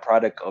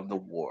byproduct of the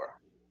war.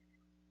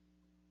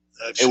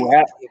 It Actually,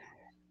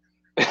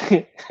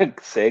 would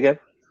say again.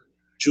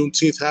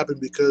 Juneteenth happened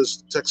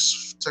because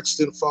Texas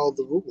didn't follow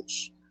the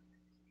rules.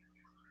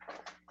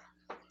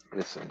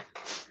 Listen,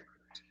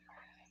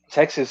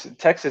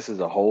 Texas is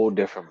a whole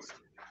different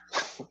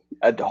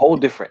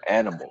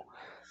animal.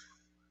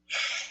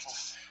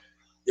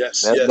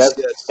 Yes, That yes, that's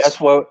yes.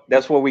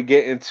 that's where we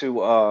get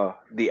into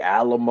the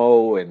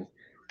Alamo and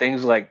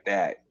things like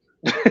that.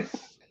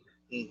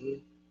 Hmm.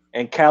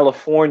 And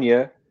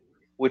California,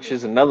 which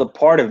is Hmm. another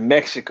part of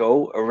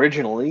Mexico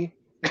originally.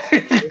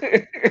 Hmm.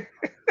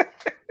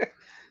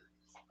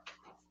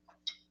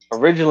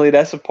 Originally,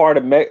 that's a part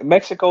of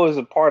Mexico is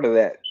a part of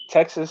that.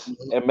 Texas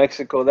Hmm. and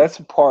Mexico, that's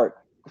a part.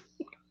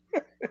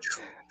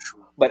 True,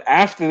 true. But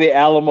after the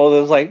Alamo,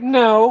 there's like,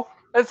 no,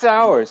 that's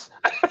ours.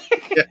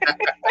 Yeah.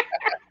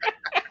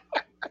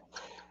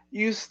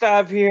 You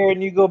stop here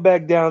and you go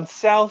back down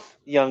south,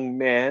 young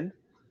man.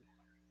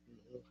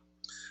 Mhm.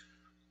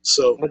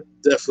 So But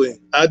definitely,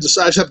 I just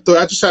had to throw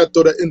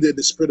that in there in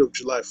the spirit of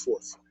July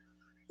 4th.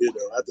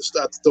 I had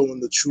to throw in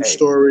the true hey,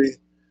 story.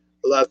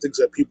 A lot of things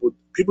that people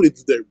need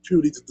to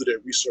do their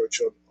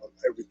research on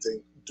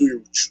everything.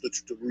 Do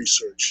the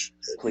research,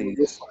 and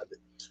you'll please, find it.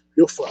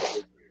 You'll find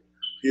it.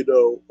 You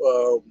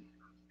know.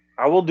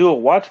 I will do a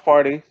watch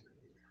party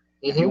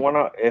if you Mhm.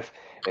 wanna. If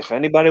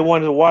anybody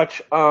wanted to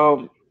watch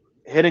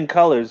Hidden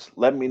Colors,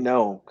 let me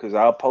know because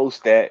I'll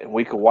post that and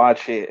we could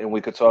watch it and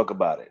we could talk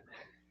about it.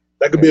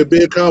 That could be a 'Cause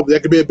big convo.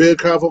 That could be a big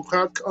convo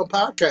on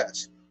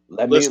podcast.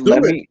 let me Let's do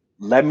let it. me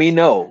let me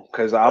know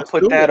because I'll Let's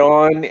put do that it.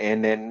 on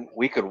and then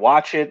we could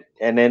watch it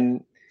and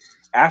then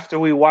after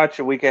we watch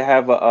it we could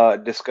have a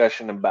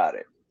discussion about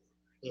it.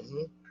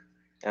 Hmm.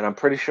 And I'm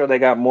pretty sure they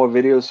got more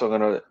videos, so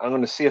I'm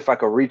gonna see if I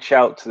could reach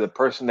out to the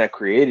person that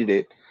created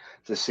it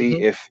to see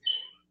Hmm. if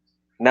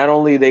not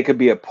only they could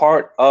be a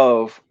part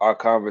of our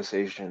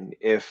conversation,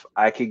 if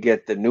I could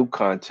get the new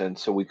content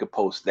so we could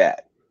post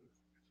that.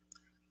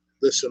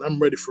 Listen, I'm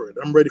ready for it.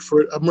 I'm ready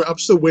for it. I'm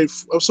still waiting.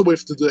 I'm still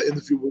waiting to do that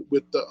interview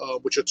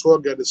with your tour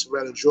guide in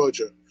Savannah,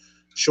 Georgia,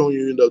 showing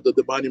you,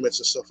 the monuments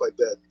and stuff like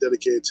that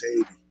dedicated to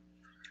Haiti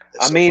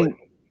and I stuff like mean,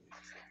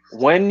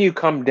 when you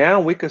come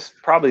down, we could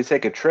probably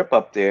take a trip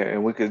up there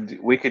and we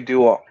could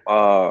do a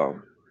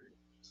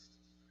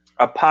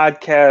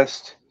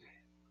podcast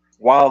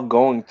while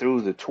going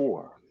through the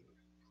tour,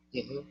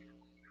 that. Hmm.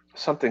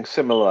 something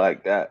similar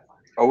like that,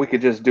 or we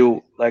could just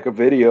do like a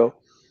video,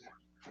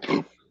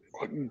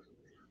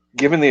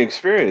 given the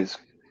experience.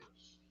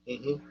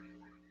 Hmm.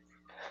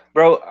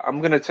 Bro,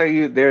 I'm gonna tell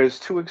you, there's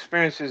two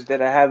experiences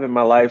that I have in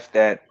my life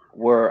that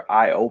were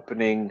eye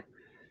opening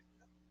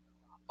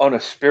on a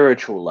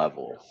spiritual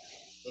level,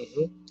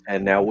 Hmm.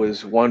 and that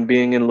was one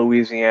being in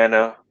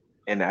Louisiana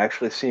and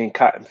actually seeing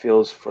cotton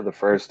fields for the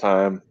first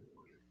time,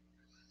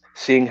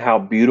 seeing how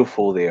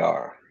beautiful they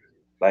are.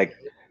 Like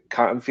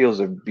cotton fields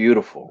are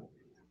beautiful,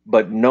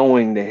 but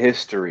knowing the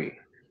history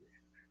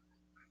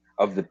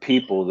of the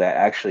people that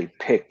actually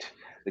picked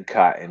the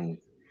cotton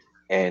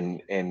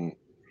and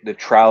the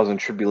trials and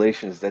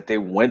tribulations that they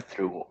went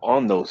through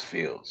on those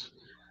fields.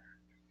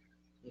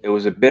 It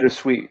was a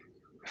bittersweet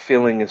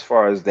feeling as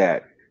far as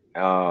that.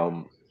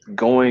 Um,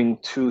 Going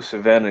to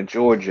Savannah,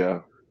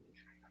 Georgia,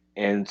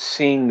 and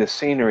seeing the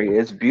scenery,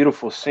 it's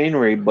beautiful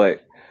scenery,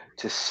 but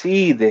to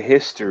see the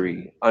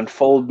history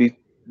unfold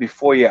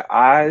before your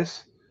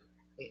eyes,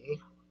 Mhm.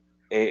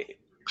 it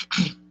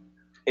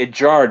it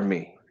jarred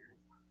me.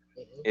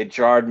 Mhm. It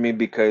jarred me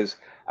because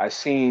I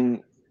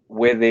seen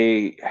where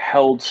they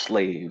held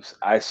slaves.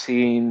 I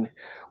seen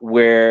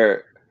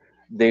where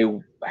they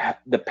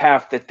the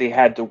path that they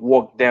had to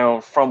walk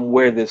down from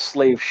where the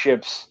slave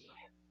ships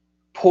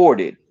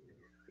ported.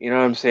 You know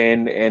what I'm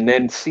saying? And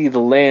then see the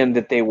land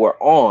that they were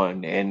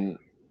on and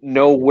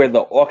know where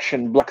the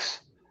auction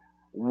blocks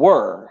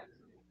were,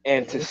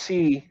 and to Mhm.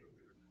 see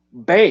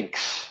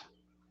banks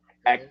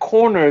at Mhm.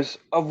 corners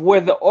of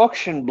where the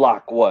auction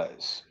block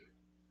was.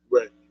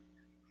 Right.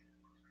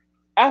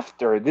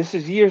 After this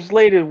is years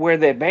later, where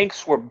the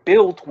banks were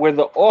built, where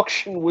the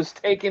auction was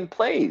taking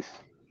place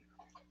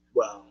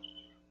Wow.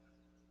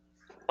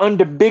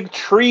 under big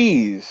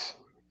trees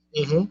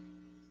Mhm.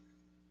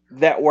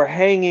 that were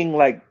hanging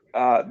like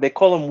they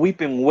call them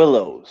weeping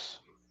willows.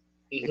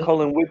 They Mhm. call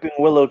them weeping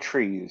willow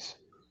trees.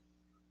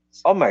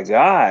 Oh my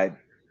God,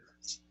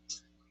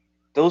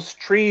 those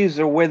trees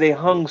are where they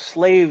hung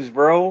slaves,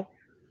 bro.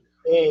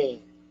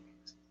 Mm.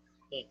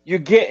 You're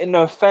getting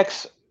the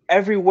effects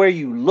everywhere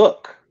you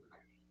look.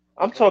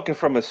 I'm Mhm. talking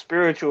from a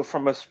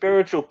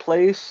spiritual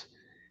place.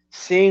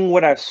 Seeing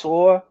what I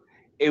saw,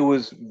 it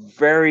was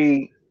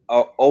very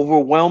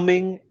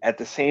overwhelming. At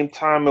the same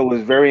time, it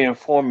was very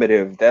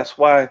informative. That's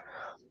why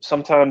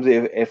sometimes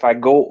if I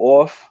go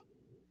off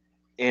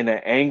in an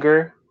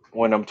anger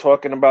when I'm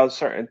talking about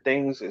certain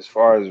things as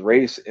far as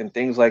race and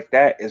things like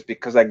that, is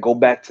because I go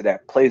back to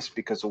that place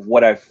because of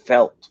what I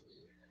felt.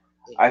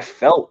 I Mhm.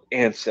 felt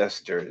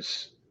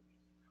ancestors.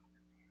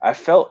 I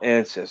felt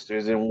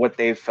ancestors and what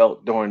they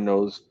felt during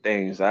those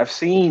things. I've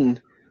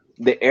seen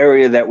the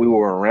area that we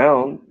were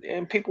around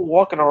and people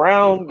walking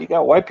around. You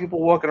got white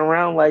people walking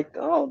around like,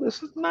 oh,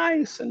 this is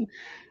nice. And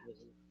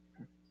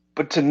Mhm.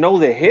 but to know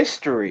the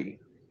history,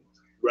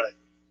 Right.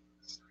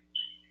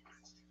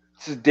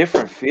 it's a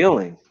different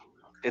feeling.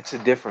 It's a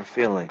different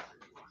feeling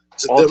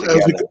So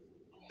altogether.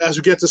 as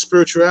we get to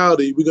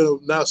spirituality, we're gonna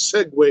now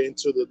segue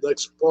into the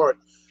next part.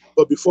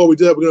 But before we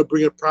do that, we're gonna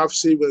bring in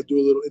prophecy. We're gonna do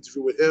a little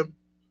interview with him.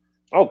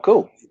 Oh,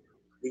 cool.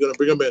 We're gonna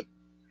bring him in.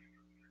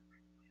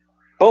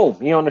 Boom.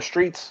 He on the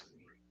streets.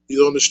 He's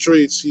on the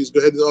streets. He's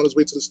heading on his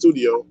way to the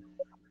studio.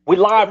 We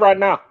live right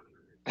now.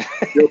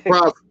 Yo,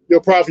 prof, you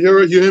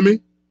hear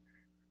me?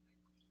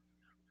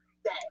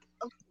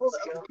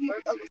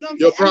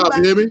 Yo, prof,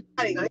 you hear me?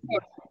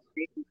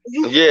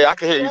 Yeah, I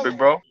can hear you, big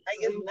bro.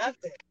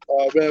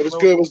 Oh man, what's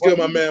good? What's good,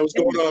 my man? What's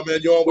going on, man?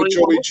 You're on with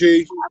Joey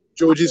G.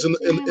 Joey G's in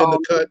the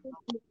cut.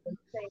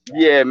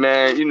 Yeah,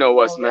 man. You know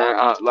us, man.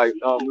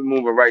 We're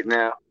moving right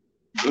now.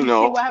 You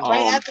know,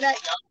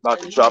 about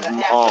to drop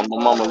my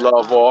mama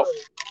love off.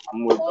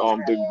 I'm with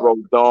big bro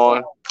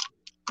Dawn.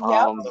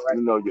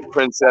 You know, your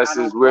princess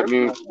is with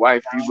me,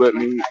 wifey with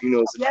me. You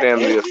know, it's a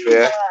family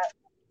affair.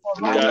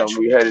 And then Gotcha.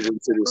 we headed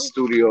into the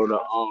studio to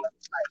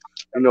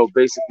you know,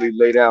 basically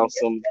lay down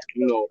some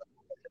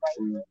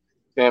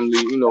family,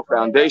 you know,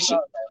 foundation.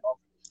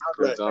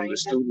 Right. Because the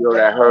studio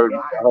that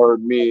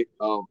heard me,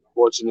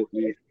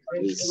 fortunately,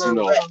 is, you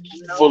know,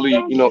 fully,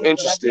 you know,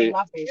 interested,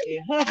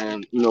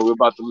 and you know, we're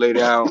about to lay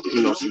down,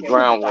 you know, some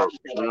groundwork,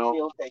 you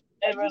know.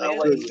 I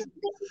feel you.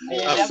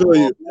 I feel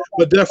you.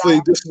 But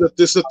definitely, this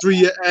is a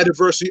 3-year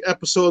anniversary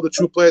episode of the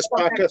True Players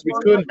podcast. We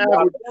couldn't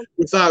have it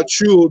without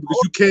you because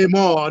you came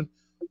on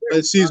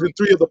in season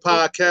 3 of the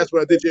podcast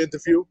when I did your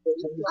interview.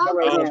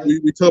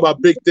 We talk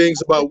about big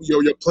things about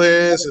your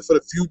plans and for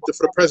the future,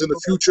 for the present and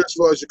the future, as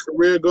far as your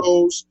career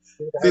goes,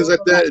 things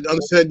like that, and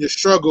understand your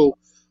struggle.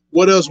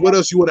 What else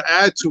you want to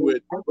add to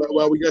it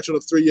while we got you on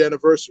the 3-year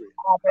anniversary?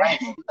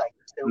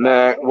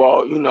 Man,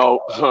 well, you know,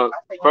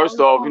 first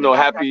off, you know,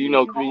 happy, you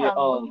know,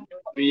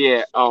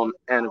 3-year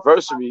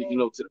anniversary, you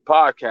know, to the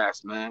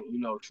podcast, man. You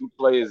know, True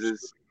Players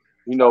is,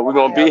 you know, we're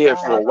gonna be here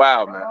for a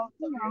while, man.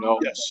 You know,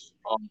 Yes.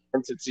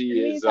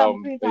 entity is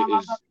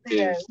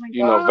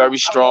you know, very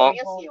strong,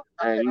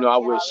 and you know,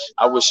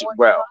 I wish it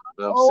well.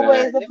 You know what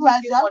I'm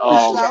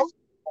saying?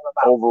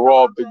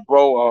 Overall, big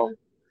bro,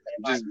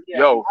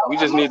 we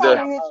just need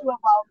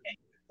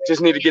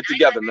to get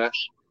together, man.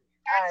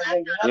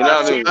 You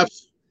know what I mean?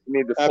 We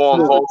need to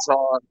form Absolutely.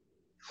 Voltron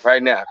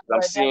right now.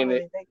 I'm seeing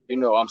it. You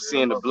know, I'm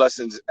seeing the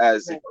blessings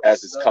as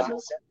it's coming.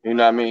 You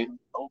know what I mean?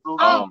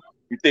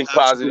 You think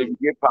positive, you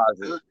get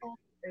positive.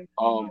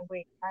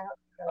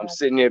 I'm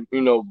sitting there,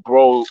 you know,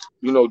 bro,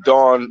 you know,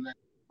 Dawn,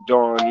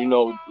 you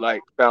know,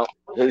 like found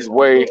his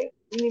way,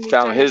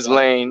 found his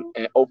lane,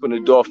 and opened the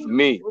door for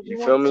me. You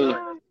feel me?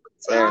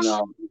 And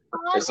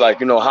it's like,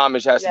 you know,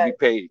 homage has to be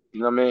paid.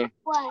 You know what I mean?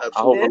 I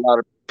hope a lot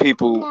of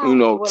people, you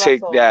know,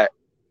 take that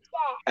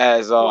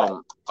as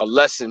a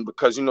lesson,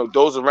 because you know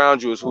those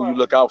around you is who you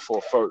look out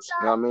for first.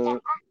 You know what I mean?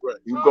 Right.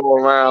 You go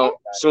around,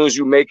 as soon as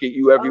you make it,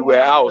 you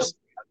everywhere else.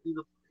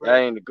 That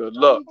ain't a good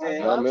look. You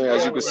know what I mean?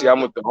 As you can see,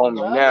 I'm with the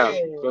homie now.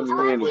 You feel me?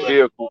 We in the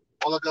vehicle.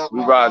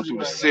 We riding through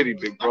the city,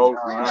 big bro. You know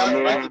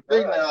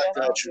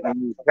what I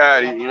mean?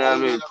 Caddy, you know what I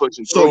mean?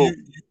 Pushing through. So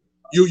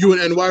you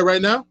in NY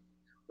right now?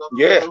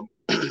 Yeah,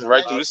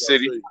 right through the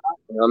city. You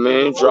know what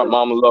I mean? Drop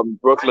Mama Love in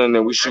Brooklyn,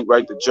 and we shoot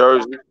right to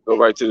Jersey, go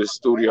right to the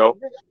studio,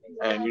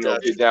 and, you know,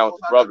 get down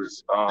with the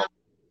brothers.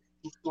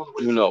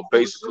 You know,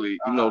 basically,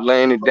 you know,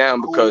 laying it down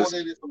because,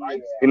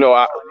 you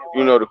know,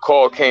 the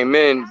call came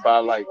in by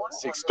like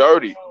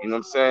 6:30, you know what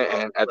I'm saying?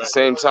 And at the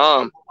same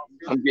time,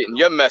 I'm getting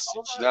your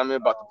message, you know what I mean,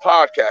 about the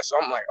podcast.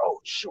 So I'm like, oh,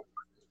 shoot,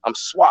 I'm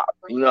swapped.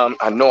 You know,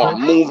 I know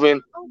I'm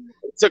moving.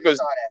 It took us,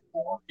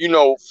 you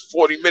know,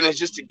 40 minutes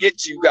just to get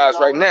to you guys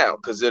right now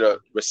because of the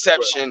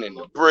reception and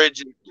the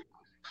bridge.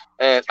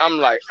 And I'm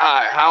like,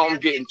 all right, how I'm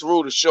getting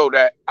through to show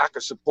that I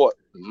can support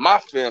my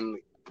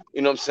family,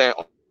 you know what I'm saying,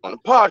 on the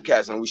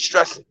podcast, and we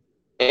stressing.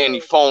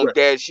 Annie phone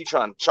dead, she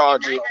trying to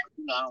charge it.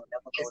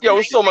 Yo,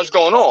 there's so much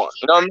going on,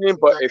 you know what I mean?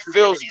 But it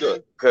feels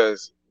good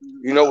because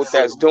you know what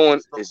that's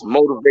doing is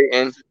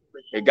motivating.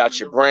 It got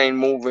your brain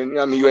moving. You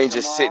know what I mean? You ain't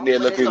just sitting there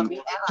looking,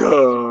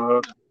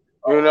 duh,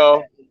 you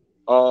know.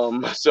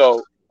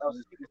 So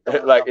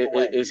like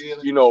it's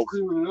you know,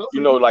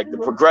 like the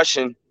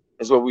progression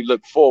is what we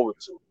look forward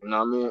to. You know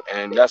what I mean?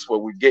 And that's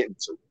what we're getting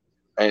to.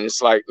 And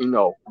it's like, you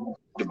know,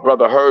 the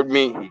brother heard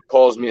me. He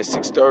calls me at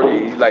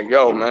 6:30. He's like,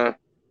 yo, man,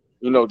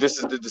 you know, this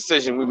is the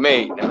decision we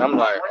made. And I'm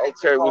like,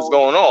 okay, what's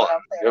going on?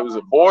 There was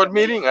a board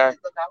meeting. I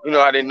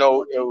didn't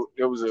know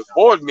it was a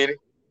board meeting.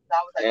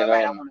 And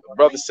the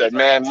brother said,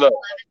 man, look,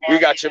 we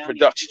got your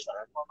production.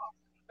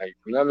 Like,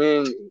 you know what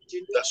I mean?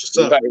 That's what's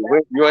up.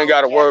 You ain't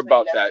got to worry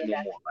about that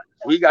anymore.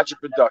 We got your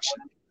production.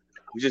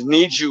 We just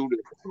need you to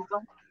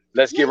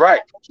let's get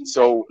right.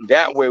 So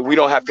that way we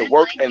don't have to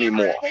work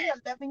anymore. You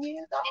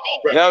know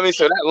what I mean?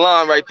 So that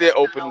line right there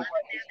opened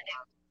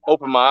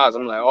my eyes.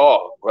 I'm like,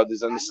 oh,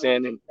 brothers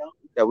understanding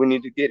that we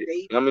need to get it.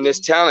 You know what I mean? There's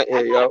talent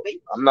here, yo.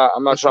 I'm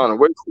not trying to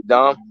waste it,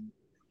 Dom.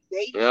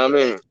 You know what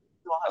I mean?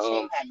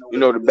 You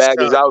know, the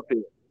bag is out there.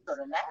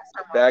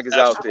 The bag is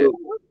out there.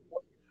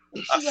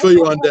 I feel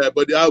you on that,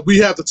 but we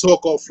have to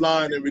talk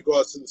offline in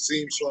regards to the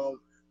theme song.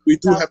 We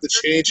do have to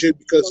change it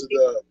because of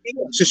the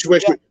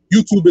situation.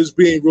 YouTube is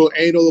being real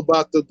anal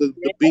about the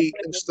beat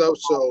and stuff,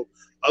 so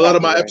a lot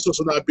of my episodes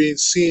are not being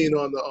seen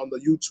on the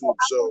YouTube,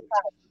 so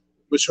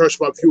which hurts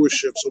my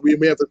viewership. So we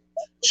may have to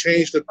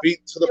change the beat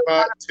to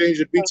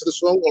the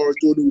song, or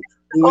do a new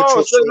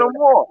intro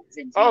song.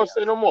 I don't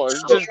say no more.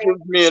 It just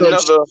gives me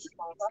another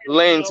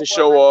lane to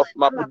show off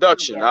my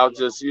production. I'll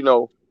just, you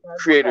know,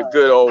 create a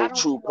good old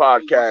true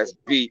podcast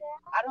beat,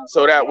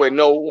 so that way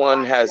no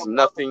one has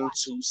nothing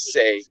to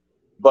say.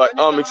 But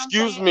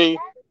excuse me,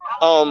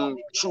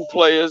 true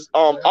players.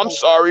 I'm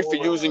sorry for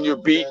using your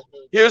beat.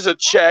 Here's a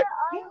check.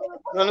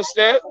 You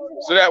understand?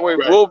 So that way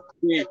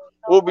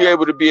we'll be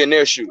able to be in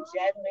their shoes.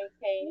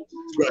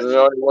 You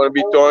know, they want to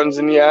be thorns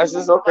in the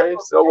asses. Okay,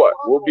 so what?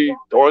 We'll be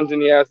thorns in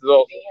the asses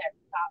also.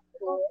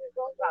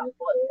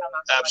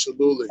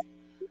 Absolutely,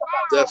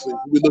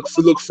 definitely. We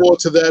look forward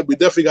to that. We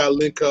definitely got to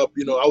link up.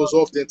 You know, I was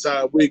off the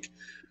entire week,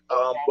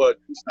 but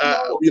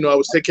you know, I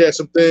was taking care of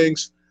some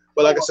things.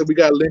 But like I said, we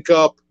got to link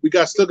up. We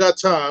still got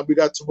time. We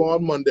got tomorrow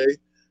on Monday,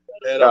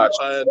 and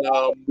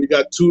we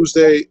got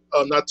Wednesday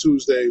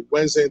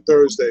and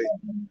Thursday,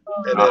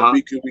 and then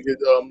we could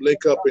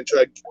link up and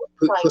try to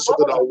put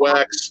something on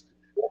wax.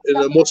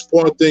 And the most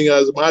important thing,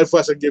 as my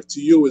advice I give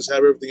to you, is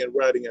have everything in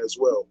writing as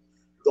well.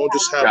 Don't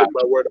just have it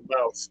by word of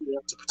mouth.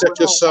 To protect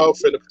yourself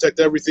and to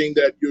protect everything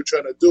that you're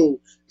trying to do,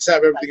 just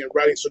have everything in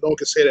writing so no one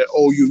can say that,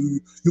 oh,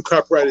 you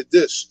copyrighted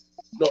this.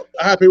 No,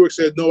 I have people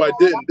say, no, I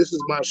didn't. This is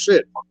my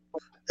shit.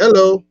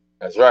 Hello.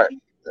 That's right.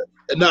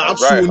 And now I'm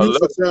suing you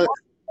for telling.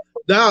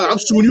 Now I'm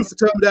suing you for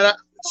telling me that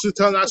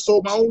I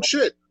sold my own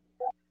shit.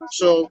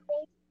 So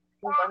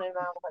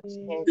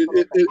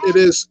it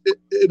is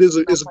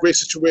a great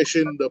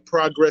situation. The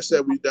progress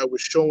that we're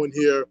showing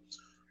here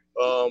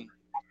with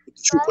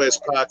the True Players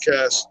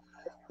podcast.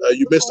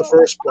 You missed the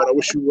first part. I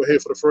wish you were here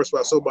for the first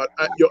part. So about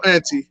your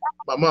auntie,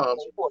 my mom,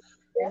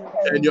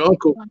 and your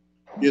uncle.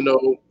 You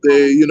know,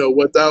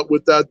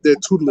 without their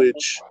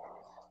tutelage,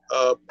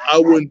 I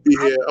wouldn't be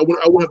here. I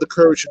wouldn't have the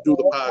courage to do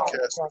the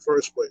podcast in the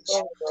first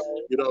place.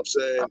 You know what I'm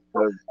saying?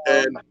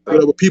 And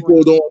what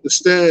people don't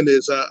understand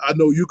is, I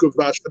know you could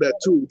vouch for that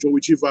too. Joey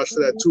G vouched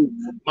for that too.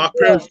 My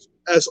parents,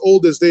 as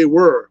old as they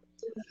were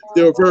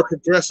very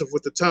progressive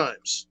with the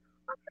times.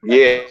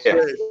 Yeah,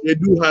 they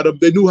knew how to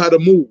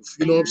move.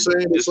 You know what I'm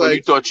saying? It's like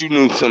you thought you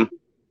knew some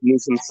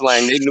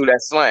slang. They knew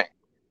that slang.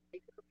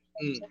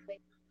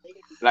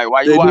 Like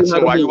why you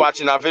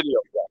watching our video?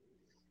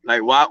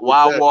 Like why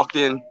I walked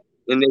in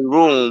their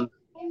room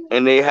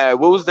and they had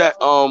what was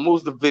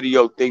the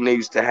video thing they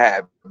used to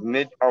have?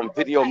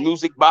 Video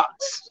music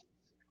box.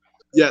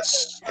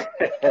 Yes.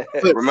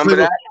 Remember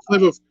that?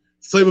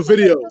 Flavor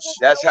videos.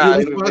 That's how I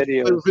knew videos.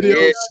 Yeah, the video.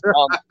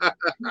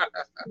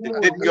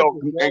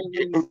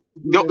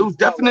 It was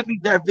definitely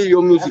that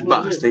video music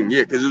box thing.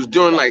 Yeah, because it was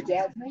during like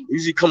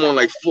usually come on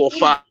like 4 or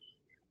 5.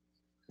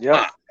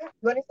 Yeah.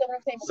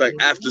 It's like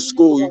after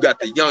school, you got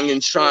the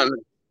youngins trying to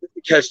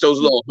catch those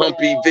little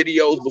humpy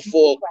videos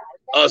before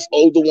us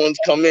older ones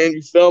come in.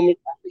 You feel me?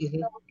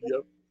 Mm-hmm.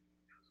 Yep.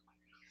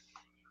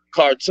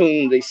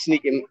 Cartoon, they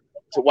sneaking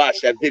to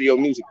watch that video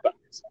music box.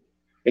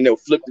 And they'll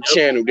flip the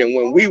channel. Then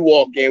when we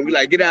walk in, we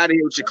like, get out of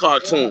here with your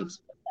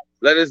cartoons.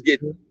 Let us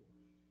get. So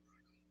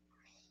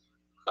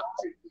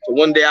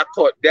one day I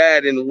caught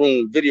Dad in the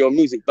room, video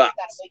music box.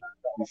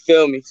 You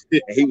feel me?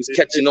 And he was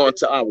catching on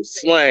to our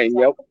slang,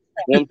 yo.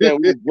 One thing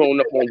we was growing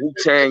up on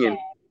Wu-Tang and,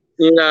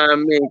 you know what I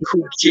mean,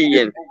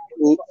 Coochie and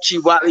Chi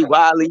Wally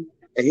Wally.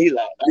 And he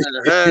like,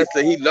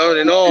 so he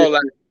learning all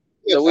like.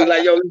 So we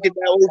like, yo, let's get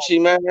that Uchi,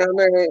 man.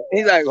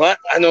 He's like, what?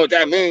 I know what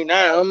that means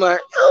now. I'm like,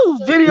 yo,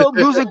 video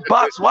music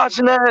box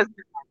watching that.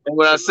 And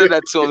when I said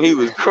that to him, he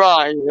was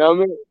crying. You know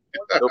what I mean?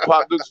 Yo,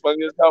 Pop Duke's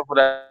funny as hell for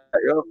that,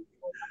 yo.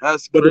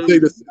 That's but crazy.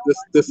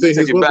 the thing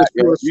is, one of his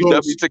favorite songs, you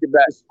definitely took it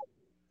back.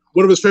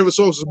 One of his favorite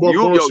songs is Mark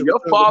Morrison. Your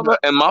father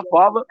and my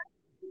father,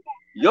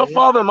 your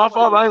father and my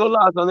father, I ain't gonna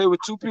lie, son, they were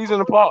two peas in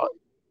a pod.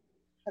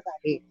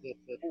 The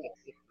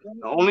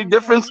only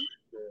difference,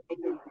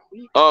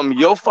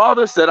 your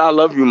father said I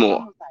love you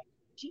more.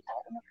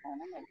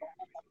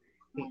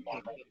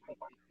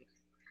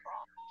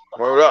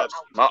 Word up.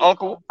 My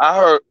uncle, I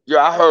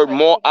heard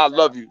more I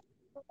love you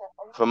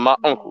from my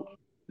uncle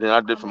than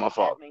I did from my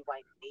father.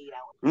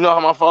 You know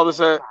how my father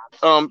said,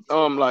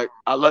 like,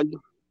 I love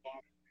you?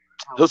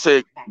 He'll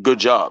say good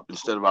job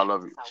instead of I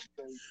love you.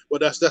 Well,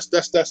 that's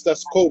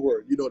code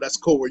word. You know, that's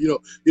code word. You know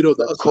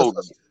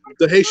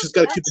the Haitians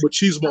got to keep the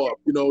machismo up.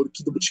 You know,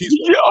 keep the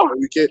machismo up.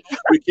 We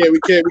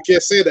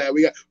can't say that.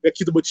 We got to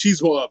keep the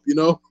machismo up. You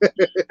know.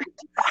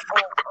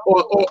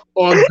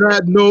 on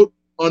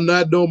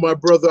that note, my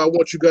brother, I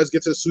want you guys to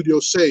get to the studio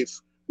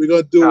safe. We're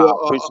gonna do a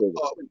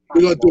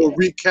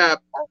recap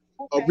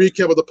of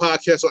the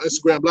podcast on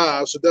Instagram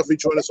Live. So definitely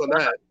join us on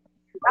that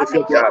if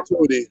you have the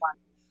opportunity.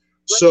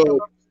 So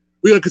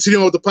we're gonna continue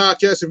on with the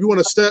podcast. If you want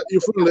to step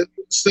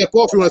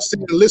off, you want to stay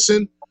and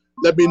listen,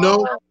 let me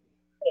know.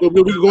 We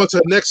can go into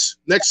the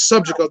next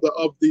subject of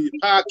the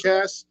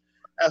podcast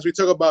as we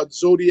talk about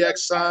zodiac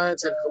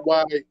signs and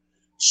why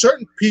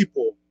certain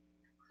people.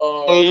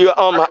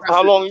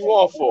 How long you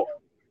on for?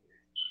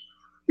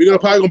 We're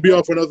probably gonna be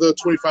on for another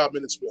 25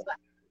 minutes more,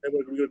 and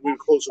we're gonna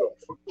close it off.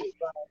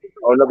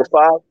 Oh, another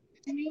 5?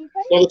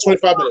 Another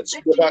 25 minutes.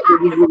 We'll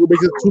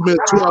make it 2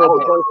 minutes, 2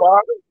 hours.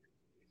 25.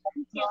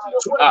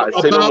 All right,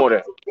 say no more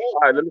then. All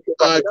right, let me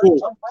all right, cool.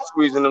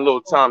 Squeeze in a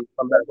little time to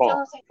come back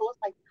home.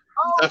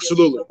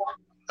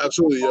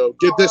 Absolutely, yo.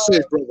 Get that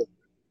safe, brother.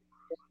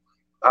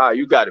 All right,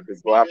 you got it,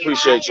 big boy. I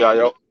appreciate y'all,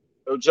 yo.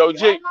 Yo, Joe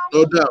G.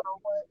 No doubt.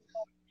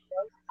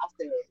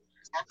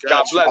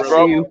 God bless,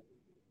 bro.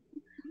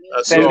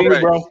 Same to you,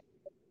 bro.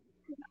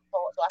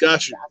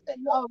 Got you.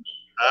 All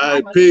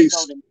right,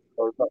 peace.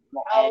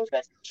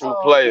 True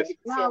players.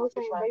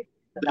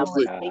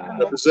 Definitely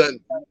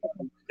representing.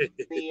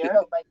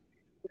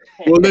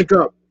 We'll link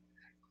up.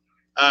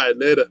 All right,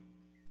 later.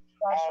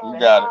 You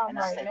got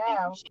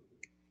it.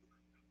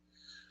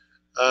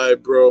 All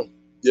right, bro.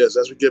 Yes,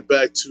 as we get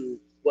back to,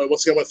 well,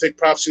 once again, I want to thank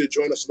Prophecy to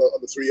join us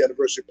on the 3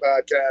 anniversary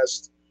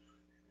podcast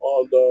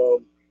on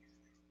the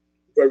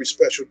very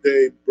special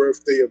day,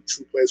 birthday of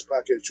True Players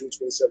Podcast, June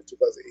 27,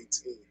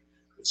 2018.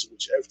 This is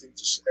which everything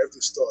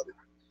started.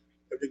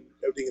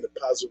 Everything in a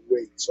positive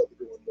way started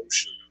to go in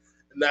motion.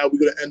 And now we're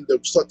going to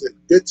start to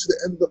get to the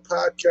end of the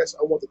podcast.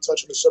 I want to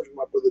touch on the subject of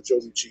my brother,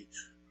 Joey G.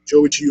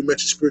 Joey G, you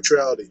mentioned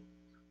spirituality.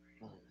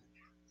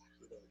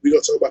 We're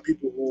going to talk about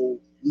people who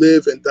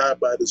live and die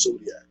by the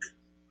zodiac. You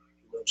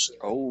know what I'm saying?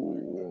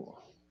 Oh.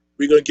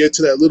 We're going to get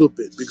to that a little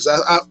bit because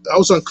I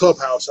was on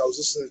Clubhouse. I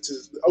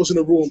was in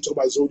a room talking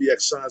about zodiac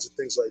signs and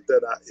things like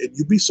that. And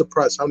you'd be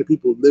surprised how many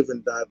people live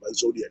and die by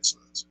zodiac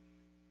signs.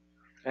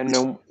 And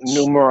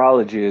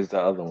numerology is the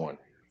other one.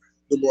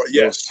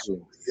 Yes.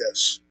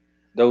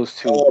 Those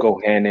two go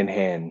hand in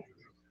hand.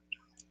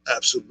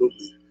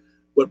 Absolutely.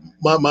 But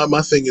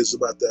my thing is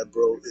about that,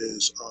 bro,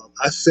 is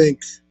I think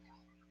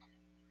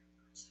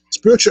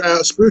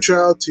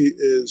spirituality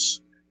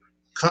is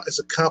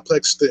a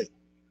complex thing.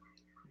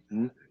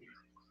 Mm-hmm.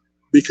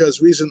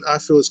 Because reason I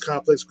feel it's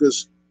complex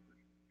because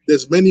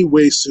there's many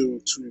ways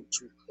to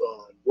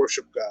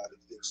worship God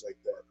and things like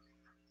that.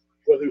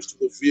 Whether it's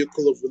through the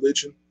vehicle of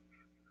religion.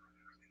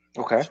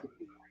 Okay.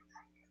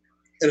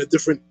 And the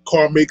different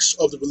karmics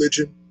of the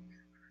religion,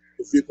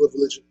 the vehicle of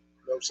religion,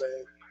 you know what I'm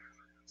saying?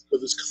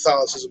 Whether it's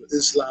Catholicism,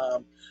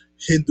 Islam,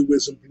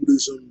 Hinduism,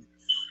 Buddhism,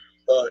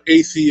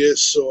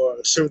 atheists,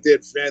 or Seventh-day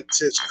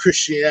Adventists,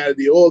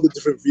 Christianity, all the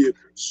different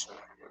vehicles.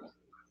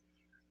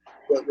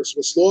 But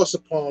what's lost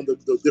upon the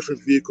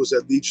different vehicles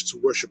that lead you to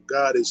worship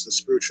God is the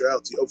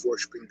spirituality of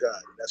worshiping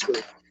God. And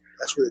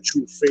that's where the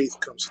true faith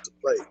comes into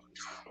play.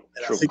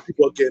 And true. I think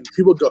people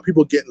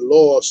getting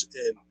lost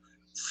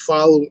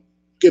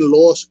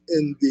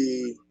in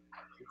the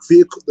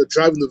vehicle,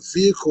 driving the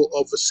vehicle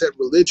of a set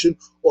religion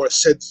or a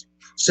set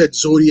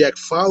zodiac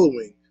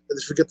following, and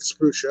they forget the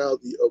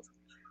spirituality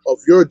of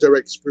your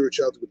direct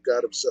spirituality with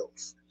God Himself.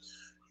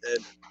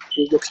 And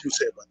what can you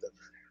say about that,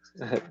 man?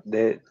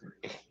 that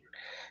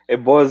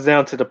it boils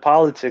down to the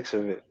politics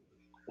of it.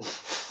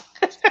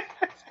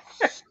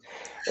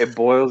 It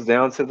boils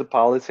down to the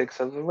politics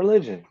of the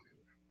religion.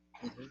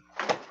 Hmm.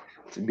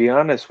 To be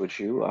honest with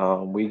you,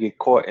 we get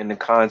caught in the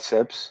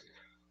concepts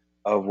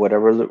of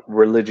whatever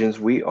religions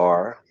we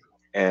are,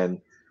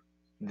 and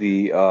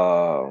the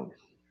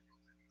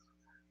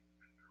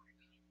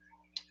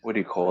what do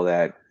you call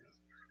that?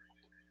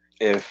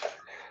 If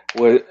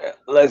we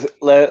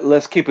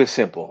let's keep it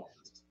simple.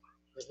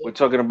 We're Hmm.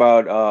 talking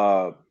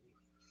about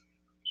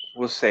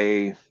we'll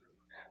say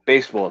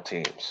baseball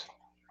teams.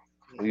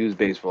 We'll Hmm. use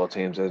baseball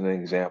teams as an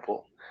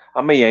example.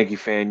 I'm a Yankee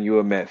fan. You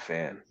a Met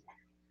fan.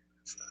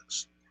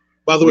 Facts.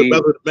 By We the way,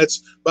 the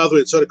Mets. By the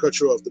way, sorry to cut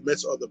you off. The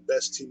Mets are the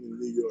best team in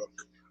New York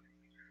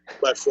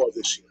by far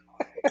this year.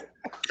 Okay,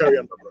 carry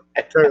on, my brother.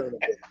 Carry on, my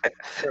brother.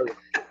 Carry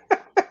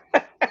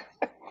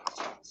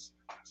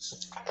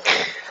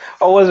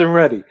I wasn't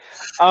ready.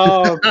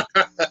 Um,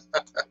 on.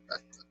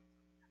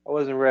 I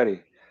wasn't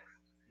ready.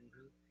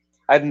 Mhm.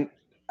 I didn't-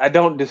 I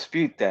don't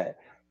dispute that,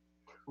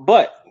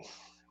 but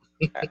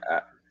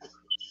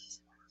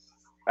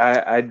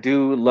I, I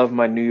do love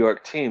my New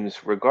York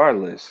teams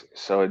regardless,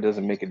 so it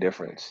doesn't make a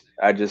difference.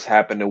 I just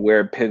happen to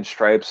wear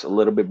pinstripes a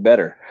little bit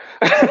better.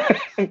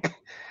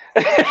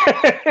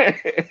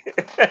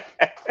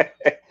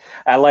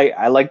 I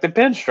like the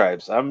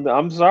pinstripes.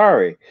 I'm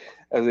sorry.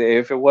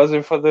 If it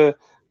wasn't for the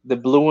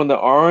blue and the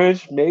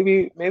orange,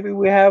 maybe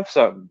we have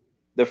something.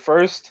 The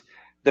first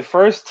the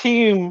first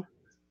team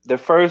the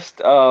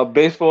first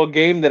baseball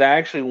game that I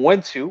actually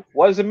went to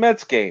was a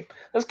Mets game.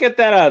 Let's get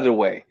that out of the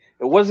way.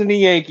 It wasn't a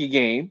Yankee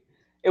game.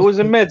 It was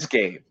a Mets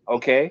game.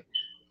 Okay.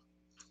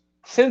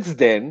 Since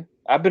then,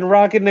 I've been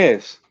rocking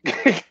this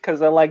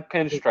because I like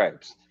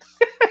pinstripes.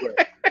 Right.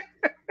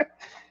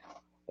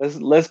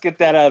 Let's get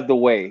that out of the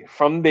way.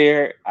 From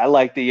there, I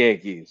like the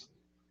Yankees.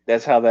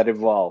 That's how that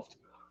evolved.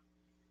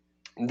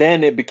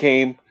 Then it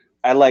became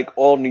I like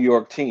all New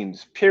York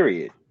teams.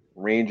 Period.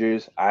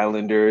 Rangers,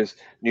 Islanders,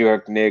 New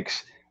York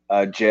Knicks,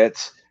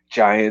 Jets,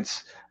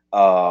 Giants,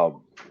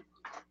 um,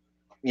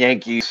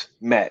 Yankees,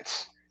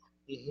 Mets.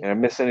 Hmm. Did I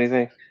miss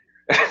anything?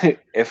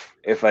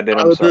 If I did,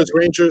 I'm Islanders, sorry.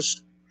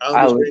 Rangers.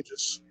 Islanders, Island,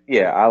 Rangers.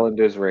 yeah,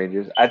 Islanders,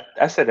 Rangers.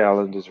 I said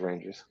Islanders,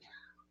 Rangers.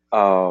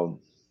 Um,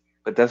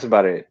 but that's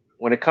about it.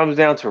 When it comes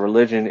down to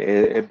religion,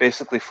 it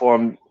basically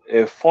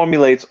it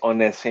formulates on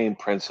that same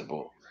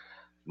principle.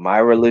 My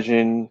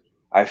religion,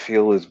 I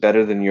feel, is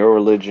better than your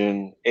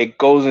religion. It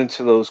goes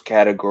into those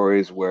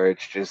categories where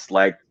it's just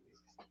like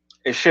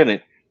it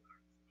shouldn't.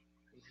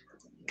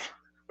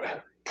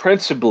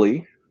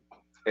 Principally,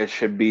 it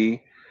should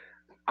be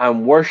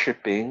I'm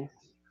worshiping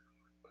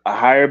a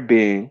higher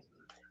being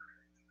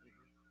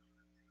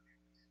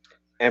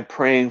and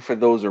praying for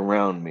those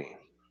around me.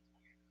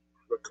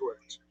 But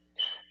correct.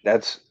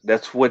 That's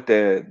what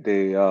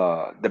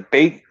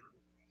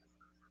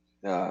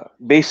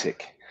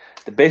basic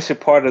the basic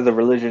part of the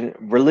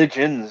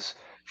religions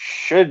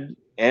should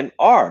and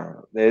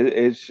are.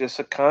 It's just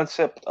a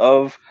concept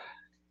of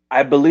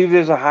I believe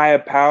there's a higher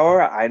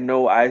power. I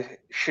know I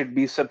should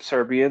be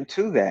subservient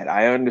to that.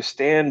 I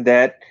understand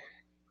that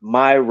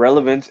my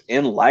relevance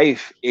in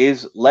life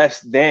is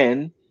less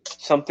than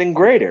something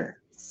greater.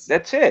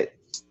 That's it.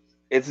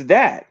 It's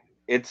that.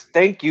 It's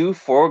thank you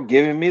for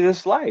giving me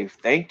this life.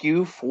 Thank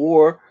you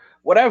for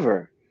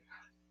whatever.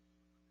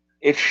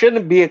 It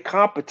shouldn't be a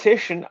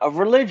competition of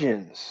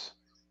religions.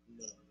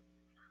 No.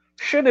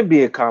 Shouldn't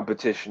be a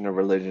competition of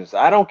religions.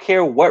 I don't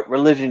care what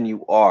religion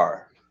you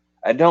are.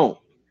 I don't.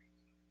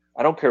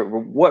 I don't care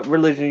what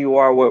religion you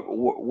are,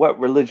 what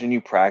religion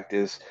you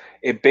practice.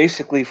 It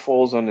basically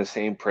falls on the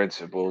same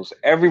principles.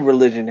 Every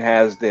religion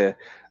has the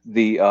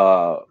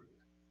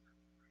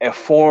a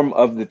form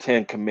of the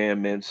Ten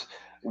Commandments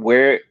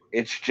where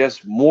it's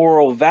just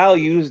moral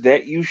values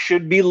that you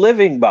should be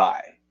living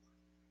by.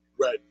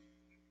 Right.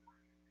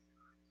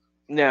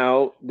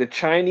 Now, the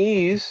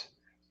Chinese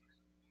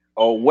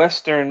or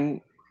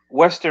Western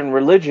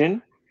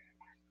religion,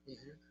 Hmm.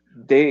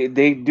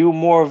 they do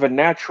more of a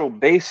natural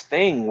based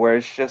thing where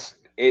it's just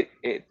it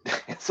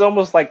it's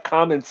almost like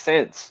common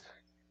sense.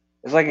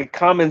 It's like a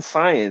common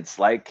science.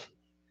 Like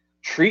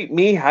treat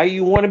me how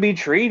you want to be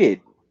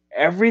treated.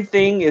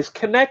 Everything is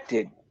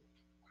connected.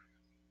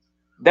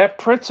 That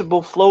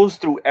principle flows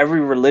through every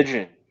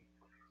religion.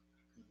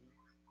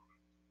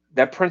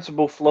 That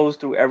principle flows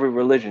through every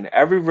religion.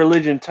 Every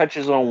religion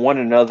touches on one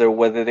another,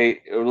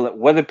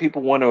 whether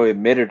people want to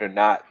admit it or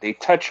not. They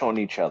touch on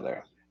each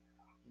other.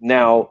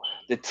 Now,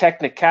 the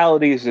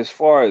technicalities as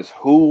far as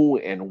who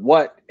and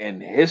what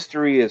and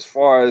history as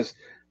far as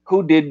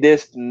who did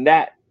this and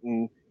that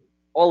and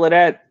all of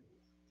that,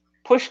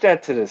 push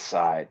that to the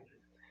side.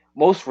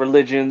 Most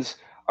religions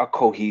are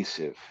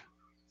cohesive.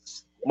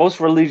 Most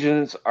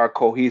religions are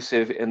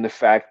cohesive in the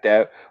fact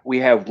that we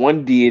have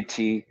one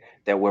deity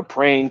that we're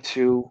praying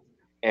to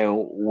and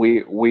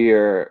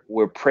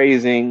we're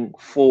praising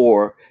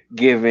for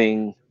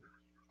giving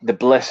the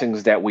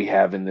blessings that we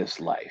have in this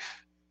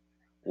life,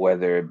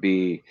 whether it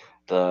be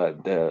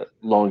the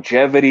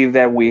longevity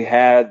that we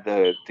had,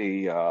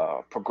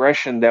 the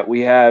progression that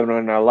we have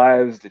in our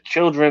lives, the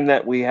children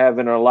that we have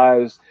in our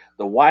lives,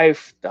 the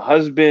wife, the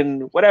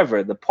husband,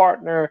 whatever, the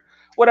partner,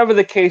 whatever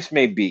the case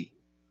may be.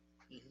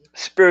 Mhm.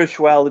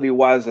 Spirituality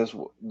wise, that's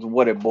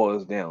what it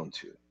boils down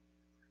to.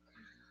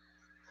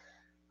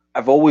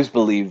 I've always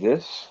believed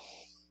this.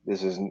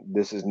 This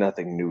is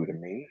nothing new to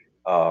me.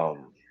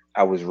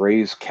 I was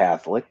raised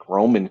Catholic,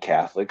 Roman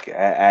Catholic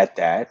at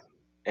that,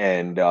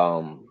 and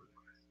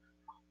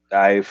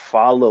I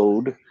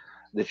followed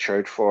the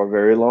church for a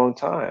very long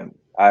time.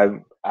 I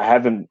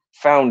haven't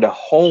found a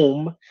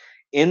home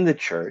in the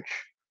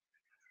church,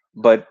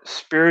 but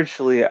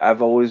spiritually,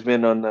 I've always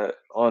been on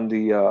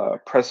the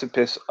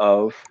precipice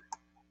of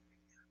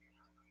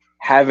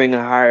having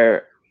a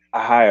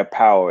higher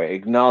power,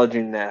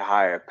 acknowledging that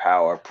higher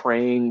power,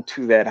 praying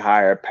to that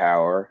higher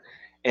power,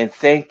 and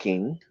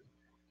thanking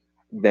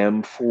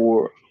them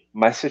for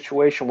my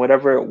situation,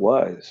 whatever it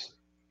was.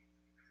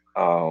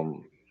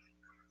 Um,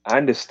 I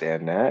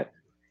understand that.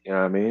 You know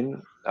what I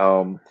mean?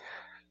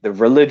 The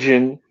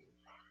religion,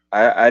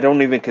 I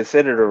don't even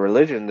consider it a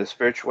religion. The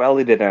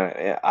spirituality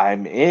that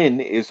I'm in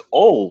is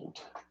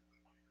old.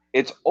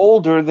 It's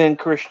older than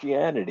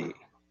Christianity.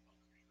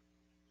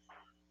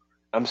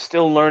 I'm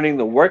still learning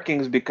the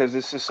workings because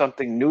this is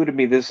something new to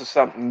me. This is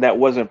something that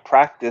wasn't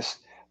practiced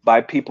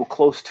by people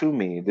close to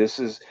me.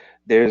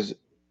 There's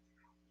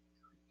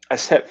a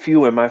set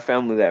few in my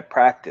family that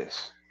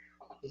practice,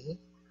 Mhm.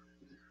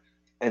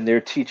 and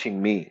they're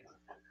teaching me.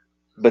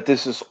 But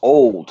this is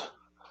old.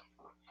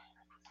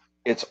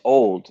 It's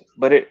old,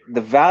 but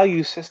the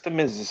value system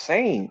is the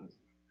same.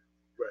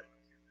 Right.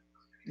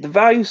 The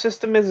value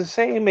system is the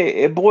same.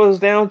 It boils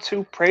down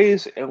to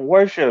praise and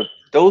worship.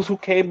 Those who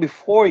came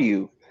before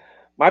you.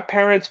 My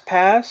parents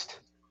passed.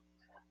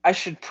 I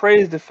should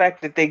praise the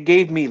fact that they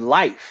gave me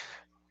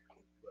life.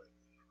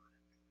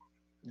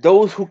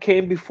 Those who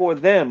came before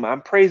them,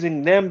 I'm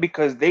praising them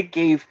because they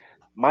gave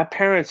my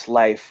parents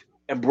life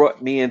and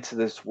brought me into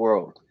this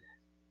world.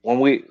 When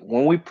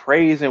we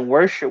praise and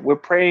worship, we're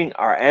praying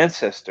our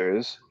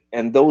ancestors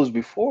and those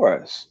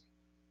before us.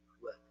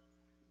 Right.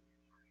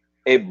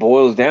 It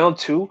boils down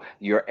to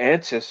your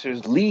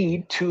ancestors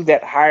lead to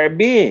that higher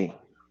being,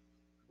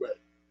 Right.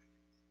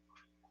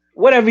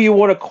 whatever you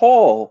want to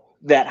call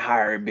that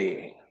higher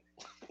being.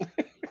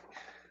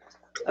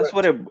 That's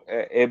what Correct.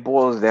 it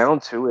boils down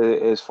to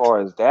as far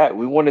as that.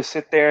 We want to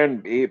sit there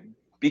and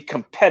be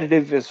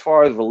competitive as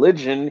far as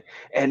religion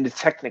and the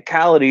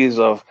technicalities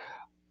of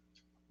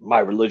my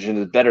religion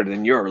is better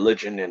than your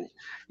religion, and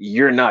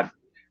you're not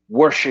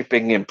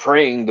worshiping and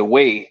praying the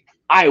way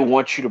I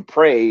want you to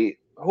pray.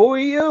 Who are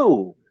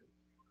you?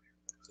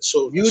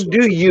 So You that's so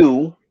do true.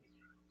 you,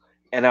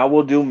 and I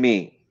will do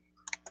me.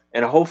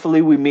 And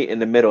hopefully we meet in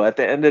the middle. At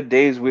the end of the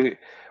days,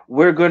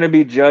 we're going to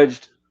be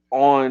judged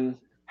on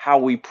how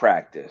we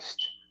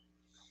practiced.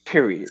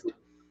 Period. True.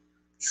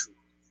 True.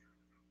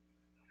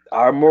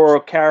 Our moral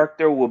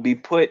character will be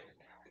put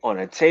on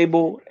a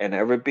table and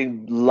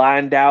everything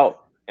lined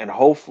out, and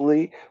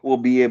hopefully we'll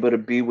be able to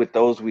be with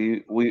those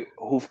we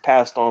who've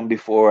passed on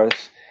before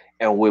us,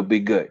 and we'll be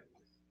good.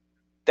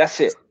 That's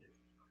it.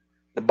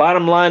 The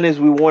bottom line is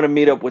we want to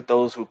meet up with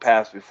those who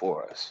passed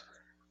before us.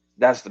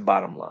 That's the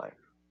bottom line.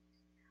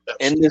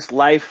 In Absolutely. this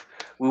life,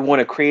 we want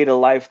to create a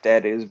life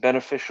that is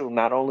beneficial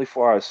not only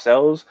for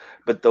ourselves,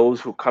 but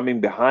those who are coming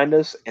behind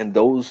us and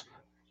those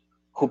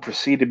who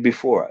proceeded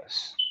before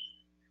us.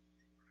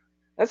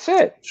 That's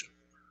it.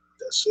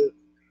 That's it.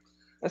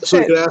 That's That's all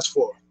you it. can ask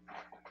for.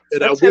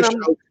 And I That's it. wish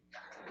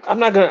I'm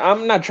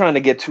I'm not trying to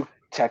get too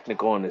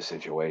technical in this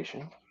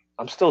situation.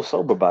 I'm still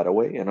sober, by the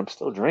way, and I'm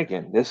still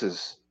drinking. This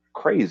is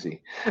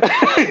crazy.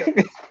 yeah.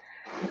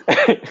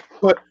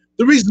 But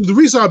the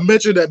reason I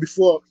mentioned that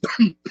before,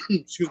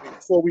 excuse me,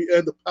 before we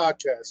end the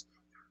podcast,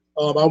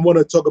 I want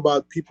to talk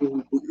about people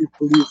who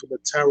believe in the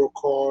tarot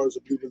cards,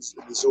 or believe in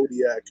the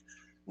zodiac,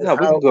 and No,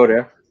 we can how. go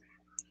there.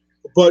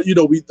 But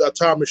our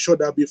time is short.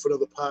 That'll be for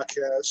another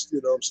podcast.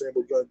 You know what I'm saying?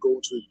 We're going to go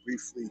into it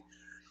briefly.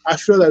 I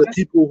feel that the Okay.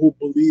 people who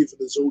believe in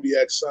the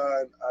zodiac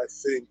sign, I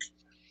think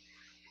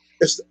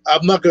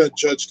I'm not going to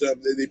judge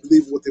them. They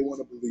believe what they want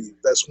to believe.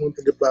 That's one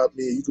thing about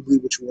me. You can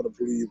believe what you want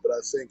to believe, but I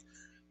think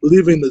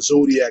believing the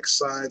zodiac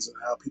signs and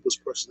how people's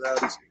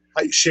personalities,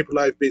 how you shape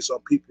your life based on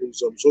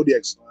people's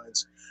zodiac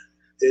signs,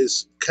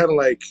 is kind of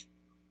like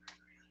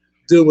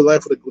dealing with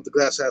life with the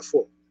glass half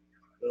full.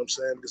 You know what I'm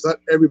saying? Because not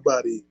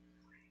everybody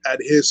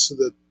adheres to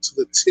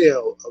the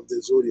tail of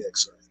their zodiac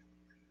sign.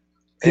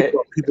 Eh,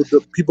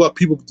 People are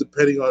people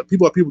depending on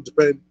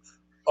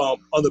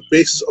the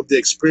basis of their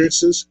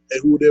experiences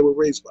and who they were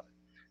raised by.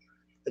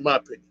 In my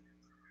opinion.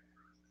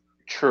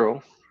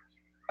 true.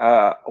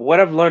 What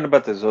I've learned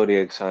about the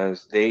zodiac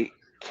signs, they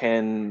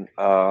can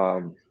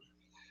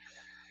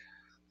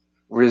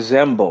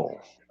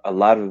resemble a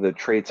lot of the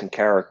traits and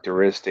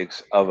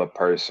characteristics of a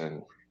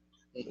person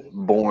Hmm.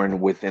 born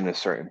within a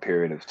certain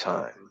period of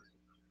time.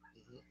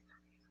 Hmm.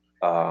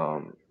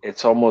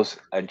 It's almost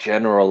a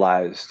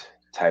generalized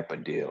type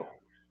of deal.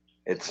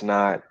 It's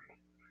not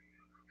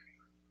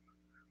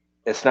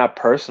it's not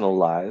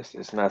personalized.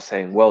 It's not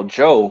saying, well,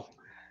 Joe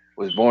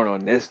was born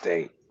on this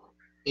date,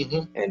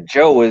 Mm-hmm. and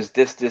Joe is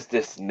this, this,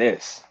 this, and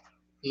this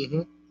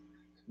Mm-hmm.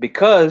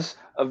 because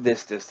of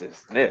this, this,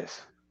 this, and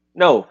this.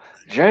 No,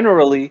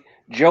 generally,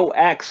 Joe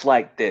acts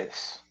like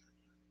this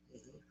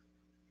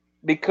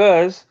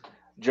because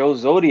Joe's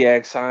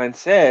zodiac sign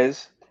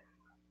says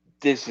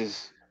this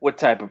is what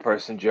type of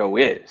person Joe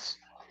is.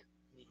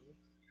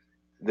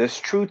 That's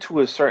true to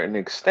a certain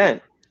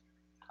extent.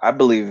 I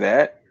believe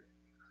that.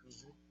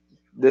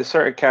 There's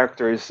certain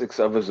characteristics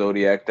of a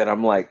zodiac that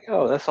I'm like,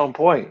 oh, that's on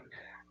point.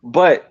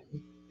 But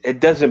it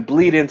doesn't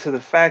bleed into the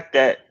fact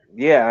that,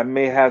 yeah, I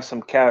may have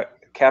some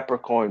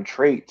Capricorn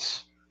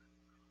traits,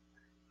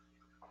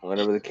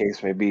 whatever the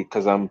case may be,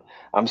 because I'm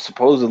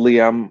supposedly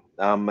I'm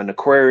an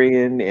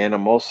Aquarian and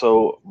I'm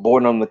also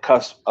born on the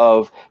cusp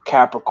of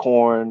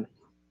Capricorn.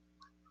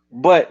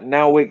 But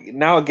now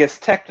it gets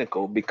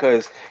technical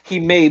because he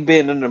may have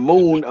been in the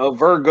moon of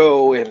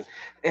Virgo and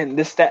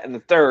this, that, and the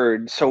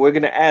third. So we're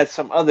gonna add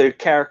some other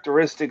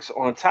characteristics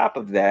on top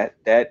of that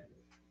that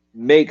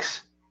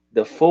makes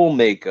the full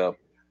makeup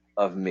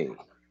of me.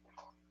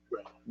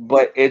 Right.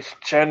 But it's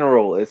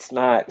general. It's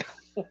not.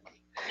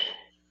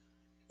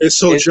 It's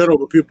so It's general,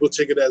 but people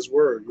take it as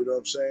word. You know what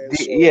I'm saying?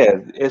 So yeah.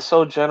 It's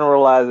so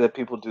generalized that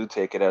people do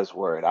take it as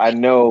word. I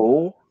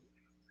know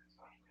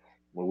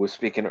we were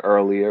speaking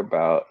earlier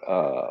about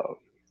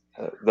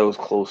those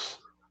close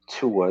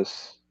to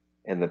us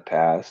in the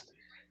past,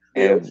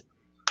 and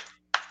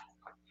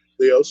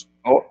Leos,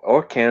 Leos,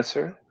 or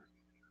cancer,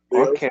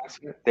 or Leos.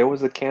 cancer. There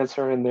was a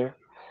cancer in there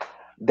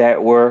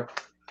that were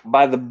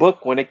by the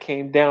book when it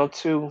came down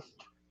to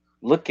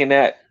looking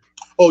at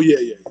Oh yeah,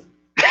 yeah,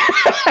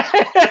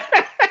 yeah.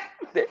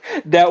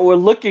 that were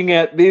looking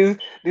at these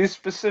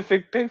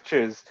specific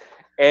pictures,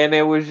 and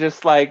it was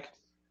just like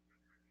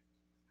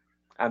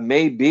I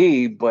may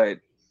be, but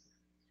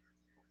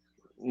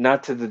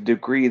not to the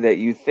degree that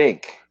you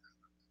think,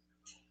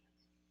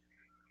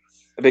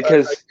 I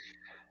because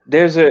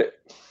there's a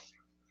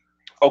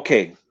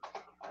okay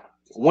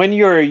when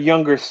you're a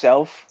younger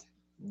self,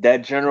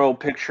 that general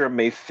picture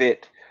may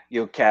fit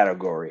your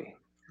category.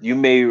 You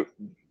may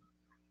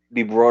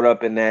be brought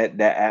up in that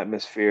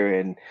atmosphere,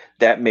 and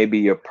that may be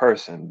your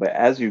person. But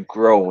as you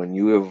grow and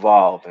you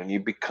evolve and you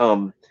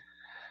become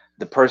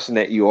the person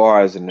that you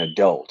are as an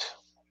adult,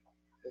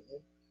 mhm.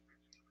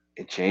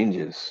 it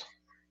changes.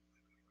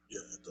 Yeah,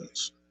 it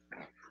does.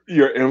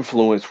 Your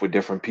influence with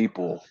different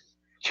people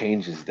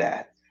changes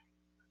that.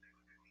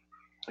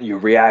 Your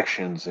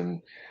reactions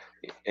and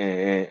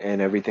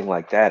everything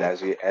like that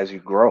as you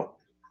grow.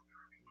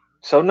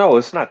 So no,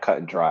 it's not cut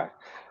and dry.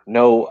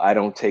 No, I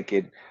don't take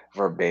it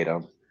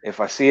verbatim. If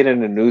I see it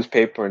in the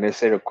newspaper and they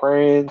say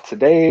Aquarian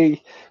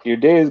today, your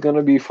day is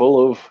gonna be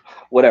full of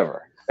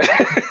whatever.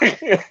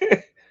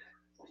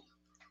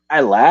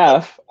 I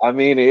laugh. I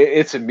mean,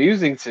 it's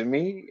amusing to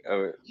me.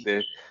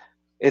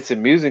 It's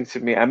amusing to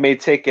me. I may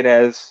take it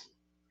as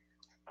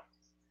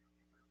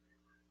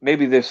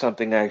maybe there's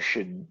something I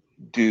should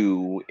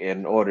do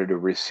in order to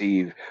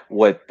receive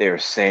what they're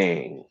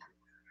saying,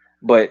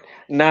 but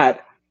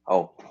not,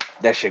 oh,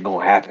 that shit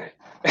gonna happen.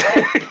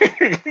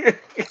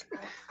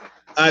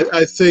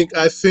 I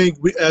think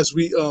we as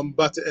we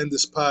about to end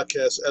this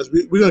podcast, as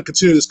we're gonna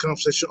continue this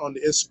conversation on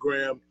the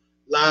Instagram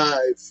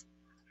live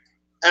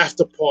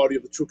after party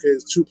of the True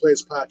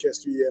Players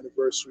Podcast 3-year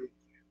anniversary.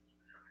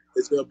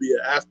 It's gonna be an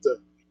after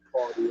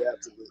party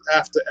after the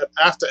after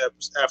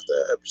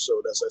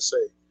episode, as I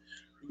say.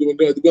 We're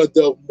gonna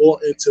delve more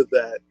into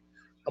that.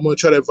 I'm gonna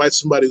try to invite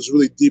somebody who's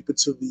really deep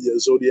into the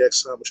zodiac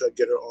sign. I'm gonna try to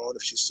get her on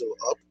if she's still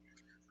up.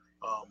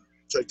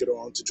 Try to get her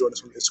on to join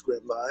us on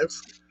Instagram live.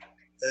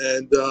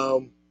 And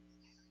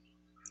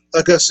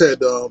like I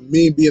said,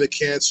 me being a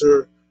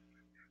Cancer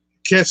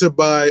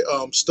by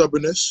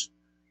stubbornness.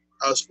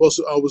 I was supposed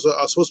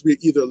to be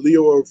either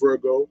Leo or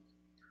Virgo,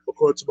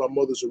 according to my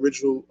mother's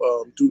original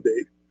due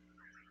date.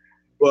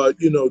 But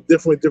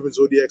different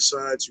zodiac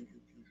signs, you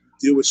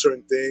deal with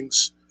certain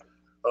things.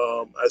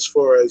 As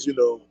far as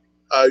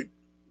I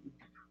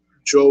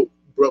Joe,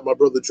 my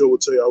brother Joe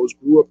would tell you,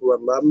 grew up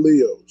around a lot of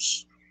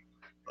Leos,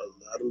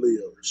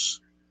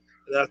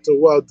 and after a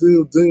while,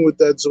 dealing with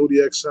that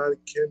zodiac sign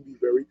can be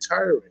very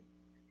tiring.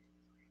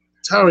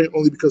 Tiring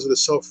only because of the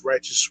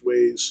self-righteous,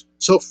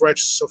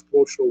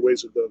 self-promotional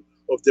ways of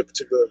their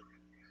particular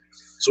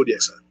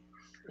zodiac sign.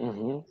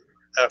 Hmm.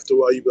 After a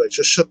while, you'd be like,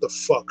 just shut the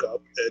fuck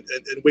up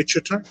and wait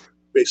your turn,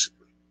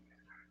 basically.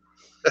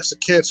 That's the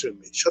Cancer in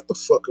me. Shut the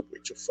fuck up,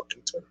 wait your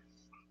fucking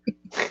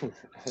turn.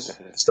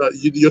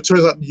 Your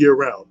turn's not year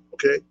round,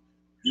 okay?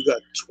 You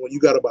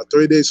got about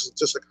 30 days,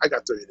 just like I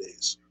got 30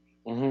 days.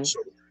 Hmm. So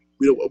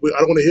I don't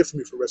want to hear from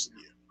you for the rest of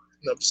the year.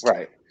 No, I'm just kidding.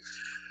 Right.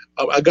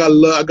 I got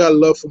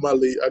love for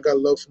I got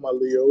love for my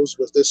Leos,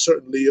 but there's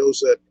certain Leos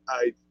that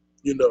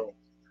you know,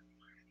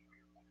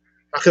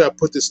 how can I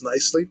put this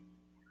nicely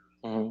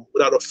Hmm.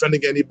 without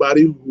offending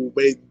anybody who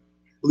may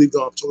believe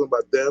that I'm talking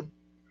about them?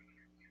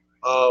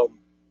 Um,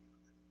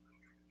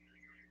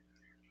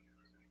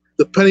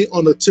 Depending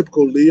on the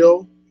typical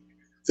Leo,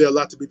 there are a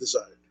lot to be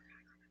desired.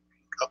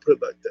 I'll put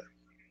it like that.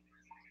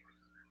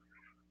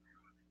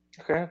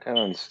 Okay, I can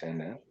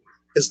understand that.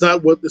 It's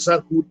not what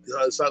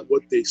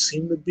they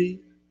seem to be.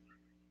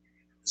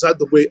 It's not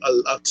the way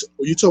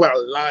when you talk about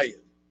a lion,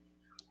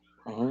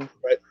 Mm-hmm.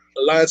 right?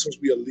 A lion supposed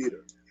to be a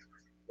leader,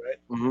 right?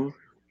 Mm-hmm.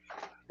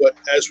 But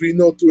as we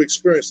know through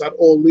experience, not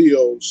all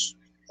Leos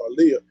are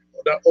Leo.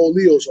 Not all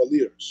Leos are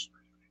leaders.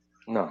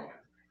 No.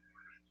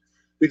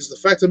 Because the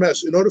fact of the matter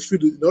is, in order for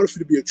you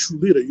to be a true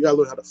leader, you gotta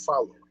learn how to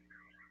follow.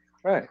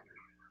 Right.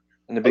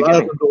 In the A lot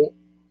of beginning. them don't.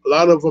 A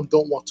lot of them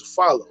don't want to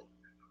follow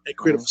and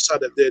create a Mm-hmm.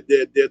 facade that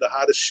they're the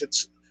hottest shit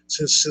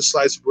since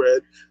sliced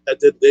bread. That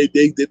they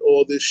did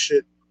all this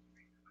shit.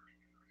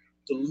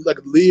 Like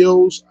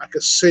Leos, I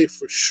could say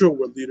for sure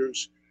we're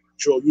leaders.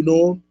 Joe, you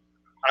know him.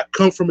 I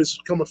come from his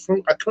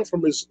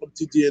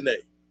DNA.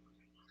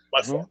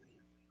 My Mm-hmm. father,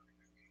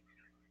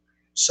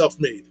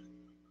 self-made.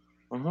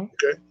 Mm-hmm.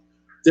 Okay,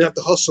 didn't have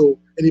to hustle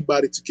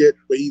anybody to get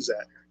where he's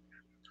at.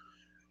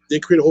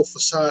 Didn't create a whole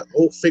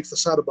fake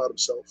facade about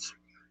himself,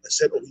 and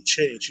said, "Oh, he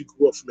changed. He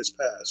grew up from his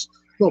past."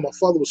 No, my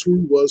father was who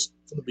he was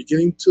from the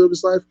beginning of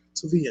his life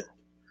to the end.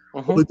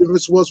 Mm-hmm. Only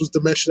difference was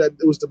dementia. That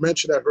it was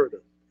dementia that hurt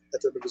him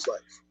at the end of his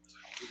life.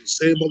 He was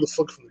the same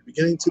motherfucker from the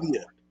beginning to the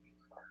end,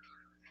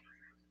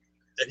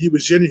 and he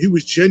was genuine. He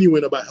was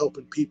genuine about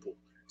helping people.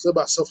 It's not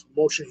about self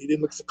promotion. He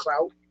didn't look for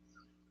clout.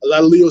 A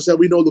lot of Leos that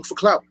we know look for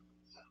clout,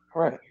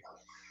 Right. and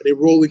they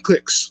roll in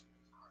clicks.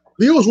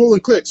 Leos roll in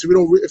clicks. If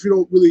you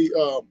don't really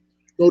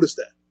notice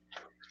that,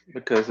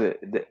 Because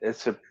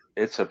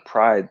it's a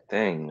pride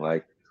thing.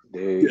 Like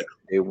yeah,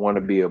 they want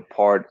to be a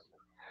part.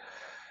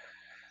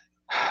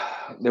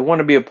 They want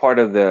to be a part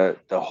of the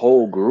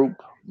whole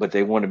group, but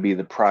they want to be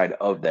the pride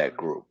of that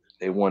group.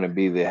 They want to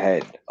be the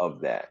head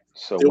of that.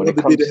 So they want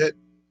to be the head.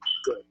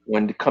 Good.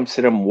 when it comes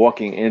to them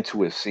walking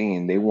into a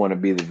scene, they want to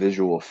be the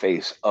visual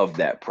face of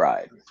that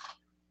pride.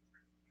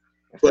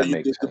 If But that you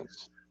makes did.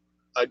 sense.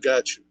 I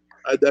got you.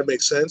 That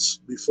makes sense.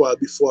 Before I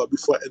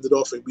end it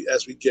off, and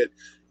as we get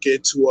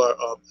into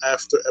our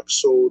after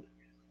episode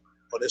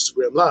on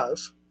Instagram Live,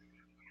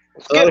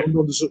 Let's a lot get of it. them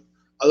don't deserve.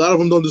 A lot of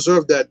them don't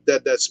deserve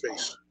that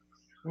space.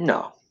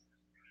 No,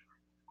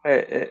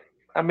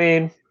 I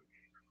mean,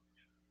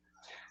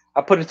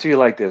 I put it to you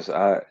like this.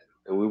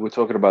 We were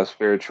talking about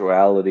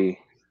spirituality,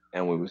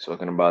 and we were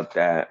talking about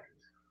that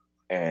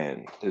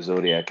and the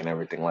zodiac and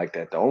everything like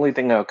that. The only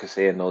thing I could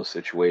say in those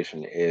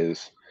situations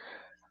is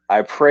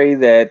I pray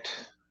that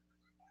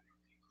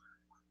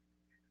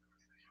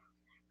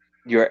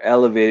you're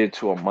elevated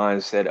to a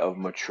mindset of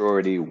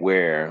maturity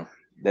where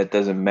that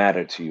doesn't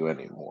matter to you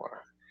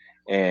anymore.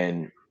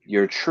 And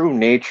your true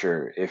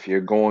nature, if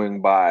you're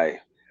going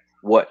by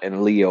what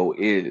an Leo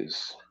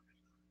is,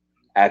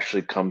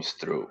 actually comes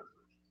through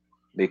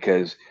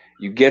because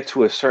you get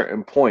to a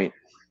certain point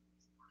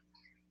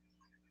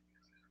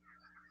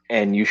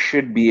and you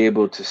should be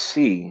able to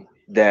see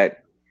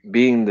that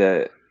being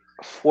the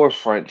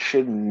forefront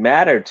shouldn't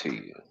matter to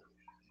you.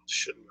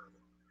 Shit.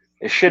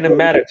 It We shouldn't could, we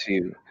matter could, to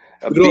you.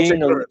 we could all take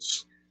Being a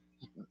turns.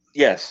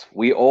 Yes,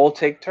 we all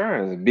take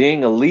turns.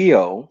 Being a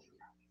Leo,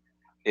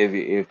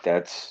 if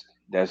that's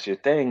your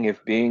thing,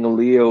 if being a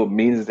Leo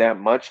means that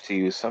much to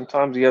you,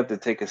 sometimes you have to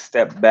take a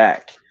step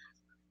back,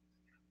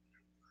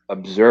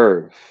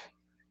 observe,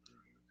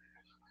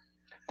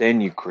 then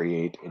you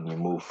create and you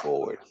move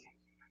forward.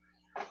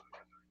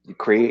 You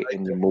I create like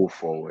and you that. move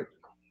forward.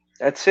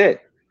 That's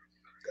it.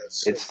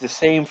 That's it. It's the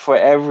same for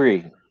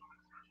every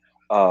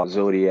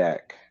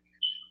zodiac.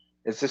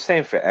 It's the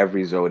same for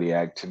every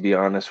zodiac, to be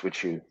honest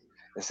with you.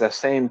 It's that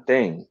same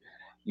thing.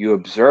 You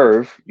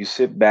observe, you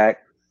sit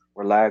back,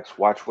 relax,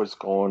 watch what's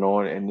going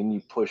on, and then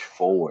you push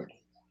forward.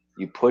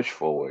 You push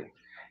forward.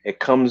 It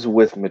comes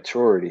with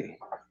maturity.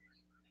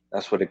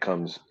 That's what it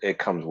comes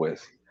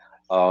with.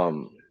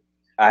 Um,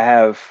 I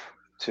have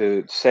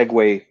to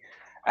segue,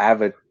 I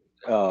have a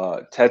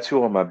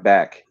tattoo on my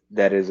back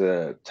that is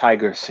a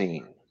tiger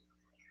scene.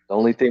 The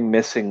only thing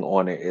missing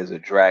on it is a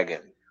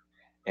dragon,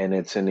 and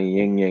it's in a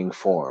yin yang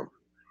form.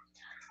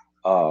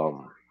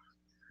 Um,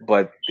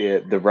 but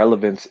the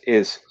relevance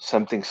is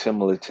something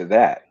similar to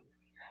that.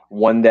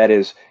 One that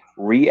is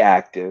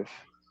reactive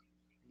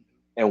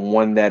and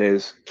one that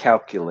is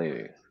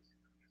calculating.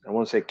 I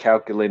won't say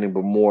calculating,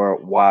 but more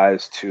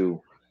wise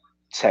to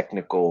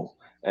technical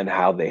and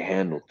how they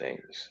handle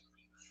things.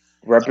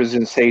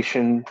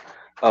 Representation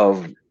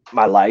of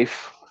my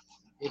life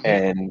Mhm.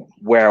 and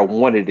where I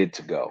wanted it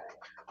to go.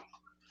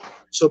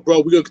 So, bro,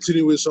 we're gonna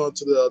continue this on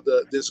to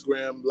the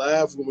Instagram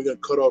live when we're gonna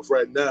cut off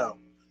right now.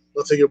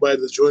 I think everybody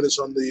to join us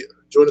on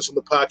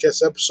the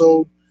podcast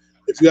episode.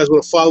 If you guys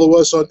want to follow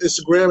us on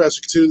Instagram as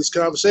we continue this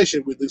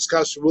conversation, the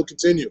discussion will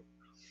continue.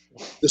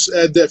 Just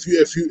add that Do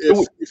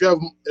it.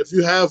 if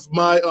you have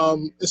my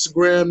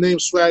Instagram name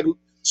swag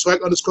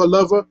underscore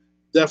lover,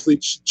 definitely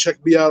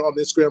check me out on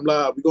Instagram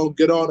live. We're gonna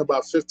get on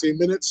about 15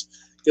 minutes,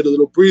 get a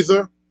little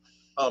breather.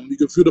 You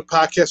can view the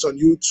podcast on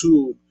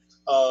YouTube,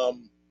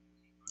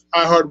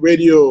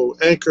 iHeartRadio,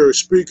 Anchor,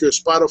 Spreaker,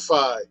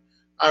 Spotify,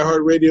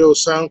 iHeartRadio,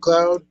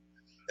 SoundCloud,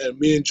 and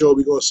me and Joe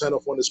we're gonna sign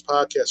off on this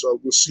podcast. So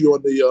we'll see you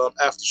on the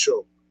after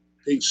show.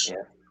 Peace.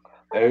 Yeah.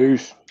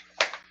 Peace.